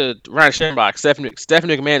compared to Ryan Shamrock, Stephanie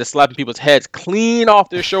McMahon is slapping people's heads clean off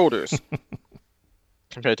their shoulders.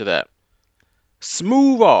 Compared to that,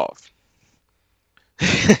 smooth off.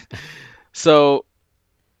 So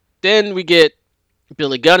then we get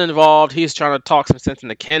Billy Gunn involved. He's trying to talk some sense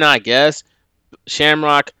into Ken, I guess.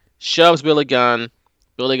 Shamrock shoves Billy Gunn.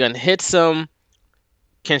 Billy Gunn hits him.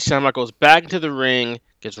 Ken Shamrock goes back into the ring,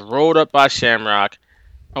 gets rolled up by Shamrock.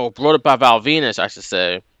 Oh, rolled up by Val Venus, I should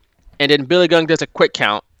say. And then Billy Gunn does a quick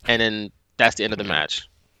count, and then that's the end of the match.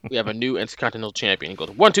 We have a new Intercontinental Champion. He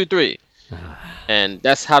goes 1, 2, 3. And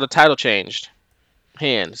that's how the title changed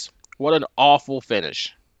hands. What an awful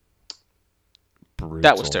finish. Brutal.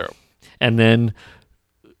 That was terrible. And then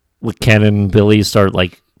with Ken and Billy start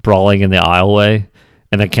brawling in the aisleway.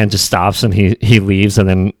 And then Ken just stops and he leaves, and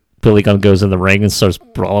then Billy Gunn goes in the ring and starts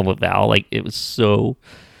brawling with Val. It was so...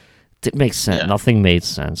 Didn't make sense. Yeah. Nothing made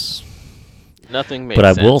sense. Nothing made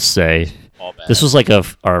sense. But I will say, this was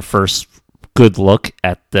our first good look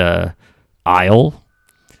at the aisle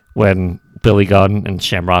when Billy Gunn and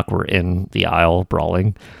Shamrock were in the aisle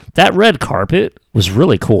brawling. That red carpet was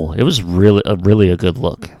really cool. It was really a good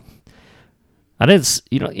look.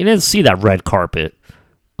 You didn't see that red carpet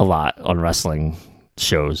a lot on wrestling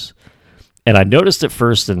shows. And I noticed it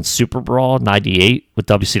first in Super Brawl 98 with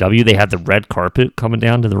WCW. They had the red carpet coming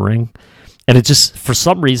down to the ring. And it just, for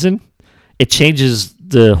some reason, it changes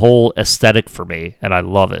the whole aesthetic for me. And I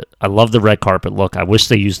love it. I love the red carpet look. I wish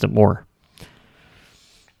they used it more.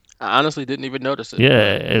 I honestly didn't even notice it.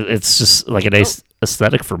 Yeah, it's just like an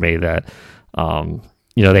aesthetic for me that,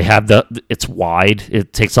 they have it's wide.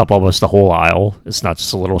 It takes up almost the whole aisle. It's not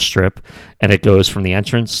just a little strip. And it goes from the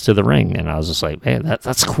entrance to the ring. And I was just like, man,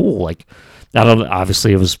 that's cool. Like, I don't.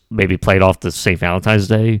 Obviously, it was maybe played off the St. Valentine's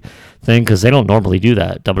Day thing because they don't normally do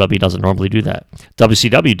that. WWE doesn't normally do that.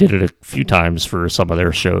 WCW did it a few times for some of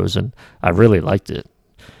their shows, and I really liked it.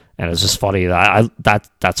 And it's just funny that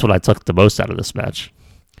that's what I took the most out of this match.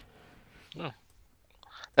 Oh.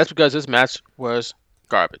 That's because this match was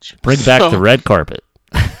garbage. Bring back the red carpet.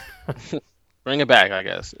 Bring it back, I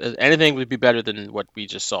guess. Anything would be better than what we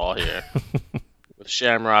just saw here with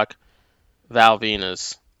Shamrock, Val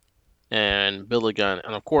Venus, and Billy Gunn,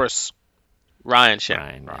 and of course, Ryan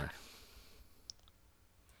Shamrock.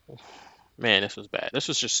 Man, this was bad. This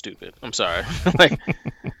was just stupid. I'm sorry.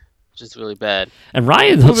 Just really bad. And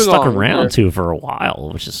Ryan stuck around too for a while,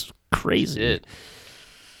 which is crazy.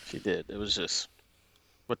 She did. It was just,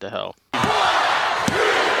 what the hell?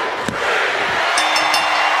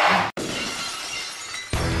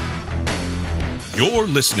 You're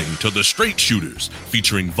listening to The Straight Shooters,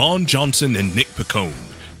 featuring Vaughn Johnson and Nick Picone,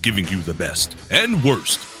 giving you the best and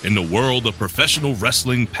worst in the world of professional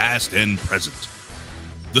wrestling past and present.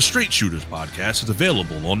 The Straight Shooters podcast is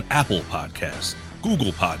available on Apple Podcasts,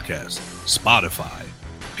 Google Podcasts, Spotify,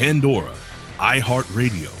 Pandora,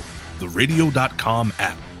 iHeartRadio, the Radio.com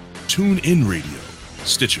app, TuneIn Radio,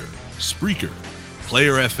 Stitcher, Spreaker,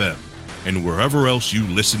 Player FM, and wherever else you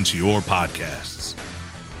listen to your podcasts.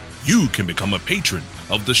 You can become a patron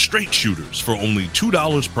of The Straight Shooters for only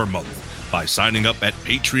 $2 per month by signing up at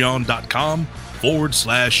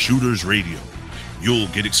patreon.com/Shooters Radio. You'll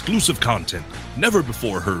get exclusive content never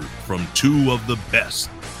before heard from two of the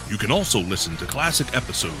best. You can also listen to classic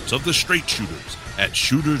episodes of The Straight Shooters at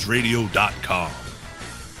shootersradio.com.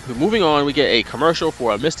 Moving on, we get a commercial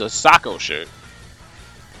for a Mr. Sacco shirt.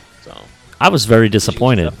 So I was very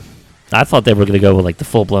disappointed. I thought they were going to go with like the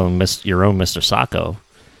full-blown your own Mr. Sacco,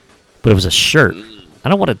 but it was a shirt. I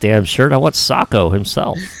don't want a damn shirt. I want Sacco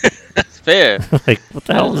himself. That's fair. Like, what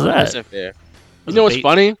the hell is that? Fair. You know what's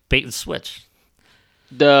funny? Bait and switch.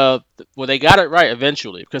 Well, they got it right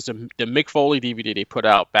eventually because the Mick Foley DVD they put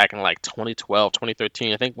out back in like 2012,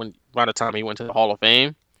 2013, I think around the time he went to the Hall of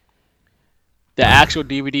Fame, the actual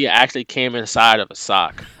DVD actually came inside of a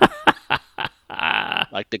sock.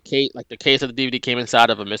 Like the case of the DVD came inside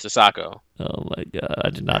of a Mr. Sacco. Oh my god, I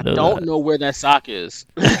did not know that. I don't know where that sock is.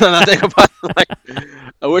 And I think about it, like,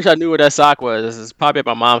 I wish I knew where that sock was. This is probably at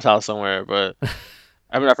my mom's house somewhere, but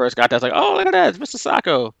when I first got there, I was like, oh, look at that, it's Mr.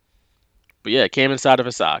 Sacco. But yeah, it came inside of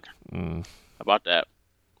a sock. How about that?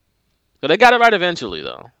 So they got it right eventually,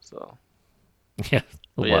 though. So yeah,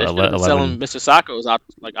 they should have been selling Mr. Saccos out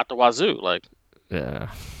the wazoo. Like, yeah,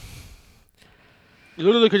 you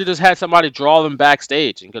literally could have just had somebody draw them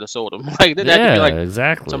backstage and could have sold them. Like, didn't have to be like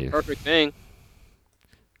exactly some perfect thing.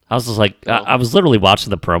 I was just like, I was literally watching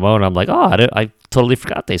the promo, and I'm like, oh, I totally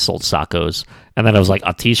forgot they sold Saccos. And then I was like,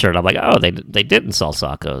 a T-shirt. I'm like, oh, they didn't sell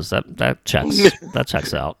Saccos. That checks that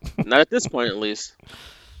checks out. Not at this point, at least.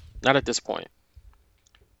 Not at this point.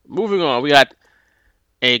 Moving on, we got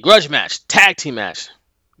a grudge match, tag team match,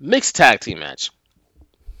 mixed tag team match.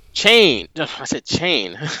 Chain. I said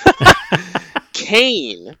chain.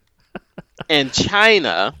 Kane and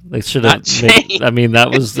China. They should have.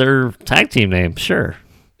 That was their tag team name, sure.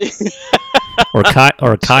 or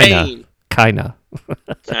Kina.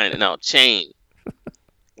 No, Chain.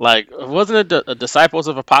 Like, wasn't it the Disciples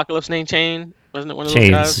of Apocalypse named Chain? Wasn't it one of those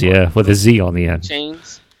guys? Chains, yeah, with a Z on the end.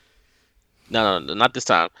 Chains? No, not this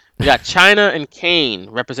time. We got China and Kane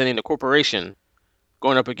representing the corporation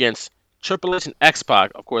going up against Triple H and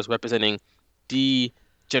X-Pac, of course, representing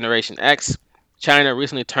D-Generation X. China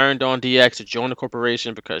recently turned on DX to join the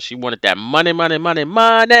corporation because she wanted that money. And I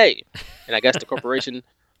guess the corporation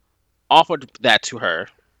offered that to her,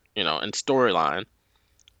 in storyline.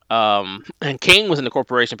 And King was in the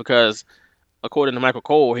corporation because, according to Michael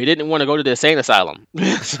Cole, he didn't want to go to the insane asylum.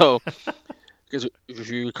 So, because if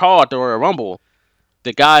you recall at the Royal Rumble,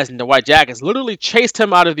 the guys in the white jackets literally chased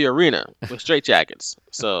him out of the arena with straight jackets.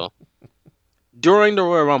 So, during the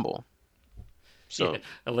Royal Rumble, So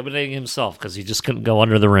eliminating himself because he just couldn't go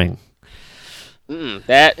under the ring.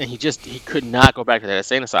 That, and he could not go back to that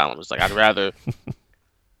insane asylum. It's like, I'd rather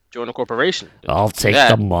join a corporation. I'll take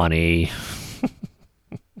the money.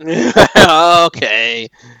 Okay.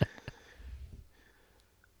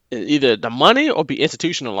 Either the money or be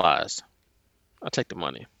institutionalized. I'll take the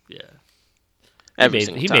money. Yeah.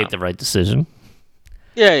 He made the right decision.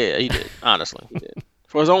 Yeah, he did. Honestly, he did.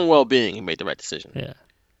 For his own well-being, he made the right decision. Yeah.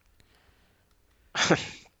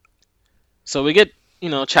 So we get,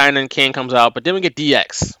 China and King comes out, but then we get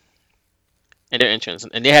DX and their entrance.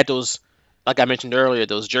 And they had those, like I mentioned earlier,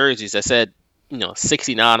 those jerseys that said,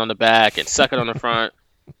 69 on the back and suck it on the front.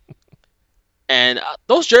 And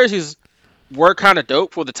those jerseys were kind of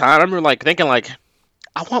dope for the time. I remember thinking I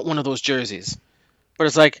want one of those jerseys. But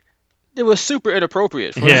it's like, it was super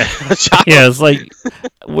inappropriate for a child. Yeah, it's like,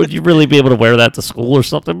 would you really be able to wear that to school or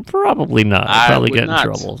something? Probably not. I'd probably get in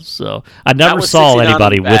trouble. So I never saw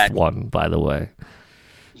anybody with one, by the way.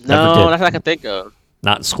 No, that's what I can think of.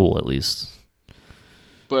 Not in school, at least.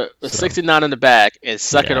 But 69 in the back and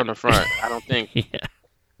suck it on the front. I don't think.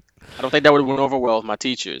 I don't think that would have went over well with my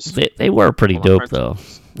teachers. They were pretty dope, though.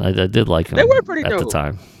 I did like them. They were pretty at dope the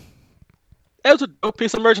time. It was a dope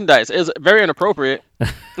piece of merchandise. It was very inappropriate,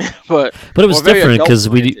 but it was different because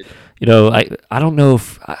I don't know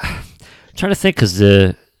if I'm trying to think because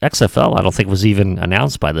the XFL I don't think was even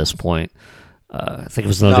announced by this point. I think it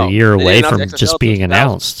was another year away from just being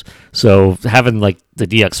announced. So having the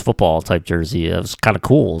DX football type jersey, it was kind of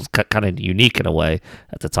cool, kind of unique in a way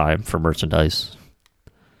at the time for merchandise.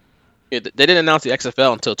 Yeah, they didn't announce the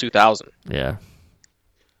XFL until 2000. Yeah.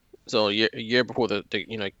 So a year before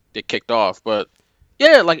they kicked off, but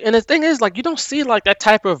yeah, and the thing is, you don't see that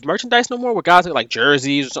type of merchandise no more with guys like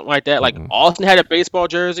jerseys or something like that. Austin had a baseball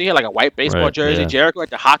jersey, he had a white baseball jersey. Yeah. Jericho had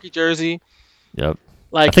the hockey jersey. Yep.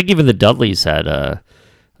 I think even the Dudleys had a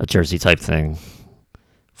jersey type thing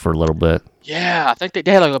for a little bit. Yeah, I think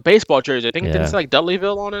they had a baseball jersey. I think they said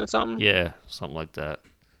Dudleyville on it or something. Yeah, something like that.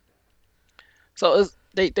 So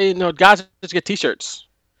they guys just get T-shirts,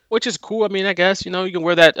 which is cool. I mean, I guess you can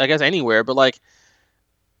wear that anywhere, but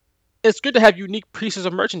it's good to have unique pieces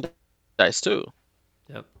of merchandise too.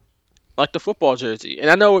 Yep. Like the football jersey, and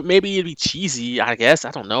I know maybe it'd be cheesy. I guess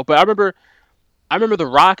I don't know, but I remember The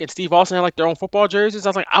Rock and Steve Austin had their own football jerseys. I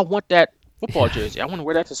was like, I want that football jersey. I want to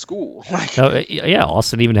wear that to school.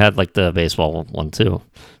 Austin even had the baseball one too.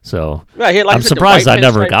 So right, I'm surprised I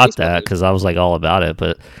never got that because I was all about it,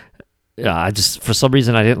 but. Yeah, I just for some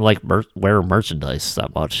reason I didn't wear merchandise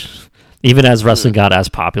that much. Even as wrestling got as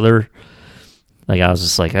popular, I was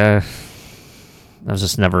just I was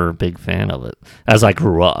just never a big fan of it as I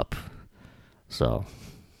grew up. So,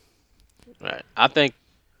 right, I think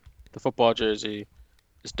the football jersey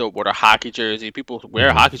is dope. Or the hockey jersey, people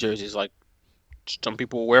wear hockey jerseys. Some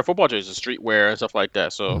people wear football jerseys, streetwear and stuff like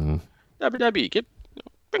that. So, WWE,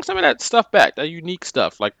 bring some of that stuff back, that unique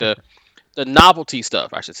stuff, the novelty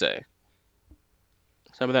stuff, I should say.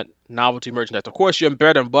 Some of that novelty merchandise. Of course, your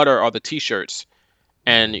bread and butter are the T-shirts,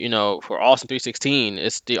 and for Austin 316,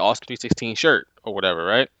 it's the Austin 316 shirt or whatever,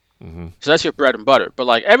 right? Mm-hmm. So that's your bread and butter. But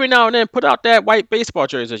every now and then, put out that white baseball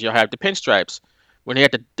jersey you'll have the pinstripes. When he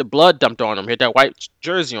had the blood dumped on him, he had that white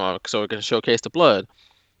jersey on, so it can showcase the blood.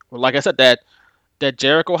 Or like I said, that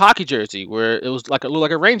Jericho hockey jersey where it was looked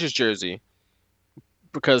like a Rangers jersey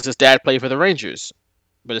because his dad played for the Rangers,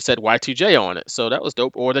 but it said Y2J on it, so that was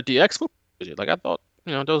dope. Or the DX football jersey, I thought.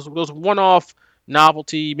 Those one-off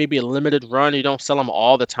novelty, maybe a limited run. You don't sell them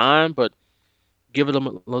all the time, but give them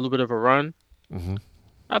a little bit of a run. Mm-hmm.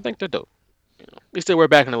 I think they're dope. At least they were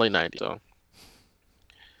back in the late 90s. So,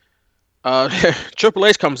 Triple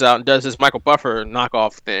H comes out and does his Michael Buffer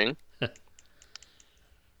knockoff thing.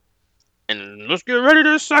 And let's get ready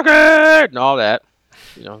to suck it! And all that.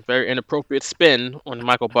 Very inappropriate spin on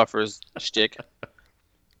Michael Buffer's shtick.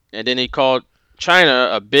 And then he called China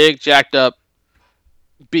a big, jacked up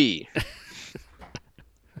B.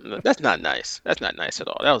 That's not nice. That's not nice at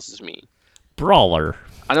all. That was just mean. Brawler.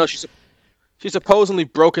 I know she supposedly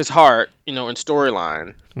broke his heart, in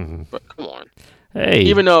storyline. Mm-hmm. But come on. Hey.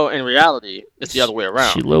 Even though in reality it's the other way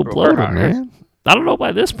around. She low blowed him, man. I don't know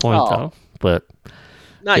by this point though, but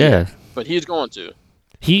not yet. But he's going to.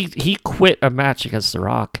 He quit a match against The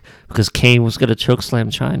Rock because Kane was going to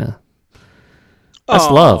chokeslam China. That's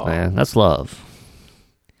love, man. That's love.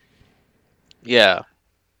 Yeah.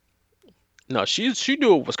 No, she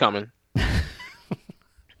knew it was coming.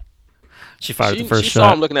 She fired the first shot. She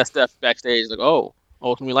saw him looking at Steph backstage, oh,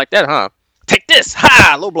 it's gonna be like that, huh? Take this,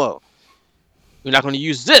 ha, low blow. You're not gonna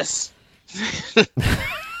use this.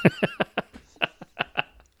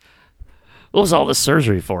 What was all this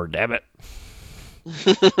surgery for? Damn it.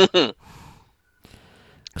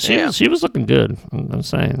 She was looking good. I'm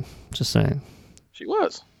saying, just saying. She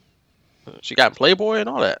was. She got Playboy and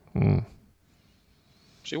all that. Mm.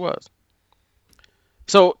 She was.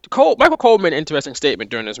 So Michael Cole made an interesting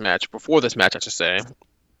statement during this match, before this match, I should say,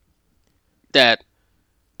 that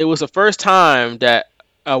it was the first time that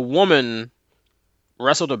a woman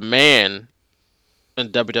wrestled a man in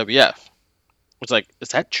WWF. It's like, is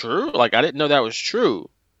that true? Like, I didn't know that was true.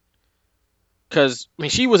 Because, I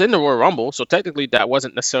mean, she was in the Royal Rumble, so technically that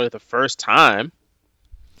wasn't necessarily the first time.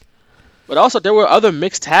 But also, there were other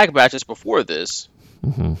mixed tag matches before this.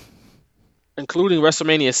 Mm-hmm. Including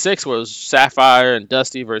WrestleMania 6, where it was Sapphire and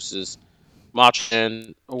Dusty versus Macho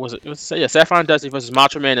Man. Or was it? Sapphire and Dusty versus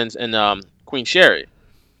Macho Man and Queen Sherry.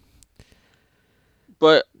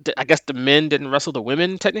 But I guess the men didn't wrestle the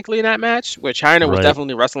women technically in that match, where China was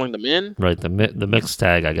definitely wrestling the men. Right. The mixed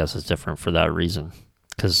tag, I guess, is different for that reason.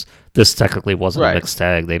 Because this technically wasn't a mixed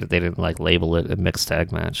tag. They didn't like label it a mixed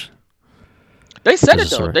tag match. They said it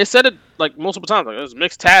though. They said it like multiple times. Like it was a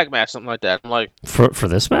mixed tag match, something like that. I'm like, for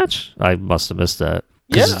this match, I must have missed that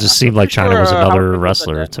because it just seemed like China was another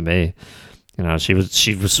wrestler to me. You know, she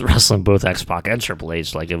was wrestling both X-Pac and Triple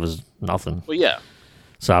H like it was nothing. Well, yeah.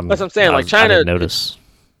 So that's what I'm saying. Like China, I didn't notice.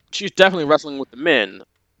 She's definitely wrestling with the men,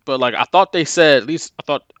 but like I thought they said, at least I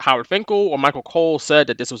thought Howard Finkel or Michael Cole said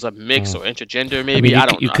that this was a mix or intergender. Maybe I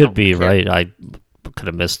don't know. You could be right. I could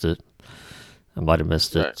have missed it. I might have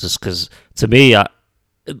missed it just because to me, I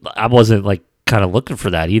wasn't like kind of looking for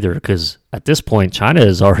that either. Because at this point, China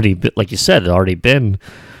has already been, like you said, already been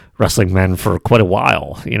wrestling men for quite a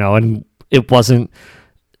while. You know, and it wasn't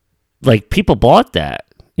like people bought that.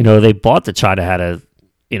 You know, they bought that China had a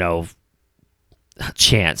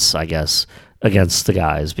chance, I guess, against the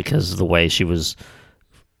guys because of the way she was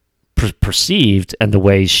perceived and the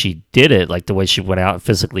way she did it, like the way she went out and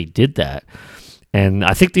physically did that. And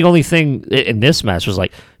I think the only thing in this match was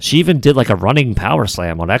like she even did like a running power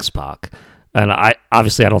slam on X-Pac. And I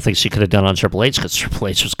don't think she could have done it on Triple H because Triple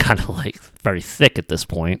H was kind of like very thick at this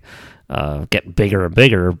point, getting bigger and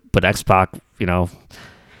bigger. But X-Pac,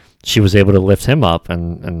 she was able to lift him up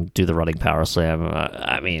and do the running power slam.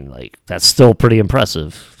 I mean, like that's still pretty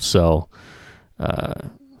impressive. So,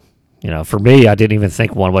 for me, I didn't even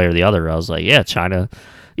think one way or the other. I was like, yeah, China.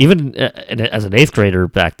 Even as an 8th grader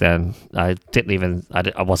back then, I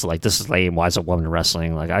wasn't like, this is lame. Why is a woman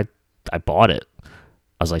wrestling? Like I bought it.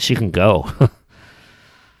 I was like, she can go.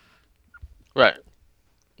 Right.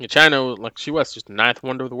 Yeah, China, like she was just the 9th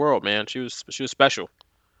wonder of the world, man. She was special.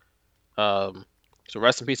 So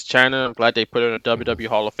rest in peace to China. I'm glad they put her in the WWE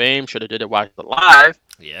Hall of Fame. Should have did it while she was alive.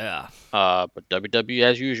 Yeah. But WWE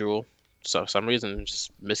as usual. So for some reason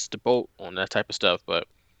just missed the boat on that type of stuff. But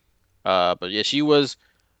yeah, she was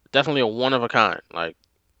definitely a one of a kind, like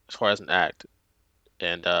as far as an act.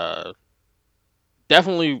 And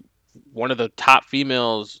definitely one of the top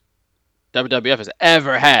females WWF has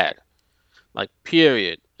ever had. Like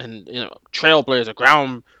period. And trailblazer,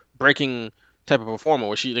 groundbreaking type of performer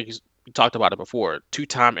where she we talked about it before.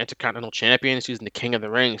 2-time Intercontinental Champion. She's in the King of the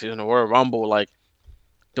Ring. She's in the Royal Rumble. Like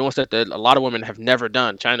doing stuff that a lot of women have never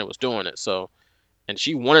done. China was doing it. So, and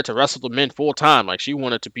she wanted to wrestle the men full time. Like she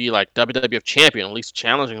wanted to be like WWF champion, at least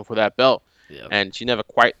challenging for that belt. Yep. And she never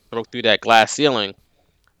quite broke through that glass ceiling.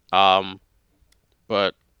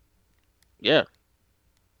 But yeah,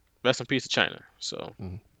 rest in peace to China. So,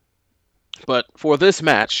 but for this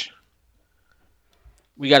match,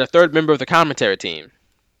 we got a third member of the commentary team.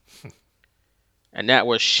 And that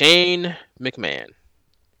was Shane McMahon,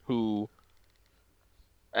 who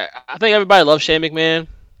I think everybody loves Shane McMahon,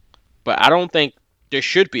 but I don't think there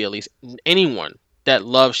should be at least anyone that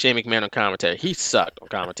loves Shane McMahon on commentary. He sucked on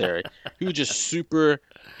commentary. He was just super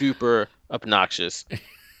duper obnoxious,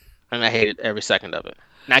 and I hated every second of it.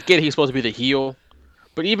 And I get he's supposed to be the heel,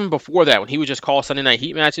 but even before that, when he would just call Sunday Night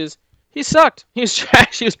Heat matches, he sucked. He was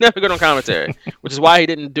trash. He was never good on commentary, which is why he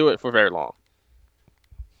didn't do it for very long.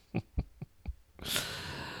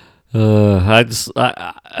 I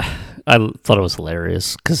thought it was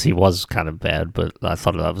hilarious because he was kind of bad, but I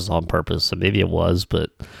thought that was on purpose. So maybe it was, but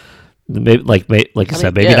maybe like you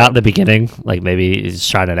said, maybe not in the beginning. Like maybe he's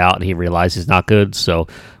trying it out and he realized he's not good. So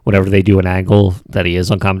whenever they do an angle that he is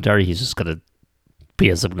on commentary, he's just gonna be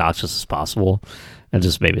as obnoxious as possible and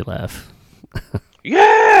just maybe laugh.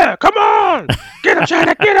 Yeah, come on, get him,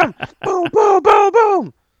 China, get him! Boom, boom, boom,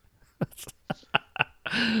 boom.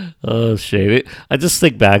 Oh shit! I just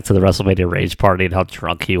think back to the WrestleMania Rage party and how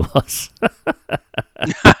drunk he was.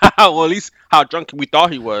 Well, at least how drunk we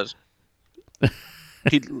thought he was.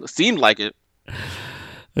 He seemed like it.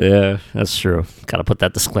 Yeah, that's true. Got to put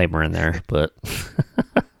that disclaimer in there, but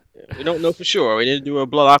We don't know for sure. We didn't do a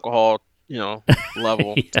blood alcohol,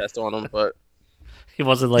 level test on him, but he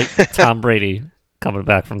wasn't like Tom Brady coming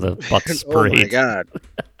back from the Bucs parade. Oh my God.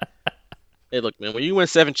 Hey, look, man, when you win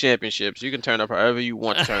 7 championships, you can turn up however you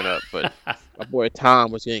want to turn up. But my boy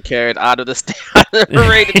Tom was getting carried out of the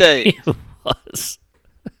parade today. He was.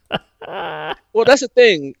 Well, that's the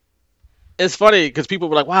thing. It's funny because people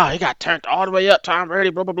were like, wow, he got turned all the way up, Tom Brady,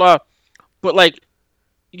 blah, blah, blah. But, like,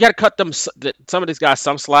 you got to cut some of these guys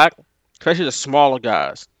some slack, especially the smaller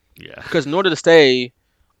guys. Yeah. Because in order to stay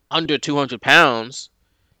under 200 pounds,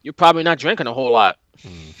 you're probably not drinking a whole lot.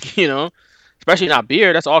 Especially not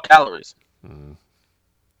beer. That's all calories.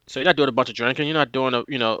 So you're not doing a bunch of drinking. You're not doing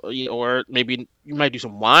or maybe you might do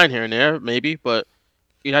some wine here and there, maybe, but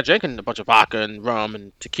you're not drinking a bunch of vodka and rum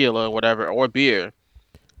and tequila or whatever, or beer.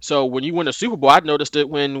 So when you win the Super Bowl, I noticed that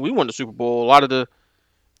when we won the Super Bowl, a lot of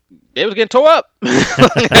they was getting tore up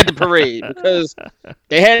at the parade because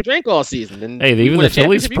they hadn't drank all season. And hey, even the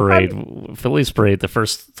Phillies parade, the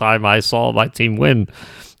first time I saw my team win,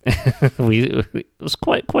 it was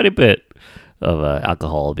quite a bit of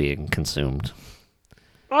alcohol being consumed.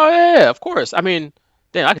 Oh yeah, of course. I mean,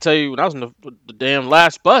 damn, I can tell you when I was in the damn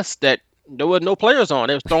last bus that there were no players on.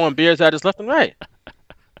 They was throwing beers at us left and right.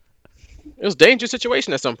 It was a dangerous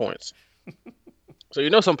situation at some points.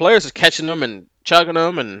 So some players is catching them and chugging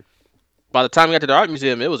them, and by the time we got to the art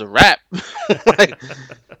museum, it was a wrap.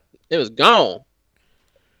 It was gone.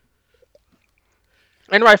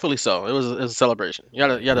 And rightfully so. It was a celebration. You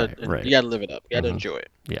gotta live it up. You gotta enjoy it.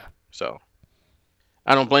 Yeah. So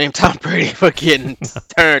I don't blame Tom Brady for getting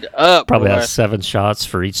turned up. Probably have 7 shots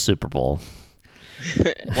for each Super Bowl.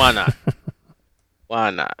 Why not? Why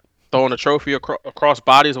not? Throwing a trophy across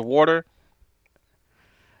bodies of water.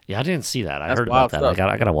 Yeah, I didn't see that. I That's heard about that. stuff.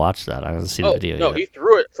 I gotta watch that. I haven't seen the video No, yet. he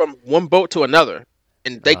threw it from one boat to another,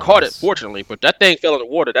 and they caught it, fortunately. But that thing fell in the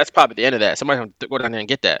water. That's probably the end of that. Somebody have to go down there and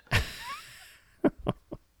get that.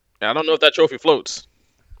 I don't know if that trophy floats.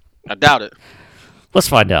 I doubt it. Let's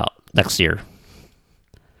find out next year.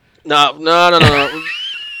 No.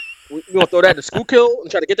 You gonna throw that in the Schuylkill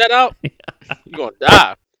and try to get that out? You're gonna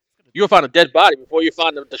die. You'll find a dead body before you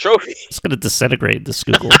find the trophy. It's gonna disintegrate the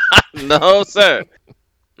Schuylkill. No, sir.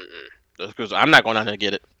 Because I'm not going down there to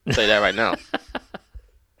get it. I'll tell you that right now.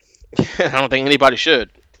 I don't think anybody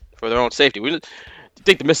should for their own safety. We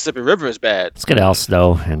think the Mississippi River is bad. Let's get Al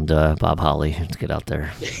Snow and Bob Holly to get out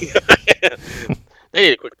there. They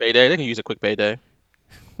need a quick payday. They can use a quick payday.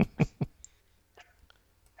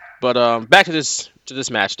 But back to this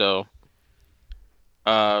match though.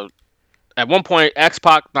 At one point,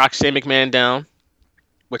 X-Pac knocked Shane McMahon down,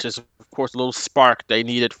 which is of course a little spark they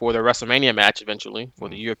needed for their WrestleMania match eventually for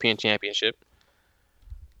the European Championship.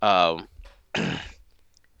 Shane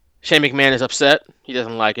McMahon is upset. He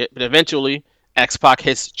doesn't like it. But eventually, X-Pac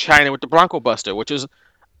hits China with the Bronco Buster, which is,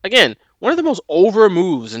 again, one of the most over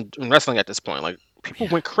moves in wrestling at this point. Like, people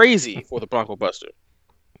went crazy for the Bronco Buster.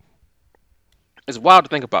 It's wild to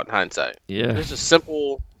think about in hindsight. Yeah. It's a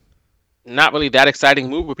simple, not really that exciting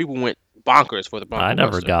move, but people went bonkers for the Bronco Buster. I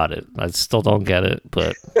never got it. I still don't get it,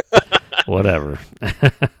 but whatever.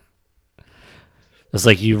 It's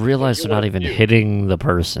like you realize they're not even hitting the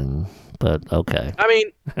person, but okay. I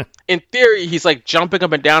mean, in theory, he's like jumping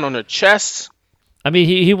up and down on her chest. I mean,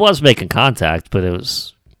 he was making contact, but it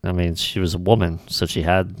was, I mean, she was a woman, so she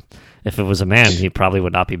had, if it was a man, he probably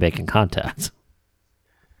would not be making contact.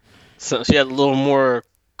 So she had a little more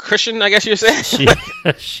cushion, I guess you're saying?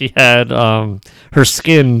 She had, her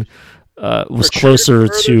skin was closer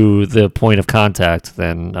to the point of contact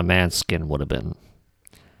than a man's skin would have been.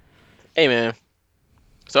 Hey, man.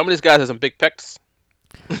 Some of these guys have some big pecs.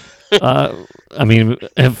 I mean,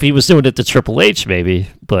 if he was doing it to Triple H, maybe,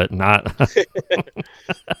 but not.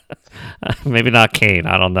 Maybe not Kane.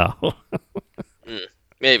 I don't know.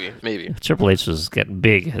 Maybe. Triple H was getting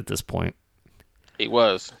big at this point. He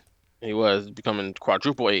was becoming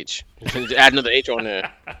quadruple H. Add another H on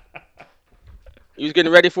there. He was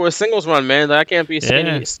getting ready for a singles run, man. Like, I can't be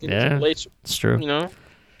skinny Triple H. It's true. You know?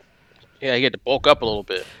 Yeah, he had to bulk up a little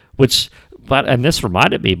bit. And this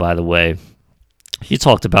reminded me, by the way, you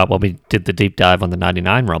talked about when we did the deep dive on the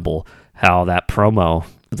 99 Rumble, how that promo,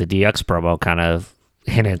 the DX promo, kind of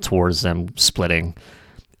hinted towards them splitting.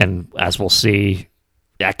 And as we'll see,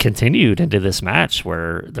 that continued into this match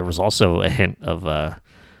where there was also a hint of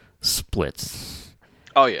splits.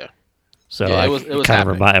 Oh, yeah. So yeah, it was kind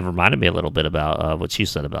of reminded me a little bit about what you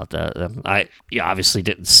said about that. I obviously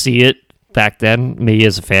didn't see it back then. Me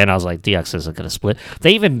as a fan, I was like, DX isn't going to split.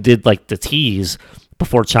 They even did like the tease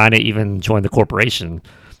before China even joined the corporation.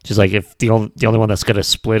 She's like, if the only one that's going to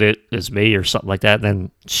split it is me or something like that. And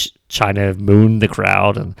then China mooned the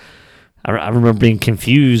crowd, and I remember being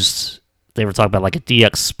confused. They were talking about like a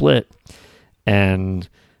DX split, and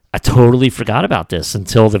I totally forgot about this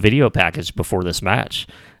until the video package before this match.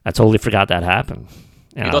 I totally forgot that happened.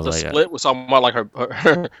 And you thought the split was something about like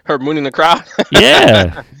her mooning the crowd?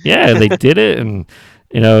 yeah, they did it, and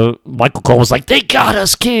Michael Cole was like, "They got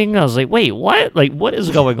us, King." I was like, "Wait, what? Like, what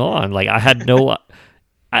is going on?" Like, I had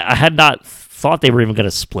I had not thought they were even going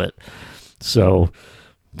to split. So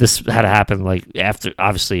this had to happen like after.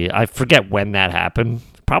 Obviously, I forget when that happened.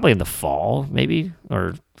 Probably in the fall, maybe,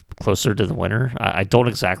 or closer to the winter. I don't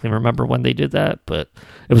exactly remember when they did that, but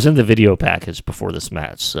it was in the video package before this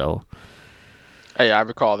match. So, hey, I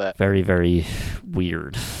recall that. Very, very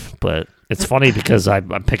weird. But it's funny because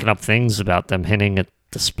I'm picking up things about them hinting at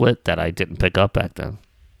the split that I didn't pick up back then.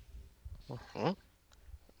 Mm-hmm.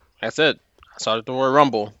 That's it. I saw the word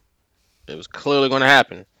Rumble. It was clearly going to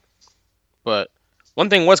happen. But one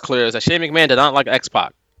thing was clear is that Shane McMahon did not like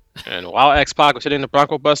X-Pac. And while X-Pac was hitting the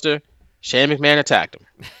Bronco Buster, Shane McMahon attacked him.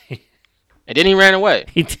 And then he ran away.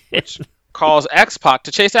 He did. Which caused X-Pac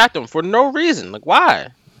to chase after him for no reason. Like, why?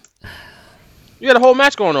 You had a whole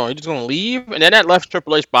match going on. You're just going to leave? And then that left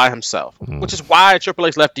Triple H by himself. Which is why Triple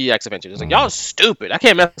H left DX eventually. It's like, y'all stupid. I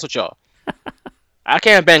can't mess with y'all. I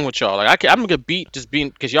can't bang with y'all. Like, I'm going to get beat just being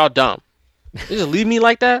because y'all dumb. You just leave me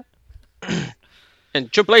like that?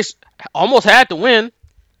 And Triple H almost had to win.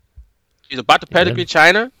 He's about to pedigree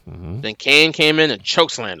China. Then Kane came in and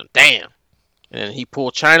chokeslammed him. Damn. And then he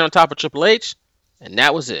pulled China on top of Triple H. And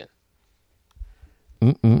that was it.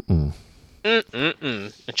 And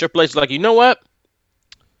Triple H is like, you know what?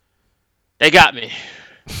 They got me.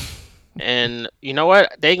 And you know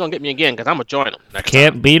what? They ain't going to get me again because I'm going to join them.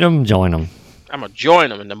 Can't beat them, join them. I'm going to join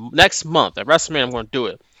them. And the next month at WrestleMania, I'm going to do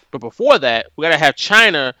it. But before that, we got to have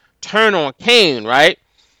China turn on Kane, right?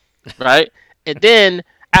 Right? And then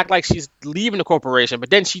act like she's leaving the corporation, but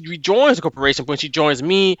then she rejoins the corporation when she joins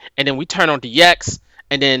me, and then we turn on DX,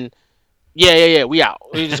 and then yeah, we out.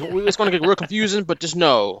 It's going to get real confusing, but just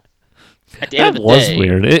know at the end of the day, that was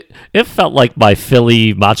weird. It felt like my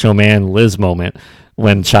Philly Macho Man Liz moment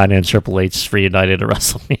when China and Triple H reunited at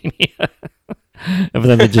WrestleMania, and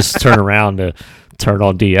then they just turn around to turn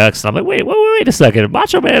on DX, and I'm like, wait a second,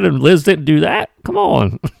 Macho Man and Liz didn't do that. Come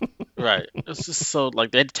on. Right. It's just so like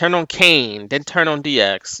they turn on Kane, then turn on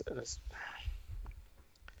DX.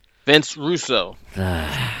 Vince Russo.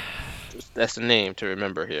 That's the name to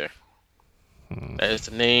remember here. That is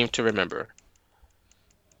the name to remember.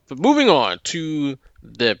 But moving on to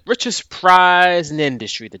the richest prize in the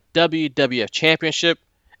industry, the WWF Championship.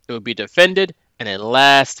 It will be defended in a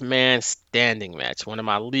last man standing match. One of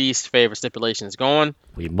my least favorite stipulations going.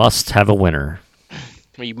 We must have a winner.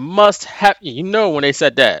 We must have. When they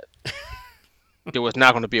said that, there was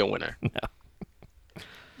not going to be a winner. No.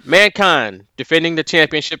 Mankind defending the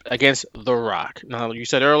championship against The Rock. Now, you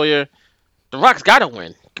said earlier, The Rock's got to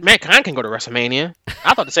win. Mankind can go to WrestleMania.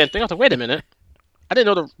 I thought the same thing. I was like, wait a minute. I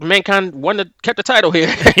didn't know the Mankind kept the title here.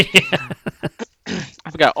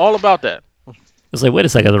 I forgot all about that. It's like, wait a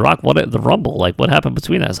second, The Rock won it in the Rumble. Like, what happened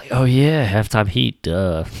between that? It's like, oh yeah, halftime heat,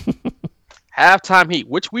 duh. Halftime heat,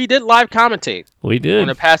 which we did live commentate. We did. On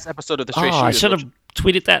a past episode of the Straight Shooters. I should have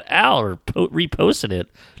tweeted that out or reposted it.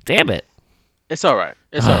 Damn it. It's all right.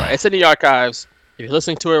 It's all right. It's in the archives. If you're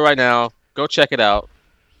listening to it right now, go check it out.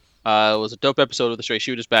 It was a dope episode of the Straight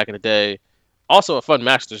Shooters back in the day. Also a fun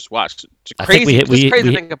match to just watch. It's crazy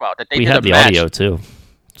to think about that they we did had a the match. audio too,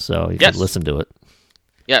 so you could listen to it.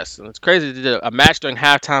 Yes, and it's crazy they did a match during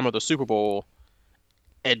halftime of the Super Bowl,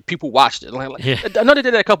 and people watched it. I know they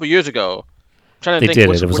did that a couple years ago. I'm trying to think did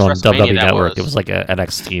which, it. It was which on WrestleMania WWE Network. was. It was like an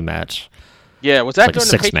NXT match. Yeah, was that like during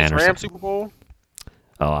the Patriots-Rams Super Bowl?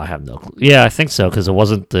 Oh, I have no clue. Yeah, I think so, because it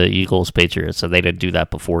wasn't the Eagles-Patriots, so they didn't do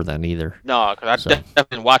that before then either. No, because I definitely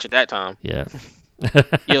didn't watch it that time. Yeah. Yeah,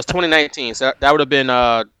 it was 2019, so that would have been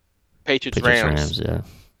Patriots-Rams yeah.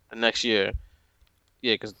 the next year.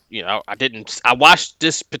 Yeah, because I watched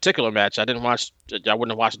this particular match. I wouldn't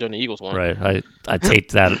have watched it during the Eagles one. Right. I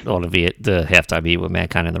taped that on the halftime heat with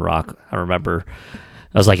Mankind and The Rock. I remember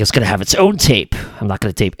I was like, it's going to have its own tape. I'm not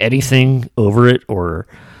going to tape anything over it, or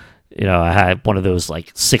I had one of those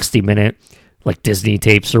like 60-minute like Disney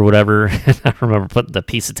tapes or whatever. And I remember putting the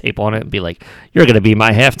piece of tape on it and be like, you're going to be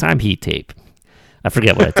my halftime heat tape. I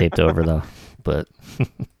forget what I taped over though, but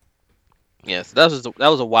yes, that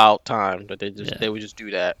was a wild time that they would just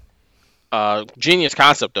do that. Genius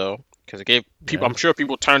concept though, because it gave people. I'm sure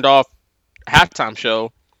people turned off halftime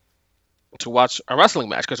show to watch a wrestling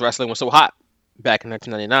match because wrestling was so hot back in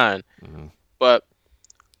 1999. Mm-hmm. But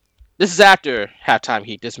this is after halftime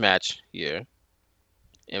heat. This match here,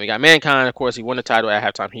 And we got Mankind, of course. He won the title at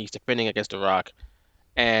halftime. He's defending against The Rock.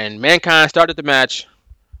 And Mankind started the match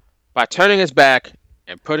by turning his back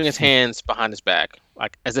and putting his hands behind his back,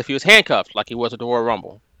 like as if he was handcuffed, like he was at the Royal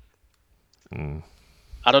Rumble.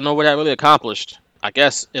 I don't know what that really accomplished. I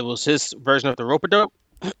guess it was his version of the rope-a-dope.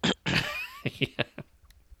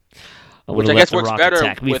 Which I guess works better.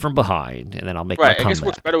 Attack me from behind, and then I'll make my comeback. I guess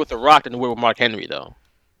works better with The Rock than it would with Mark Henry, though.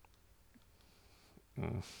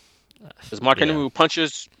 Because Mark Henry will punch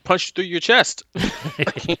through your chest.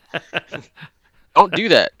 Don't do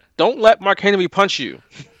that. Don't let Mark Henry punch you.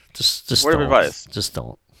 Just word of advice. Just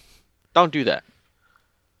don't. Don't do that.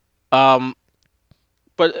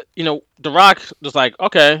 But The Rock was like,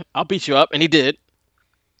 okay, I'll beat you up, and he did.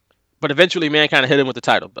 But eventually, Mankind hit him with the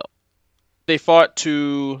title belt. They fought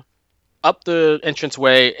to up the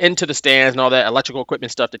entranceway into the stands and all that electrical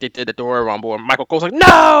equipment stuff that they did at the Royal Rumble. And Michael Cole's like,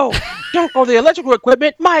 no, don't go the electrical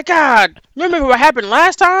equipment. My God, remember what happened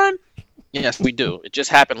last time? Yes, we do. It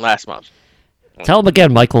just happened last month. Tell him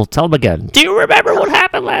again, Michael. Tell him again. Do you remember what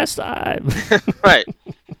happened last time? Right.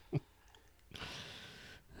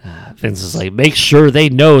 Vince is like, make sure they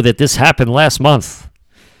know that this happened last month.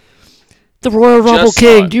 The Royal Rumble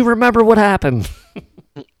King, do you remember what happened?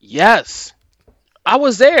 Yes. I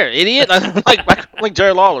was there, idiot. like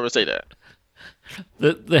Jerry Lawler would say that.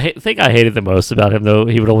 The thing I hated the most about him, though,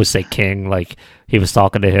 he would always say King, like he was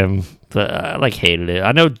talking to him. But I hated it.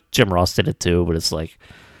 I know Jim Ross did it too, but it's like,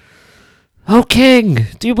 oh, King,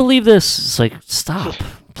 do you believe this? It's like, stop.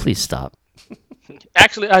 Please stop.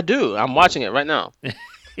 Actually, I do. I'm watching it right now.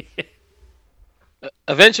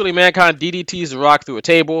 Eventually, Mankind DDTs The Rock through a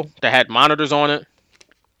table that had monitors on it.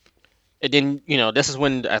 And then, this is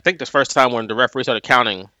when, I think this first time when the referee started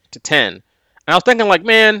counting to 10. And I was thinking, like,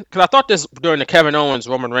 man, because I thought this during the Kevin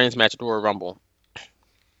Owens-Roman Reigns match at the Royal Rumble.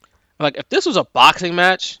 Like, if this was a boxing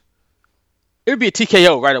match, it would be a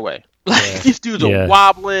TKO right away. Like, these dudes are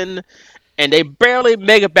wobbling, and they barely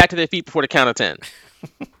make it back to their feet before the count of 10.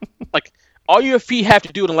 Like, all your feet have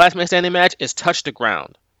to do in the last man standing match is touch the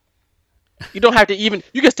ground. You don't have to you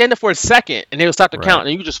can stand there for a second, and they'll stop the count,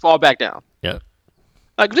 and you can just fall back down. Yep.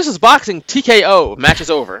 Like, this is boxing, TKO, match is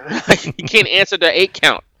over. Like, he can't answer the 8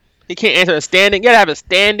 count. He can't answer a standing. You gotta have a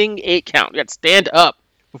standing 8 count. You gotta stand up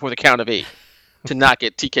before the count of 8 to not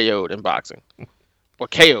get TKO'd in boxing. Or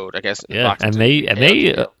KO'd, I guess. Yeah, and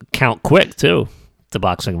they count quick, too, the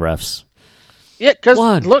boxing refs. Yeah, because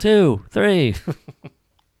 1, 2, 3.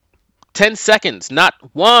 10 seconds, not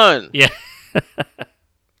 1. Yeah.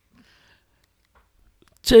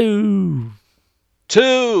 2.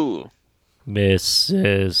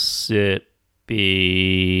 Mississippi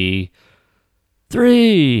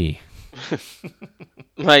 3.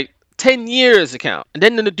 Like 10 years to count, and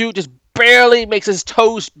then the dude just barely makes his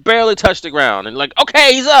toes barely touch the ground, and like,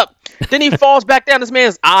 okay, he's up. Then he falls back down. This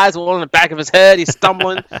man's eyes are on the back of his head. He's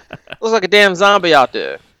stumbling. Looks like a damn zombie out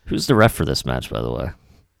there. Who's the ref for this match, by the way?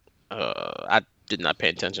 I did not pay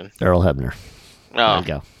attention. Earl Hebner. Oh, there you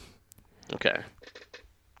go. Okay.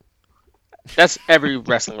 That's every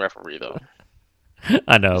wrestling referee, though.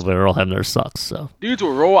 I know, but Earl Hebner sucks. So dudes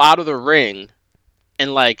will roll out of the ring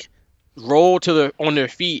and like roll on their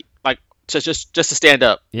feet, like just to stand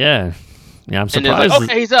up. Yeah, I'm surprised. Like,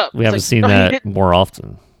 okay, he's up. We haven't seen that more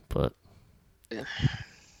often, but yeah,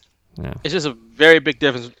 it's just a very big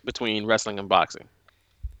difference between wrestling and boxing.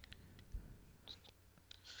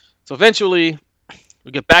 So eventually,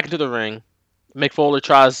 we get back into the ring. Mick Foley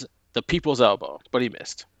tries the people's elbow, but he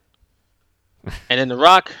missed. And then The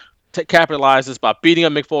Rock capitalizes by beating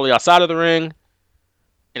up Mick Foley outside of the ring,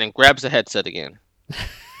 and then grabs the headset again.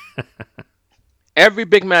 Every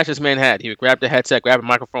big match this man had, he would grab the headset, grab a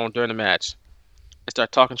microphone during the match, and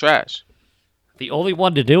start talking trash. The only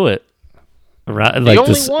one to do it, like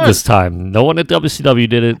this time. No one at WCW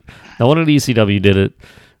did it. No one at ECW did it.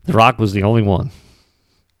 The Rock was the only one.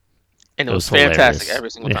 And it was fantastic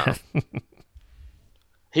every single time.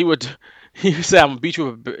 He would say, I'm going to beat you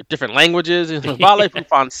with different languages. He's like, Vale from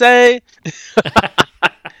Francais.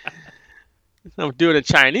 I'm doing it in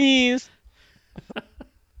Chinese.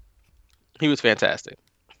 He was fantastic.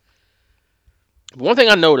 But one thing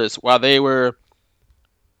I noticed while they were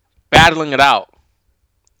battling it out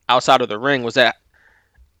outside of the ring was that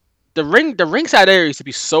the ringside area used to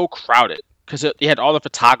be so crowded because they had all the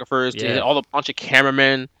photographers, they had all the bunch of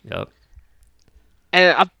cameramen. Yep.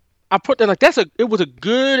 And I put that like it was a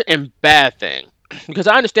good and bad thing, because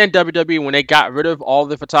I understand WWE when they got rid of all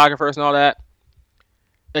the photographers and all that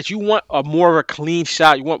you want more of a clean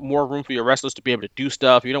shot. You want more room for your wrestlers to be able to do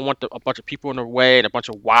stuff. You don't want a bunch of people in the way and a bunch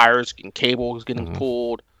of wires and cables getting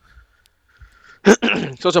pulled.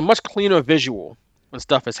 So it's a much cleaner visual when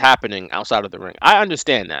stuff is happening outside of the ring. I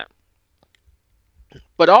understand that.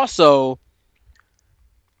 But also,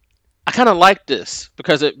 I kind of like this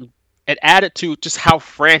because it added to just how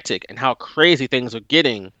frantic and how crazy things are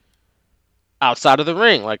getting outside of the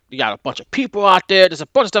ring. Like, you got a bunch of people out there. There's a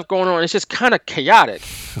bunch of stuff going on. It's just kind of chaotic.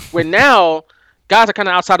 Where now, guys are kind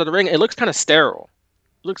of outside of the ring. It looks kind of sterile.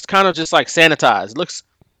 It looks kind of just like sanitized. It looks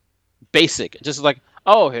basic. It's just like,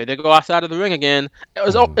 oh, here they go outside of the ring again.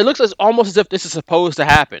 It looks almost as if this is supposed to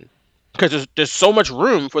happen. Because there's so much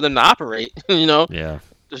room for them to operate, you know? Yeah.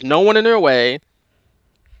 There's no one in their way.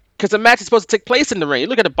 Because the match is supposed to take place in the ring. You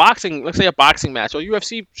look at let's say a boxing match or a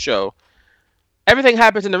UFC show. Everything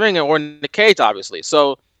happens in the ring or in the cage, obviously.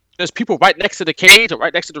 So there's people right next to the cage or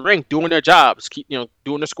right next to the ring doing their jobs, doing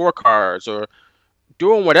their scorecards or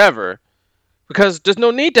doing whatever. Because there's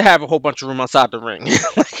no need to have a whole bunch of room outside the ring.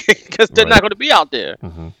 Because they're not going to be out there.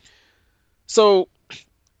 Mm-hmm. So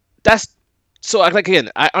again,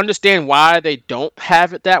 I understand why they don't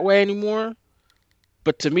have it that way anymore.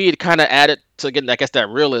 But to me, it kind of added to, again, I guess, that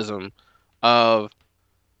realism of,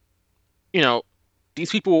 these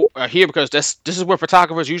people are here because this is where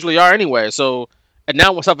photographers usually are anyway. So, and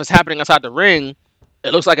now when stuff is happening outside the ring,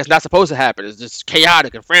 it looks like it's not supposed to happen. It's just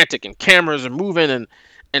chaotic and frantic, and cameras are moving,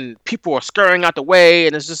 and people are scurrying out the way,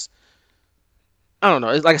 and it's just, I don't know.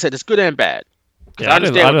 It's, like I said, it's good and bad. Yeah, I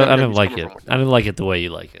didn't like it. I didn't like it the way you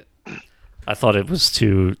like it. I thought it was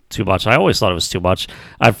too much. I always thought it was too much.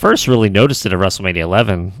 I first really noticed it at WrestleMania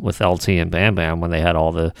 11 with LT and Bam Bam when they had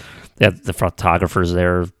the photographers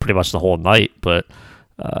there pretty much the whole night. But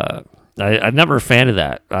I'm never a fan of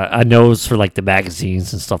that. I know it's for like the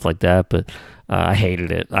magazines and stuff like that, but I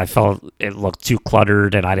hated it. I felt it looked too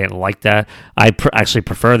cluttered, and I didn't like that. I actually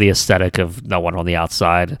prefer the aesthetic of no one on the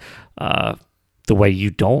outside, the way you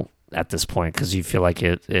don't at this point, because you feel like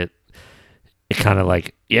it kind of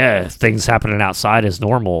like, yeah, things happening outside is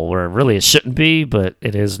normal, where really it shouldn't be, but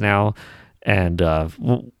it is now. And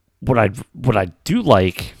what I do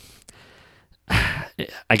like,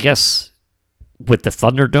 I guess, with the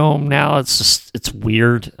Thunderdome now, it's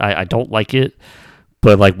weird. I don't like it,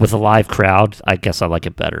 but like with a live crowd, I guess I like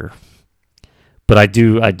it better. But I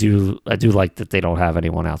do like that they don't have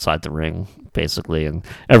anyone outside the ring, basically, and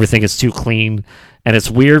everything is too clean. And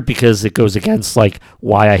it's weird because it goes against like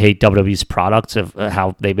why I hate WWE's products of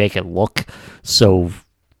how they make it look so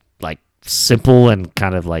like simple and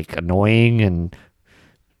kind of like annoying and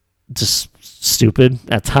just stupid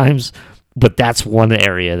at times. But that's one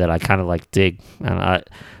area that I kind of like dig. And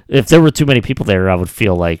if there were too many people there, I would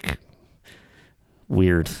feel like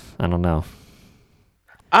weird. I don't know.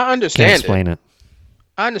 I understand. Can't explain it.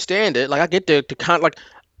 I understand it. Like, I get the kind, like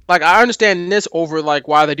I understand this over like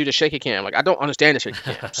why they do the shaky cam. Like, I don't understand the shaky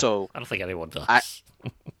cam. So I don't think anyone does.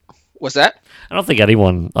 What's that? I don't think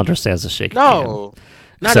anyone understands the shaky cam. No,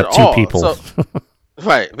 not except at all. two people. So,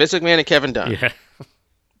 right, Vince McMahon and Kevin Dunn. Yeah.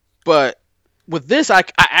 But with this, I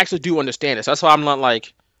actually do understand it. So that's why I'm not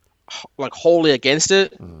like wholly against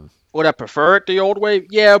it. Would I prefer it the old way?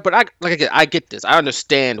 Yeah, but I get this. I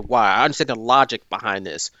understand why. I understand the logic behind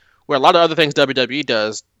this. Where a lot of other things WWE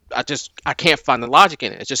does, I can't find the logic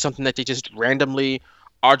in it. It's just something that they just randomly,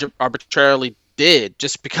 arbitrarily did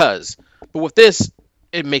just because. But with this,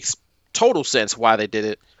 it makes total sense why they did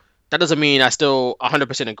it. That doesn't mean I still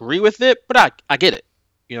 100% agree with it, but I get it.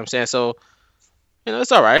 You know what I'm saying? So,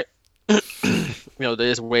 it's all right. It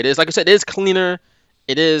is the way it is. Like I said, it is cleaner.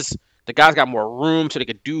 It is, the guys got more room so they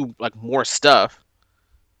could do like more stuff.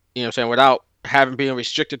 You know what I'm saying? Without being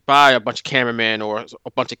restricted by a bunch of cameramen or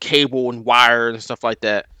a bunch of cable and wires and stuff like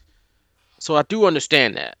that. So I do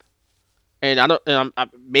understand that, and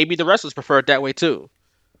maybe the wrestlers prefer it that way too.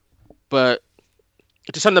 But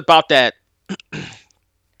there's something about that,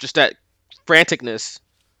 just that franticness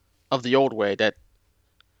of the old way that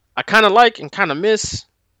I kind of like and kind of miss.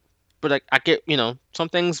 But I get, some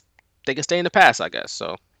things they can stay in the past, I guess.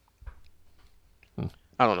 So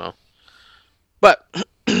I don't know, but.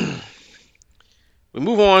 We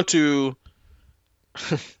move on to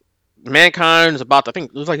Mankind is about to, I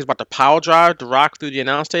think it looks like he's about to power drive The Rock through the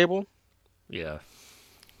announce table. Yeah.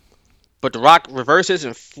 But The Rock reverses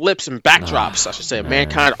and flips and backdrops, I should say,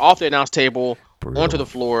 Mankind off the announce table onto the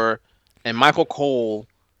floor, and Michael Cole,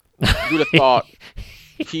 you would have thought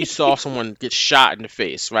he saw someone get shot in the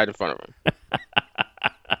face right in front of him.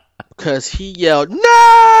 Because he yelled,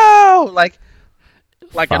 "No!" Like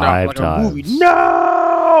in a movie.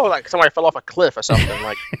 No! Like somebody fell off a cliff or something.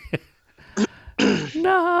 Like,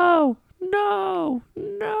 no.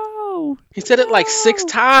 He said it like 6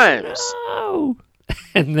 times. No.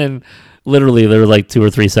 And then literally there were like 2 or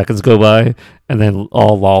 3 seconds go by, and then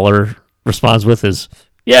all Lawler responds with is,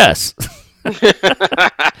 yes.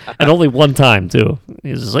 And only one time, too.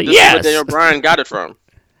 He was just like, This is yes! where Daniel Bryan got it from.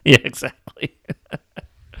 Yeah, exactly.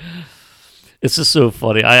 It's just so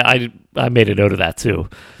funny. I made a note of that, too.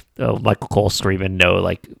 Michael Cole screaming no,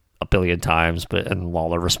 like, a billion times, and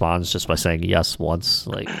Lawler responds just by saying yes once.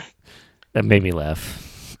 Like, that made me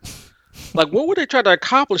laugh. Like, what were they trying to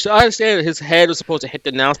accomplish? I understand that his head was supposed to hit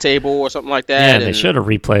the announce table or something like that. Yeah, and they should have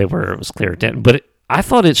replayed where it was clear it didn't. But I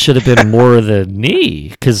thought it should have been more of the knee,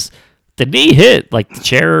 because the knee hit, like the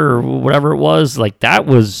chair or whatever it was, like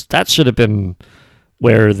that should have been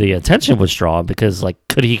where the attention was drawn, because, like,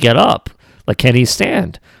 could he get up? Like, can he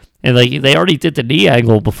stand? And, like, they already did the knee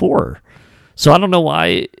angle before. So I don't know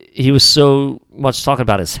why he was so much talking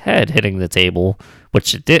about his head hitting the table,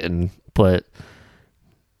 which it didn't,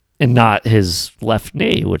 and not his left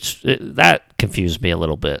knee, that confused me a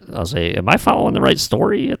little bit. I was like, am I following the right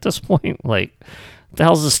story at this point? Like, what the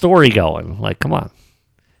hell's the story going? Like, come on.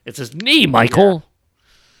 It's his knee, Michael.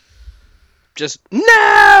 Just,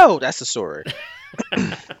 no! That's the story.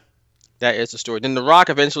 That is the story. Then The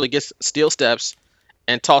Rock eventually gets steel steps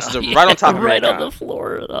and tosses him right on top of right Mankind. on the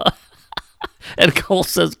floor. And Cole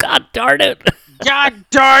says, God darn it. God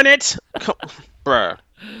darn it! Bruh.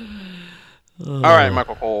 All right,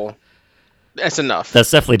 Michael Cole. That's enough.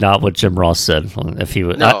 That's definitely not what Jim Ross said. If he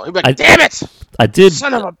would, No, he'd be like, damn it! I did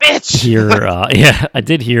Son of a bitch! I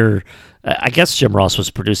did hear. I guess Jim Ross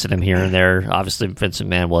was producing him here and there. Obviously, Vince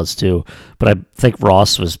McMahon was too. But I think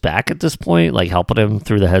Ross was back at this point, like helping him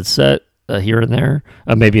through the headset here and there.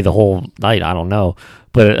 Maybe the whole night. I don't know.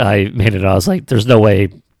 But I made it. I was like, there's no way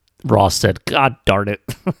Ross said, God darn it.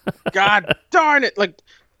 God darn it! Like,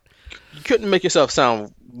 you couldn't make yourself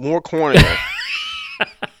sound more cornier.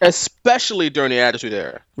 Especially during the Attitude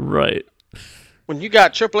Era. Right. When you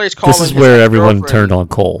got Triple H calling this is his where everyone ex-girlfriend- turned on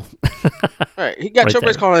Cole. Right, he got Right Triple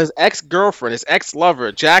H there. calling his ex-girlfriend, his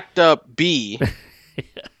ex-lover, jacked up B.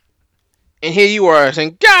 And here you are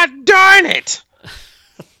saying, God darn it!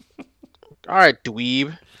 All right,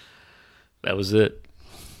 dweeb. That was it.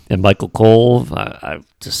 And Michael Cole, that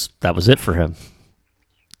was it for him.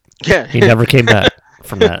 Yeah. He never came back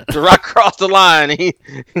from that. The Rock crossed the line.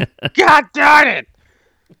 God darn it!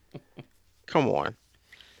 Come on.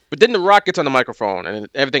 But then The Rock gets on the microphone and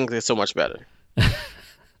everything gets so much better.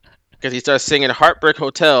 Because he starts singing Heartbreak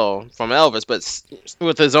Hotel from Elvis, but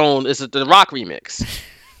with his own, it's the Rock remix.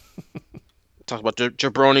 Talks about the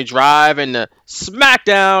Jabroni Drive and the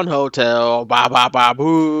SmackDown Hotel. Ba ba ba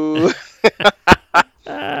boo.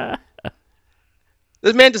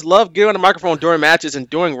 This man just loved getting on the microphone during matches and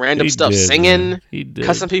doing random He stuff, did, singing, man. He did.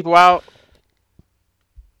 cussing people out.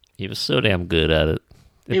 He was so damn good at it.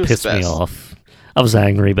 He It was pissed the me best. off. I was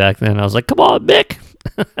angry back then. I was like, come on, Mick.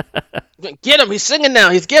 Get him! He's singing now.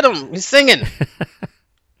 He's singing.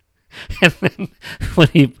 And then when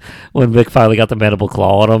Mick finally got the mandible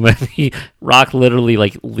claw on him, and Rock literally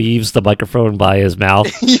like leaves the microphone by his mouth.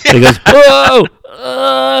 Yeah. And he goes, "Whoa,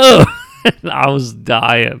 oh!" And I was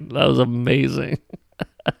dying. That was amazing.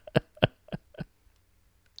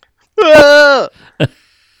 Ah!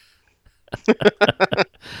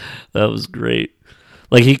 That was great.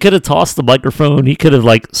 Like, he could have tossed the microphone. He could have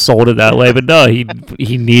like sold it that way, but no, he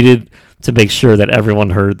needed to make sure that everyone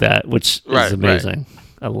heard that, which is amazing.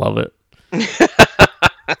 I love it.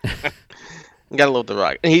 Gotta love The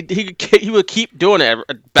Rock. And he would keep doing it.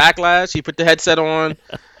 At Backlash, he put the headset on,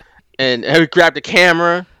 and he grabbed the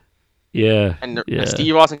camera, Yeah. and yeah.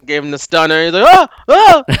 Steve Austin gave him the stunner. He's like,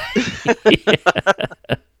 oh!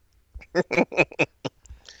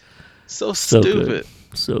 So So stupid. good.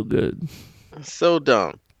 So good. So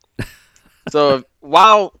dumb. So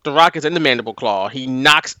while The Rock is in the mandible claw, he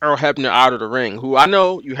knocks Earl Hebner out of the ring, who I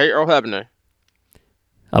know you hate Earl Hebner.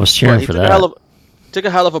 I was But cheering he for took that. took a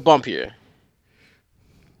hell of a bump here.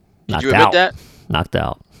 Did Knocked you admit out. that? Knocked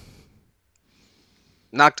out.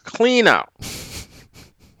 Knocked clean out.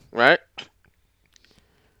 Right?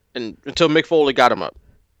 And until Mick Foley got him up,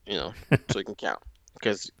 so he can count.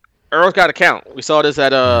 Because Earl's got to count. We saw this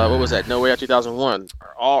at what was that? No Way Out 2001.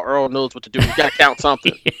 All Earl knows what to do. You got to count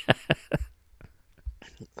something.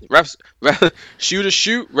 Refs, shooters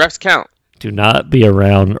shoot, refs count. Do not be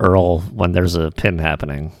around Earl when there's a pin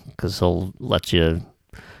happening, because he'll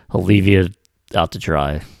leave you out to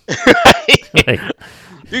dry. Like,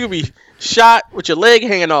 You could be shot with your leg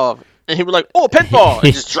hanging off, and he'd be like, "Oh, pinball!"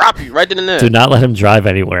 and just drop you right then and there. do not let him drive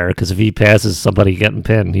anywhere, because if he passes somebody getting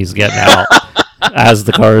pinned, he's getting out as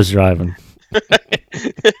the car is driving.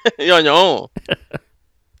 You're on your own.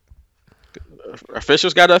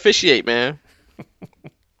 Officials got to officiate, man,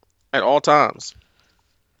 at all times.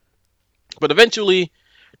 But eventually,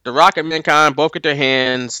 The Rock and Mankind both get their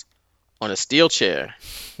hands on a steel chair.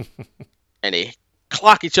 and they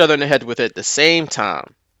clock each other in the head with it at the same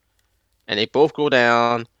time. And they both go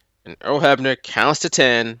down, and Earl Hebner counts to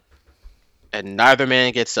 10, and neither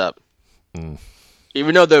man gets up.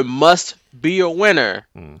 Even though there must be a winner,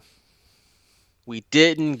 we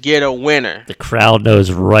didn't get a winner. The crowd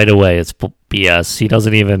knows right away it's BS. He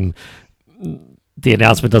doesn't even... The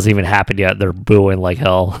announcement doesn't even happen yet. They're booing like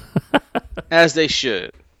hell. As they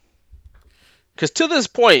should. Because to this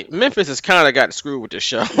point, Memphis has kind of gotten screwed with this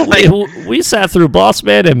show. We sat through Boss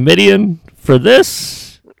Man and Midian for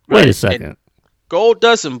this? Wait a second. And Gold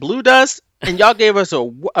Dust and Blue Dust, and y'all gave us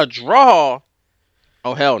a draw.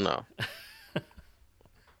 Oh, hell no.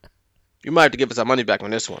 You might have to give us our money back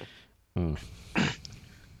on this one.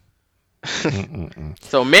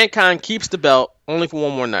 So Mankind keeps the belt, only for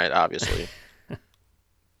one more night, obviously.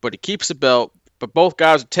 But he keeps the belt, but both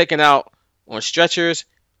guys are taken out on stretchers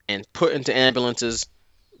and put into ambulances.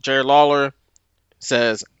 Jerry Lawler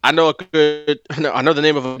says, I know the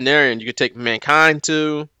name of a veterinarian you could take Mankind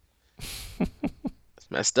to. It's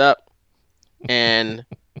messed up. But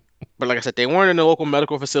like I said, they weren't in the local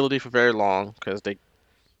medical facility for very long because they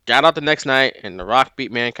got out the next night and The Rock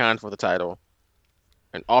beat Mankind for the title.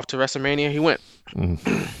 And off to WrestleMania he went.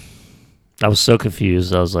 I was so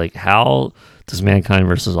confused. I was like, how does Mankind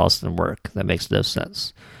versus Austin work? That makes no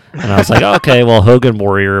sense. And I was like, okay, well, Hogan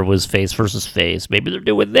Warrior was face versus face. Maybe they're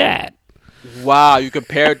doing that. Wow, you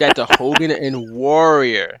compared that to Hogan and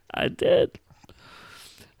Warrior. I did.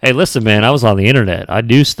 Hey, listen, man, I was on the internet. I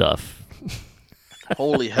knew stuff.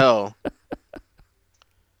 Holy hell.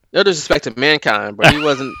 No disrespect to Mankind, but he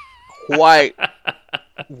wasn't quite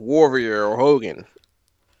Warrior or Hogan.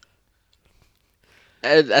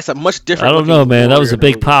 That's a much different. I don't know, man. That was a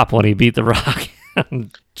big pop when he beat The Rock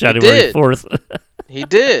on January 4th. He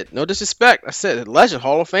did. No disrespect. I said, legend,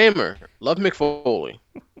 Hall of Famer. Love Mick Foley.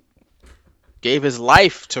 Gave his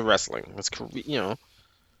life to wrestling. That's,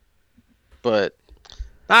 but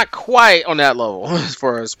not quite on that level as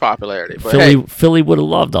far as popularity. But Philly would have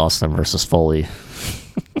loved Austin versus Foley.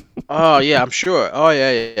 Oh yeah, I'm sure. Oh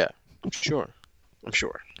yeah. I'm sure.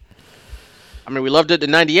 I mean, we loved it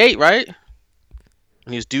in '98, right?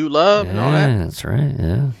 And he's Dude Love and all that. That's right.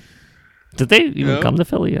 Yeah. Did they even come to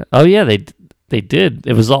Philly yet? Oh yeah, they did.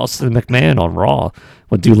 It was Austin McMahon on Raw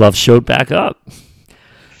when Dude Love showed back up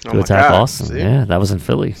to attack Austin. See? Yeah, that was in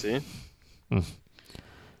Philly. See. The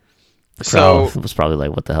crowd was probably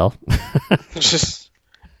like, "What the hell?" Just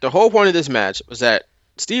the whole point of this match was that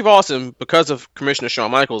Steve Austin, because of Commissioner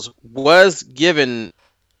Shawn Michaels, was given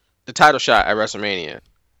the title shot at WrestleMania.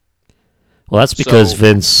 Well, that's because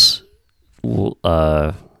Vince waived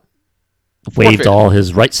all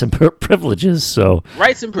his rights and privileges. So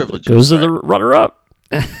rights and privileges goes to the runner-up.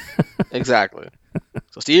 Exactly.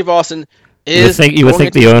 So Steve Austin is. You would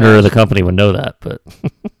think the owner of the company would know that, but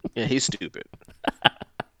yeah, he's stupid.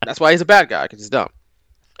 That's why he's a bad guy, because he's dumb.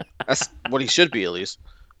 That's what he should be, at least.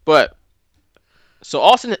 But so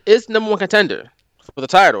Austin is number one contender for the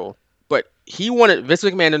title, but he wanted Vince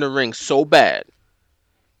McMahon in the ring so bad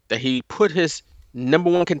that he put his number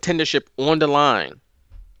one contendership on the line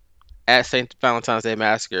at St. Valentine's Day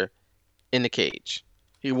Massacre in the cage.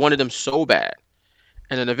 He wanted him so bad.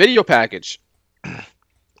 And in the video package,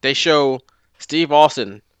 they show Steve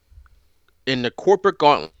Austin in the corporate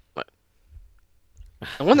gauntlet.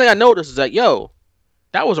 And one thing I noticed is that,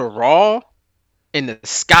 that was a Raw in the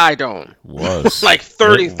Sky Dome. Was like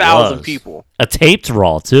 30,000 people. A taped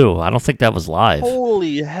Raw, too. I don't think that was live.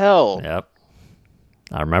 Holy hell. Yep.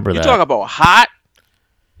 I remember that. You talk about hot.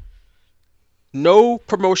 No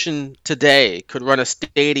promotion today could run a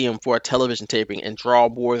stadium for a television taping and draw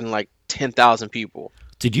more than like 10,000 people.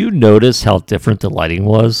 Did you notice how different the lighting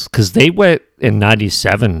was? Because they went in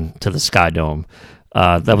 '97 to the Sky Dome.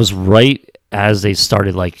 That was right as they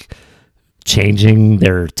started like changing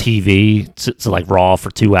their TV to like Raw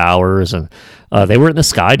for 2 hours, and they were in the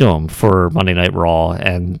Sky Dome for Monday Night Raw,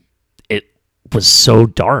 and it was so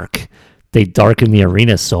dark. They darkened the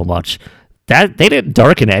arena so much that they didn't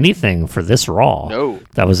darken anything for this Raw. No,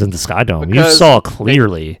 that was in the Sky Dome. You saw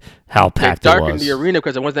clearly how packed it was. They darkened the arena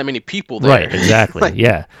because there wasn't that many people there. Right, exactly.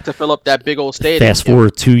 Yeah, to fill up that big old stadium. Fast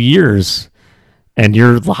forward 2 years, and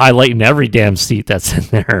you're highlighting every damn seat that's in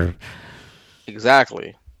there.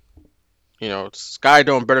 Exactly. Sky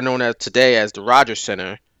Dome, better known as today as the Rogers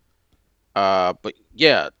Center. But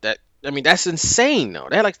yeah, that's insane though.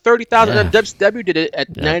 They had like 30,000. Yeah. WCW did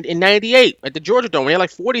it in '98 at the Georgia Dome. They had like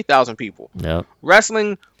 40,000 people. Yep.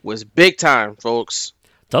 Wrestling was big time, folks.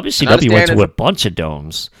 WCW went to a bunch of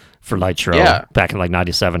domes for Nitro back in like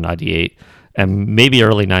 '97, '98, and maybe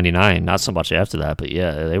early '99. Not so much after that, but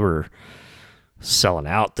yeah, they were selling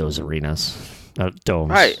out those arenas,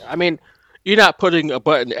 domes. Right. I mean, you're not putting a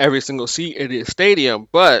button every single seat in the stadium,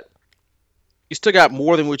 but you still got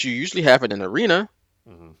more than what you usually have in an arena.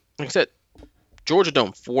 Like I said, Georgia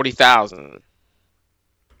Dome, 40,000.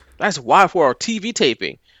 That's why for a TV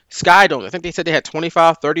taping. Sky Dome, I think they said they had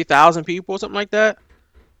 25, 30,000 people or something like that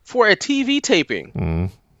for a TV taping.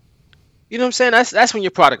 You know what I'm saying? That's when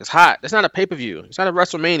your product is hot. That's not a pay-per-view. It's not a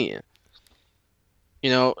WrestleMania. You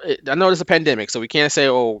know, I know there's a pandemic, so we can't say,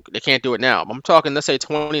 oh, they can't do it now. I'm talking, let's say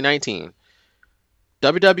 2019.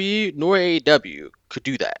 WWE nor AEW could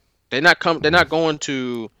do that. They're not going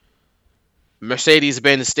to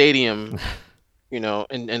Mercedes-Benz Stadium, in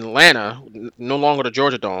Atlanta, no longer the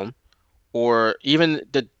Georgia Dome, or even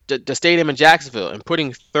the stadium in Jacksonville, and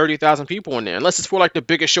putting 30,000 people in there, unless it's for like the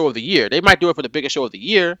biggest show of the year. They might do it for the biggest show of the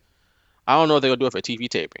year. I don't know if they're gonna do it for a TV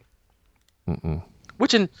taping.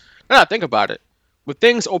 Which, now that I think about it, when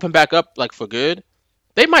things open back up like for good,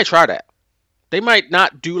 they might try that. They might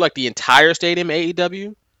not do like the entire stadium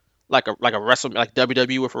AEW, like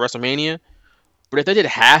WWE with a WrestleMania, but if they did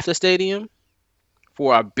half the stadium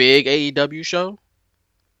for a big AEW show,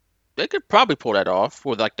 they could probably pull that off.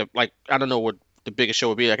 For I don't know what the biggest show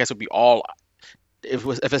would be. I guess it would be all.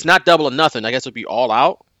 If it's not Double or Nothing, I guess it would be All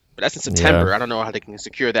Out. But that's in September. Yeah. I don't know how they can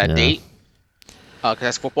secure that date. Because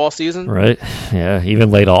that's football season. Right. Yeah.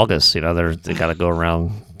 Even late August, they got to go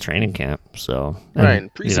around training camp. So,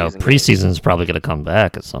 and, preseason's probably going to come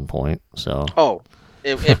back at some point. So. Oh,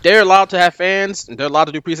 if they're allowed to have fans and they're allowed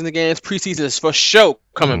to do preseason games, preseason is for sure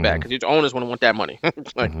coming back because the owners want that money.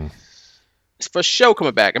 It's for sure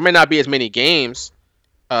coming back. It may not be as many games,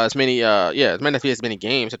 it may not be as many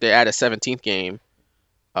games if they add a 17th game,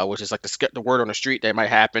 which is like the word on the street that might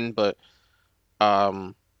happen. But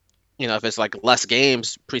if it's like less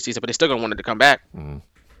games preseason, but they're still gonna want it to come back.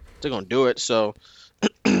 They're gonna do it. So,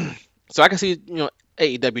 so I can see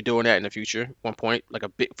AEW doing that in the future. At one point, like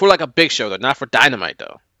a big show though, not for Dynamite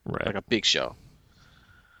though. Right. Like a big show.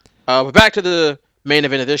 But back to the main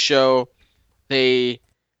event of this show, they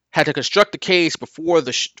had to construct the cage before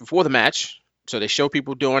the match, so they show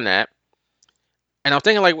people doing that. And I'm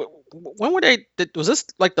thinking, like, when were they? Was this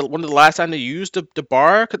like one of the last time they used the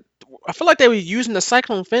bar? I feel like they were using the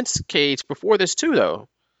Cyclone fence cage before this too, though.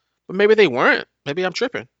 But maybe they weren't. Maybe I'm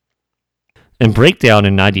tripping. In Breakdown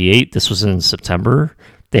in '98, this was in September.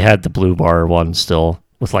 They had the blue bar one still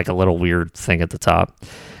with like a little weird thing at the top.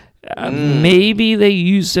 Maybe they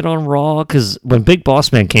used it on Raw because when Big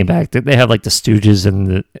Boss Man came back, didn't they have like the Stooges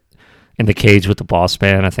in the cage with the Boss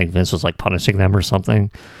Man? I think Vince was like punishing them or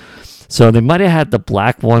something. So they might have had the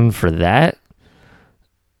black one for that.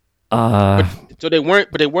 So they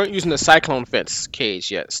weren't using the Cyclone fence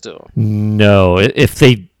cage yet. Still, no. If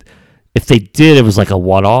they did, it was like a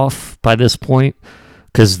one-off by this point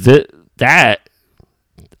because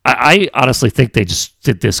I honestly think they just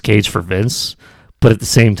did this cage for Vince. But at the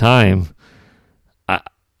same time,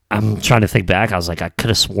 I'm trying to think back. I was like, I could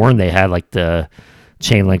have sworn they had like the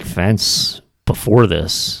chain link fence before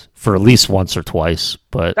this for at least once or twice.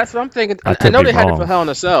 But that's what I'm thinking. I know they had it for Hell in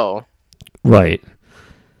a Cell, right?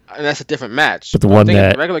 And that's a different match. But the one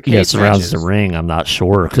that surrounds the ring, I'm not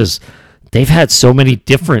sure because they've had so many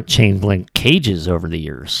different chain link cages over the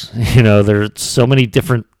years. There's so many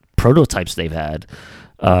different prototypes they've had.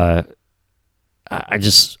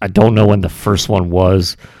 I don't know when the first one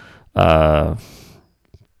was, but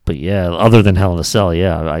yeah. Other than Hell in a Cell,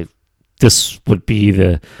 this would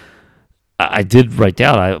be I did write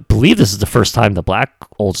down. I believe this is the first time the black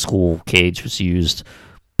old school cage was used,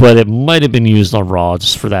 but it might have been used on Raw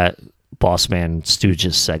just for that Boss Man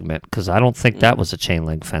Stooges segment because I don't think that was a chain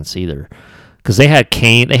link fence either. Because they had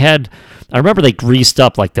Kane. I remember they greased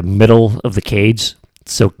up like the middle of the cage,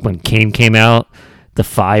 so when Kane came out, the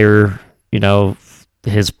fire.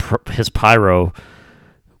 His pyro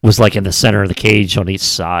was like in the center of the cage on each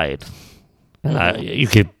side. You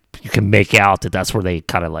can make out that's where they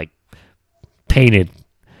kind of like painted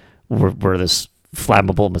where this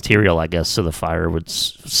flammable material, I guess, so the fire would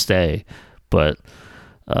stay. But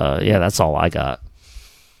that's all I got.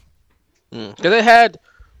 Because they had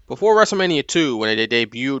before WrestleMania 2 when they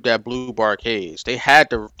debuted that blue bar cage, they had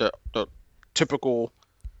the typical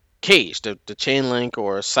cage, the chain link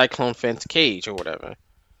or Cyclone fence cage or whatever.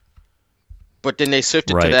 But then they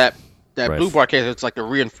shifted to that blue bar cage. It's like a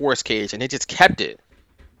reinforced cage, and they just kept it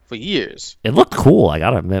for years. It looked cool. I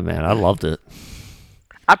gotta admit, man, I loved it.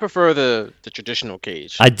 I prefer the traditional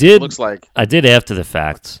cage. I did. It looks like I did after the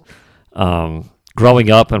fact.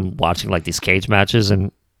 Growing up and watching like these cage matches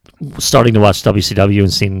and starting to watch WCW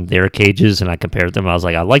and seeing their cages, and I compared them. I was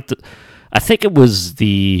like, I think it was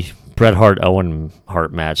the Bret Hart Owen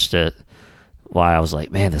Hart match that why I was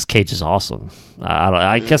like, man, this cage is awesome.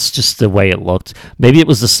 I guess just the way it looked. Maybe it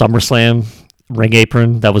was the SummerSlam ring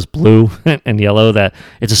apron that was blue and yellow, that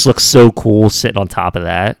it just looks so cool sitting on top of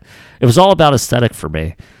that. It was all about aesthetic for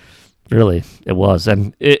me. Really, it was.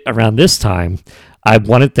 And around this time, I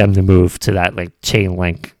wanted them to move to that like chain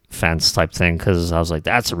link fence type thing, because I was like,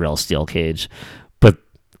 that's a real steel cage. But,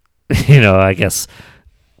 I guess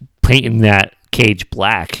painting that cage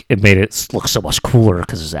black, it made it look so much cooler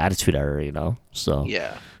because it's Attitude Era, So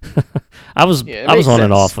Yeah. I was on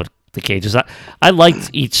and off with the cages. I liked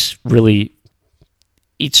each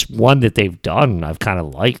one that they've done. I've kind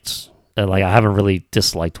of liked, and like I haven't really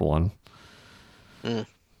disliked one.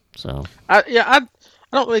 So I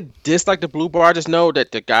don't really dislike the blue bar. I just know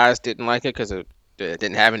that the guys didn't like it because it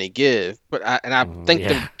didn't have any give. But I think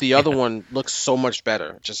the other one looks so much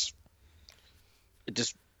better. Just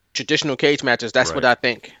traditional cage matches. That's what I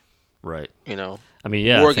think. Right. I mean,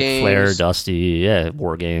 yeah, War I think Games, Flair, Dusty,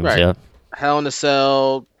 War Games, right. yeah. Hell in a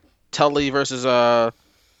Cell, Tully versus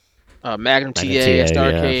Magnum TA,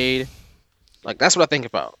 Starrcade. Like that's what I think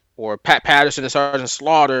about. Or Pat Patterson and Sergeant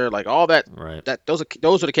Slaughter, like all that. Right. Those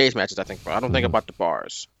are the cage matches I think about. I don't think about the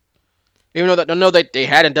bars. Even though I know that they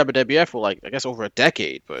had in WWF for like I guess over a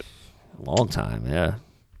decade, but a long time, yeah.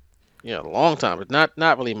 Yeah, a long time, but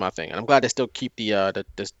not really my thing. And I'm glad they still keep the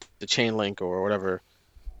chain link or whatever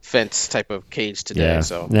fence type of cage today. Yeah.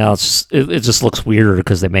 So now it just looks weirder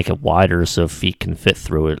because they make it wider so feet can fit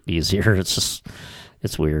through it easier. It's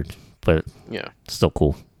weird, but yeah, still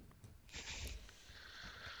cool.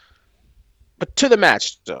 But to the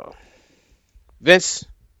match though,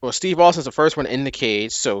 Steve Austin's the first one in the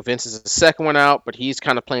cage, so Vince is the second one out, but he's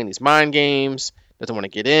kind of playing these mind games, doesn't want to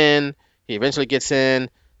get in. He eventually gets in.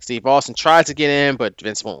 Steve Austin tries to get in, but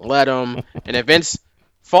Vince won't let him. And then Vince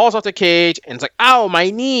falls off the cage and it's like, "Ow, my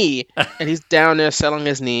knee!" And he's down there selling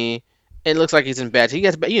his knee. It looks like he's in bad. He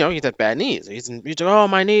has bad knees. He's like, "Oh,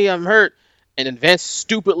 my knee, I'm hurt." And then Vince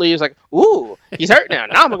stupidly is like, "Ooh, he's hurt now.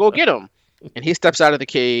 Now I'm gonna go get him." And he steps out of the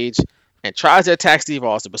cage and tries to attack Steve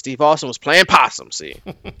Austin, but Steve Austin was playing possum.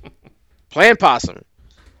 Playing possum,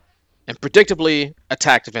 and predictably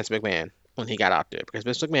attacked Vince McMahon when he got out there because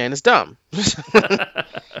Vince McMahon is dumb.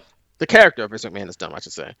 The character of Vince McMahon is dumb, I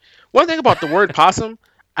should say. One thing about the word possum,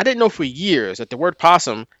 I didn't know for years that the word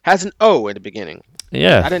possum has an O at the beginning.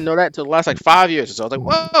 Yeah. I didn't know that until the last 5 years or so. I was like,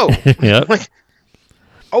 whoa. Yeah. I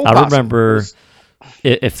possum. remember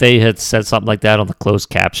if they had said something like that on the closed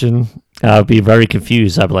caption, I'd be very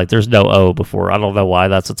confused. I'd be like, there's no O before. I don't know why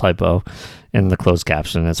that's a typo in the closed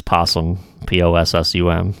caption. It's possum,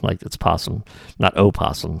 Possum. Like, it's possum, not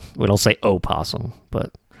opossum. We don't say opossum,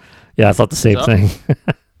 but yeah, I thought the same thing.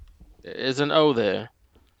 There is an O there.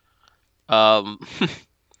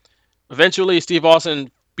 Eventually, Steve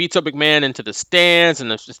Austin beats up McMahon into the stands,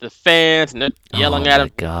 and it's just the fans, and they're yelling at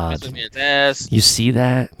him. God. McMahon's ass. You see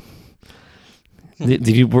that? Did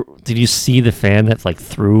you see the fan that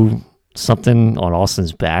threw something on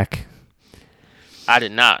Austin's back? I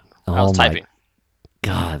did not. I was typing.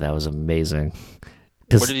 God, that was amazing.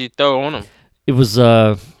 What did he throw on him? It was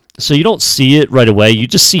so you don't see it right away. You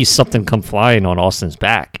just see something come flying on Austin's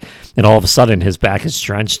back, and all of a sudden his back is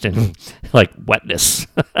drenched in wetness.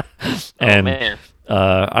 And man.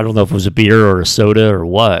 I don't know if it was a beer or a soda or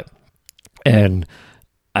what. And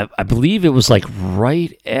I believe it was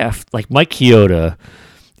right after, Mike Chioda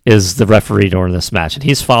is the referee during this match, and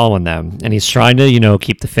he's following them, and he's trying to,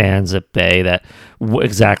 keep the fans at bay, that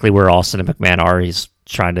exactly where Austin and McMahon are. He's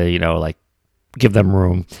trying to, give them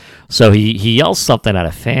room. So he yells something at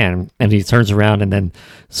a fan, and he turns around, and then,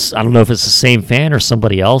 I don't know if it's the same fan or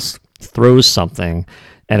somebody else, throws something,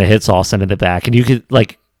 and it hits Austin in the back, and you could,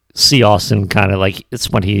 see Austin kind of, it's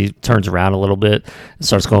when he turns around a little bit and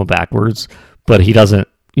starts going backwards, but he doesn't,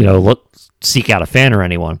 seek out a fan or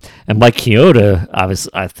anyone. And Mike Chioda,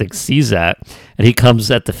 obviously, I think, sees that, and he comes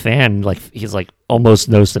at the fan, he's almost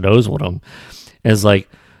nose to nose with him, and is like,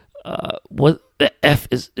 what the F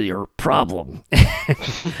is your problem?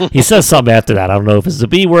 He says something after that. I don't know if it's the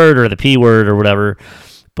B word or the P word or whatever,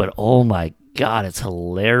 but oh my God, it's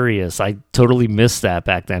hilarious. I totally missed that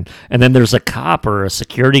back then. And then there's a cop or a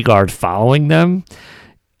security guard following them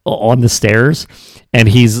on the stairs, and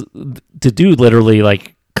the dude literally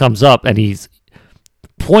comes up and he's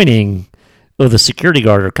pointing, or the security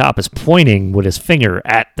guard or cop is pointing with his finger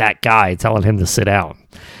at that guy, telling him to sit down.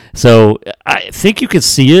 So I think you could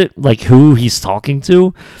see it, who he's talking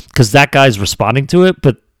to, because that guy's responding to it.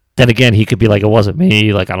 But then again, he could be like, it wasn't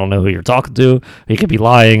me. I don't know who you're talking to. He could be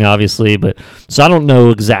lying, obviously. But so I don't know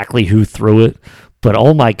exactly who threw it. But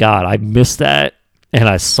oh my God, I missed that. And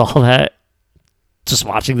I saw that just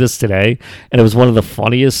watching this today. And it was one of the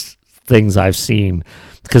funniest things I've seen.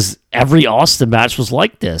 Because every Austin match was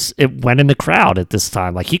like this. It went in the crowd at this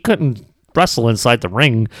time. Like, he couldn't wrestle inside the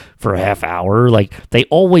ring for a half hour. Like, they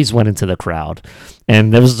always went into the crowd.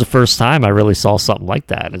 And this was the first time I really saw something like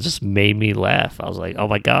that. It just made me laugh. I was like, oh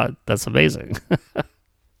my God, that's amazing.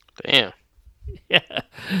 Damn. Yeah.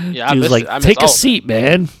 Yeah, he was like, take a seat,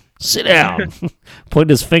 man. Sit down.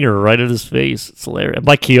 Pointing his finger right at his face. It's hilarious.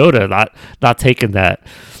 Like Kyoto not taking that.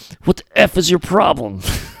 What the F is your problem?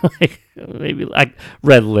 Like, maybe like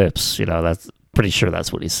red lips, that's pretty sure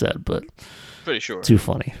that's what he said, but pretty sure. Too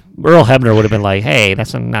funny. Earl Hebner would have been like, hey,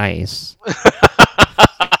 that's a nice.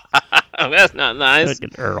 That's not nice.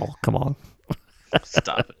 Look at Earl. Come on.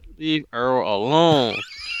 Stop it. Leave Earl alone.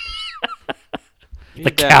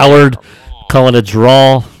 The coward calling a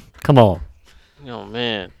draw. Come on. Oh,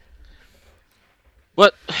 man.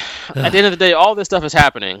 But at the end of the day, all this stuff is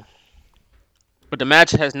happening. But the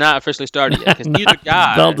match has not officially started yet. Because neither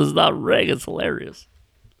guy... Bell does not ring. It's hilarious.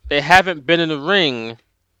 They haven't been in the ring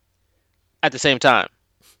at the same time.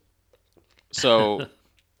 So,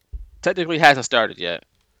 technically hasn't started yet.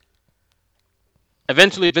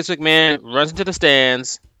 Eventually, Vince McMahon runs into the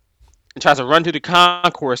stands and tries to run through the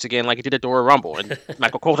concourse again like he did at the Royal Rumble. And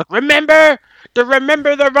Michael Cole's like, remember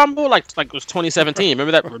the Rumble? Like it was 2017.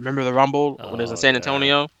 Remember that? Remember the Rumble when it was in San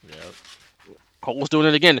Antonio? Yeah. Yep. Cole's doing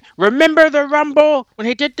it again. Remember the Rumble when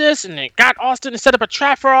he did this and they got Austin and set up a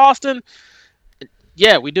trap for Austin?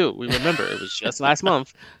 Yeah, we do. We remember. It was just last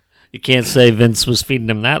month. You can't say Vince was feeding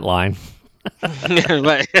him that line.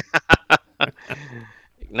 Right.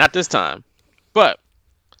 Not this time. But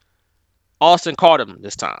Austin caught him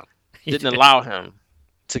this time. Didn't allow him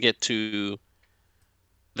to get to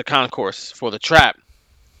the concourse for the trap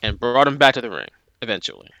and brought him back to the ring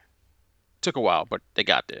eventually. Took a while, but they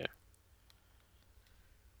got there.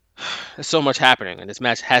 There's so much happening, and this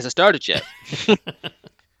match hasn't started yet.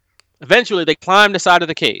 Eventually, they climb the side of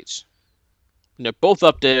the cage. And they're both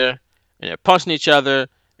up there, and they're punching each other,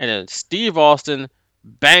 and then Steve Austin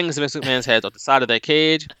bangs Vince McMahon's head off the side of that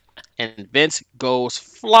cage, and Vince goes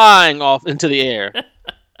flying off into the air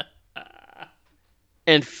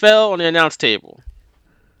and fell on the announce table,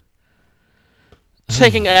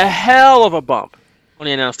 taking a hell of a bump on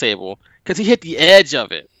the announce table because he hit the edge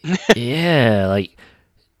of it. Yeah, like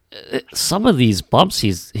some of these bumps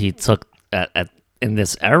he took at in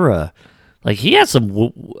this era, like he had some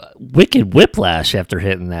wicked whiplash after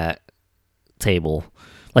hitting that table.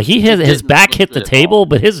 Like his back hit the table,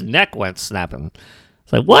 but his neck went snapping.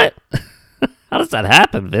 It's like, what? How does that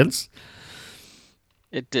happen, Vince?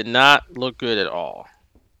 It did not look good at all.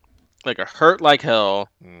 Like it hurt like hell.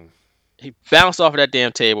 He bounced off of that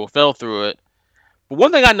damn table, fell through it. But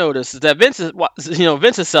one thing I noticed is that Vince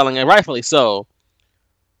is selling, and rightfully so.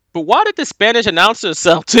 But why did the Spanish announcer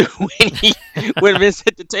sell too when Vince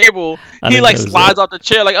hit the table? He like slides off the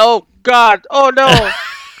chair like, oh God, oh no.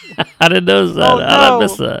 I didn't notice that. Oh, no. I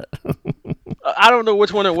missed that. I don't know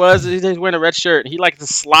which one it was. He's wearing a red shirt. He like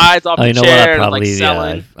just slides off the chair and like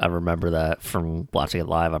selling. I remember that from watching it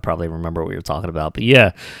live. I probably remember what you were talking about. But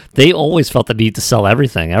yeah, they always felt the need to sell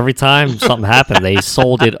everything. Every time something happened, they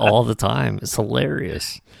sold it all the time. It's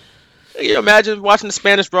hilarious. You imagine watching the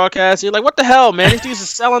Spanish broadcast. You're like, what the hell, man? These dudes are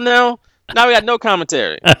selling now? Now we got no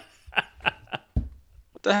commentary. What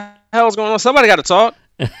the hell is going on? Somebody got to talk.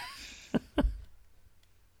 What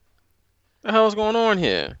the hell is going on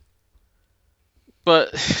here?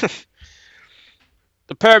 But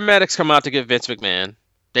the paramedics come out to get Vince McMahon.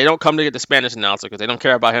 They don't come to get the Spanish announcer because they don't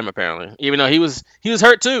care about him apparently. Even though he was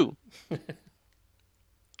hurt too. Right.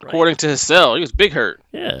 According to his cell, he was big hurt.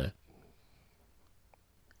 Yeah.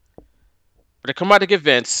 But they come out to get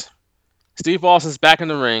Vince. Steve Austin's back in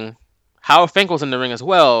the ring. Howard Finkel's in the ring as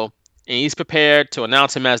well, and he's prepared to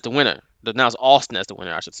announce him as the winner. To announce Austin as the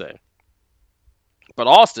winner, I should say. But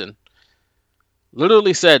Austin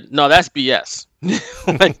literally said, no, that's BS. Which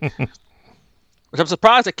I'm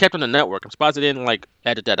surprised it kept on the network. I'm surprised they didn't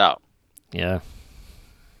edit that out. Yeah.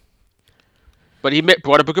 But he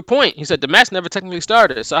brought up a good point. He said the match never technically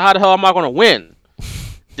started, so how the hell am I going to win?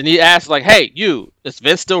 Then he asked, hey, is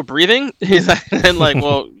Vince still breathing? He's like,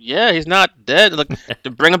 well, yeah, he's not dead. To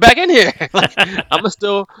bring him back in here. I'm going to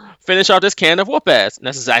still finish out this can of whoop ass. And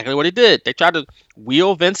that's exactly what he did. They tried to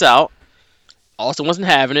wheel Vince out. Austin wasn't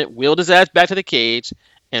having it, wheeled his ass back to the cage,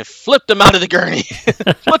 and flipped him out of the gurney.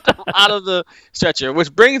 Flipped him out of the stretcher, which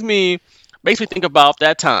makes me think about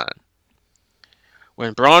that time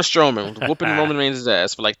when Braun Strowman was whooping Roman Reigns'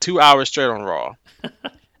 ass for 2 hours straight on Raw.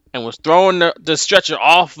 And was throwing the stretcher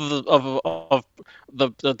off of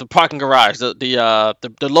the parking garage, the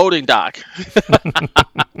loading dock.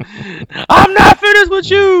 I'm not finished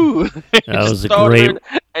with you. That was a great.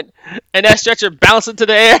 And that stretcher bounced into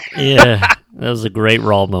the air. Yeah, that was a great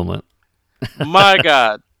Raw moment. My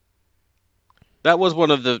God. That's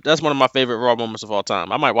one of my favorite Raw moments of all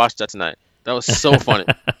time. I might watch that tonight. That was so funny.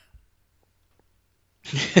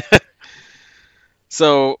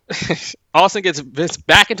 So Austin gets Vince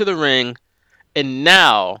back into the ring, and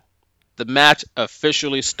now the match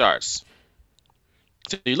officially starts.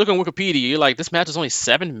 So you look on Wikipedia, you're like, this match is only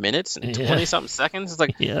 7 minutes and 20-something seconds? It's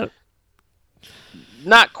like,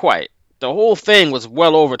 not quite. The whole thing was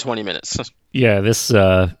well over 20 minutes. Yeah, this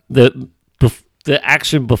the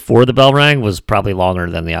action before the bell rang was probably longer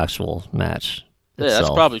than the actual match itself, that's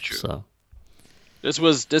probably true. So. This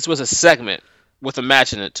was a segment with a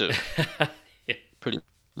match in it, too. Pretty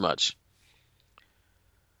much.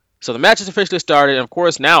 So the match is officially started, and of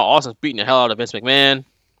course now Austin's beating the hell out of Vince McMahon.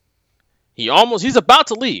 He's about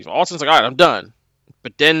to leave. Austin's like, all right, I'm done.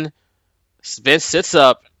 But then Vince sits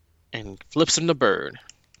up and flips him the bird.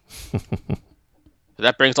 So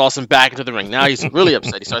that brings Austin back into the ring. Now he's really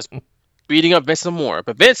upset. He starts beating up Vince some more.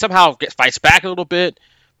 But Vince somehow fights back a little bit,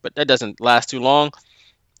 but that doesn't last too long.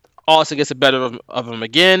 Austin gets the better of him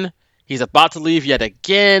again. He's about to leave yet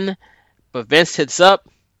again. But Vince hits up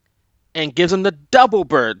and gives him the double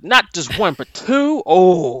bird. Not just one, but two.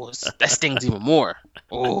 Oh, that stings even more.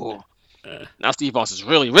 Oh. Now Steve Austin's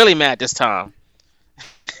really, really mad this time.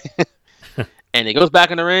 And he goes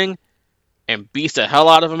back in the ring and beats the hell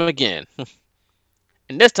out of him again.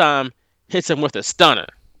 And this time, hits him with a stunner.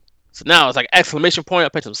 So now it's like exclamation point. I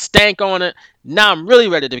put some stank on it. Now I'm really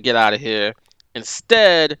ready to get out of here.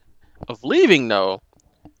 Instead of leaving, though,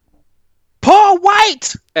 Paul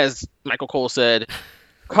White, as Michael Cole said,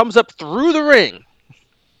 comes up through the ring.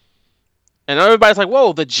 And everybody's like,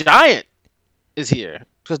 whoa, the Giant is here.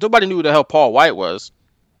 Because nobody knew who the hell Paul White was.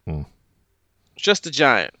 Just the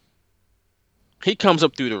Giant. He comes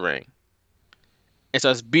up through the ring and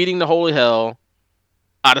starts beating the holy hell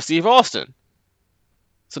out of Steve Austin.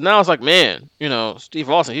 So now it's like, man, Steve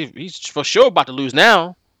Austin, he's for sure about to lose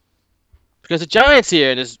now. Because the Giant's here,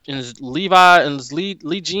 and his Levi and his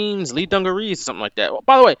Lee jeans, Lee dungarees, something like that. Well,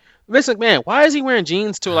 by the way, Vince McMahon, why is he wearing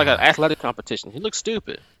jeans to like an athletic competition? He looks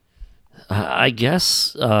stupid. I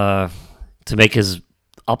guess to make his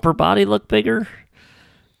upper body look bigger.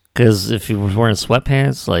 Because if he was wearing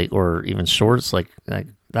sweatpants, or even shorts,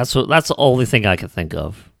 that's the only thing I can think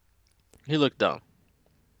of. He looked dumb.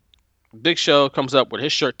 Big Show comes up with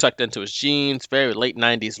his shirt tucked into his jeans, very late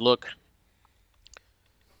 90s look.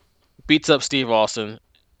 Beats up Steve Austin,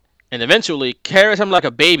 and eventually carries him like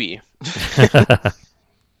a baby.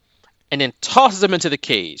 And then tosses him into the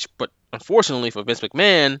cage. But unfortunately for Vince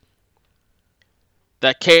McMahon,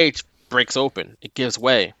 that cage breaks open. It gives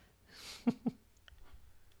way.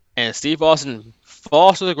 And Steve Austin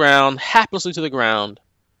falls to the ground, haplessly to the ground.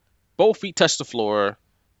 Both feet touch the floor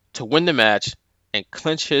to win the match and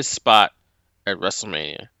clinch his spot at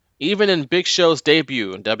WrestleMania. Even in Big Show's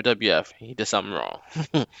debut in WWF, he did something wrong.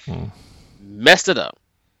 Messed it up.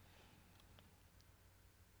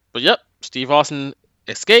 But yep, Steve Austin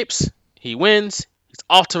escapes. He wins. He's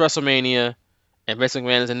off to WrestleMania. And Vince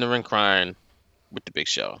McMahon is in the ring crying with the Big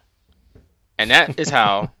Show. And that is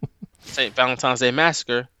how St. Valentine's Day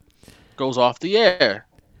Massacre goes off the air.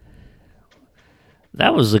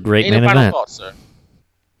 That was a great main event. Thoughts, sir?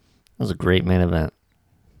 That was a great main event.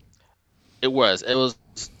 It was.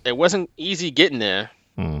 It wasn't easy getting there.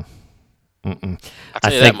 I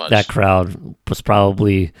think that crowd was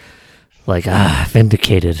probably like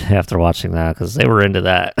vindicated after watching that because they were into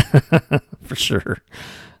that for sure.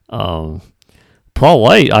 Paul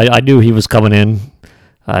White, I knew he was coming in.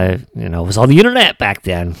 I was on the internet back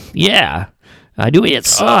then. Yeah, I knew he had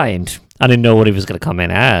signed. I didn't know what he was going to come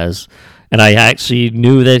in as, and I actually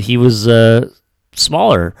knew that he was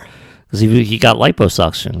smaller because he got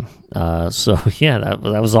liposuction. So yeah,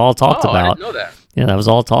 that was all talked about. I didn't know that. Yeah, that was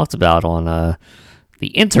all talked about on the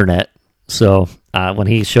internet. So when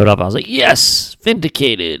he showed up, I was like, yes,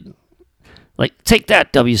 vindicated. Like, take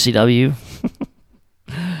that, WCW.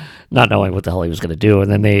 Not knowing what the hell he was going to do.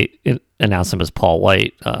 And then they announced him as Paul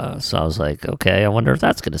White. So I was like, okay, I wonder if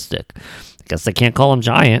that's going to stick. I guess they can't call him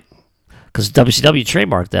Giant because WCW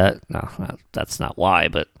trademarked that. No, that's not why,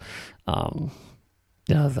 but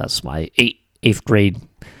that's my eighth grade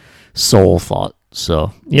soul thought.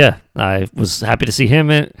 So yeah, I was happy to see him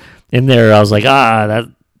in there. I was like, that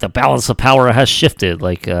the balance of power has shifted,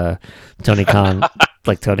 like Tony Khan,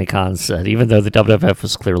 like Tony Khan said. Even though the WWF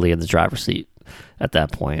was clearly in the driver's seat at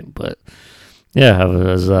that point, but yeah, I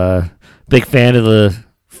was a big fan of the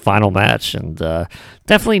final match, and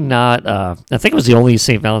definitely not. I think it was the only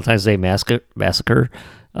St. Valentine's Day massacre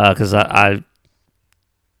because I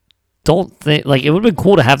don't think like it would have been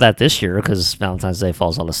cool to have that this year because Valentine's Day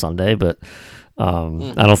falls on a Sunday, but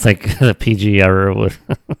I don't think the PG era would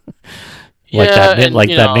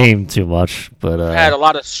that name too much. But had a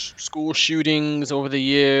lot of school shootings over the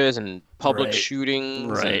years and public shootings.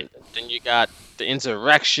 Right. And then you got the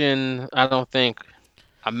insurrection. I don't think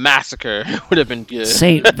a massacre would have been good.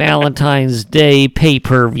 St. Valentine's Day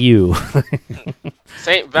pay-per-view.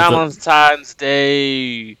 St. Valentine's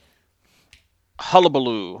Day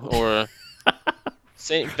hullabaloo or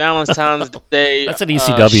St. Valentine's Day. That's an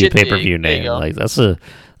ECW pay-per-view Dig. name. Like that's a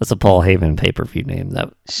Paul Heyman pay-per-view name.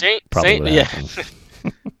 That St.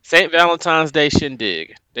 Valentine's Day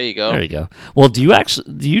Shindig. There you go. There you go. Well, do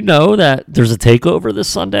you know that there's a takeover this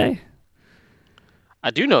Sunday? I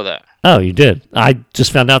do know that. Oh, you did? I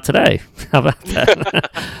just found out today. How about that?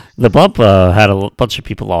 The Bump had a bunch of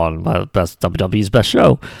people on WWE's Best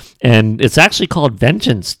Show, and it's actually called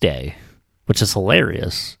Vengeance Day, which is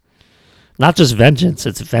hilarious. Not just vengeance,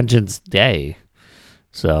 it's Vengeance Day.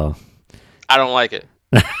 So I don't like it.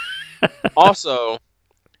 Also,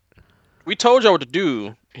 we told y'all what to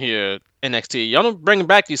do here, NXT. Y'all don't bring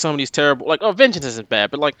back some of these terrible, Vengeance isn't bad,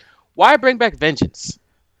 but why bring back Vengeance?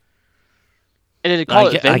 And then they call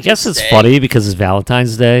it Vengeance I guess it's Day. funny because it's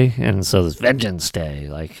Valentine's Day, and so it's Vengeance Day.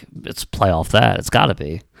 Like, it's play off that. It's got to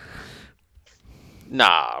be.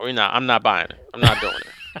 Nah, we're not. I'm not buying it. I'm not doing it.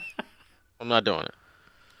 I'm not doing it.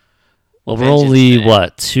 Well, we're Vengeance only, Day.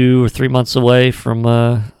 2 or 3 months away from,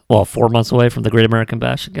 4 months away from the Great American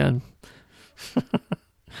Bash again.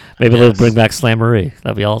 Maybe they'll bring back Slamboree.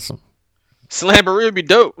 That'd be awesome. Slamboree would be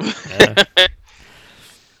dope. Yeah.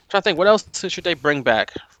 Trying to think, what else should they bring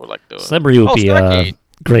back for the Slamboree would be Starcade.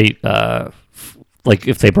 Great.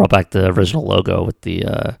 If they brought back the original logo with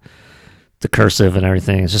the cursive and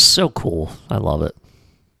everything. It's just so cool. I love it.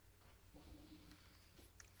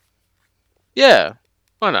 Yeah,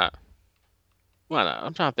 why not? Why not?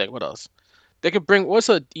 I'm trying to think, what else? They could bring, what's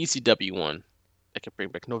a ECW one? They could bring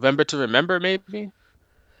back November to Remember, maybe?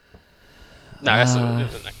 No, that's I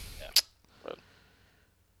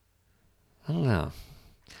don't know.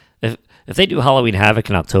 If they do Halloween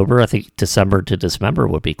Havoc in October, I think December to Dismember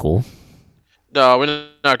would be cool. No, we're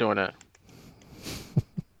not doing that.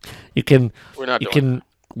 You can We're not you doing can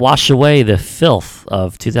wash away the filth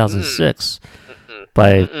of 2006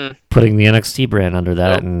 by putting the NXT brand under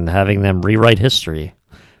that and having them rewrite history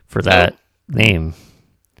for that name.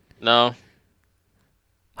 No.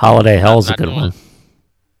 Holiday Hell's a Not good doing one. it.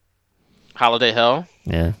 Holiday Hell?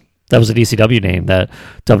 Yeah. That was an ECW name that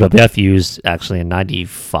WWF used actually in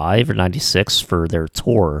 95 or 96 for their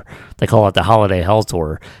tour. They call it the Holiday Hell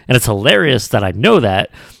Tour. And it's hilarious that I know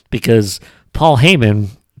that because Paul Heyman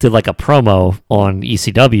did a promo on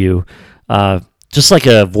ECW, just like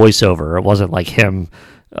a voiceover. It wasn't like him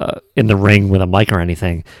in the ring with a mic or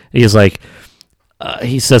anything. He's like,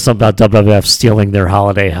 he says something about WWF stealing their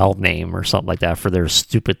Holiday Hell name or something like that for their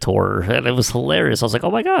stupid tour. And it was hilarious. I was like,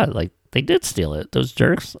 oh my God, they did steal it, those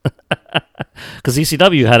jerks. Because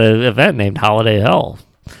ECW had an event named Holiday Hell.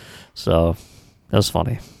 So that was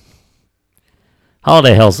funny.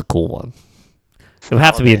 Holiday Hell's a cool one. It would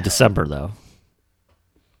have to be in December, though.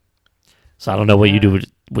 So I don't know what you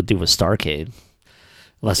would do with Starrcade.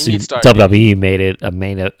 Unless WWE made it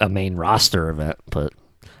a main roster event, but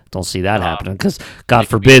don't see that happening because God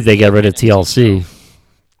forbid they get rid of TLC.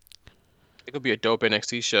 It could be a dope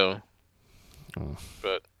NXT show.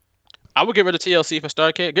 But I would get rid of TLC for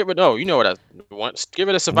Starrcade. You know what I want. Get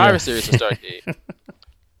rid of Survivor Series for Starrcade.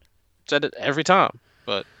 Said it every time,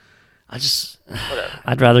 but whatever.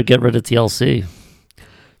 I'd rather get rid of TLC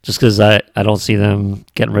just because I don't see them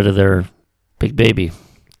getting rid of their big baby.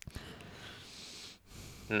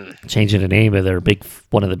 Changing the name of their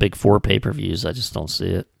one of the big 4 pay-per-views. I just don't see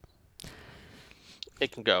it.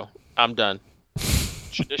 It can go. I'm done.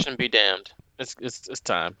 Tradition be damned. It's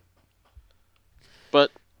time.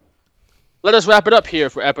 But let us wrap it up here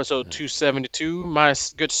for episode 272, my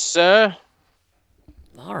good sir.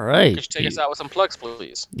 All right. Could you take us out with some plugs,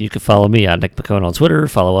 please? You can follow me at Nick Pacone on Twitter.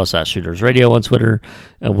 Follow us at Shooters Radio on Twitter.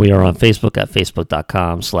 And we are on Facebook at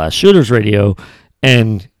facebook.com/ShootersRadio.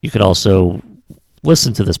 And you could also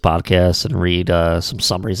listen to this podcast and read some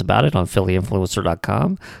summaries about it on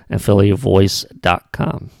PhillyInfluencer.com and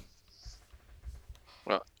PhillyVoice.com.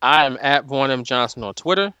 Well, I am at Vaughn M. Johnson on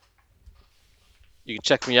Twitter. You can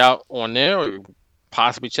check me out on there, or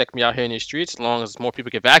possibly check me out here in the streets, as long as more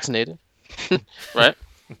people get vaccinated. Right?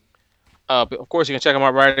 But of course, you can check out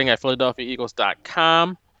my writing at PhiladelphiaEagles.com.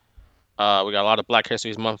 We got a lot of Black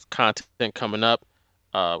History Month content coming up.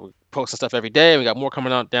 We post stuff every day. We got more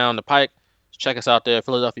coming out down the pike. Check us out there,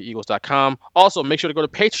 PhiladelphiaEagles.com. Also, make sure to go to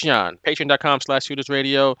Patreon,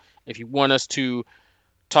 patreon.com/shootersradio. If you want us to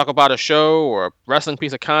talk about a show or a wrestling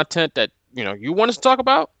piece of content that you want us to talk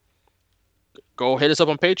about, go hit us up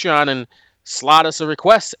on Patreon and slide us a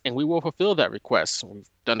request, and we will fulfill that request. We've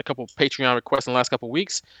done a couple of Patreon requests in the last couple of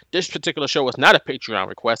weeks. This particular show was not a Patreon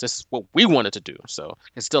request. This is what we wanted to do. So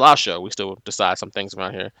it's still our show. We still decide some things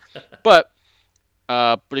around here. But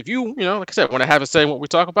if you, like I said, want to have us say what we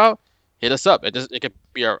talk about, hit us up. It could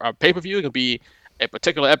be our pay-per-view. It could be a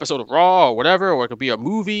particular episode of Raw or whatever, or it could be a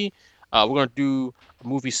movie. We're going to do a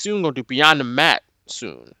movie soon. We're going to do Beyond the Mat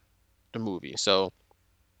soon, the movie. So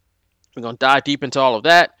we're going to dive deep into all of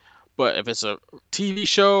that. But if it's a TV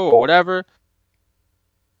show or whatever,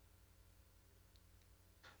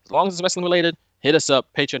 as long as it's wrestling related, hit us up,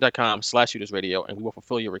 patreon.com/shootersradio, and we will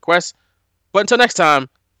fulfill your requests. But until next time,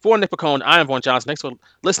 for Nick Pacone, I am Vaughn Johnson. Thanks for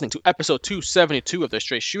listening to episode 272 of The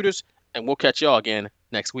Straight Shooters, and we'll catch y'all again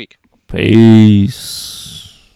next week. Peace.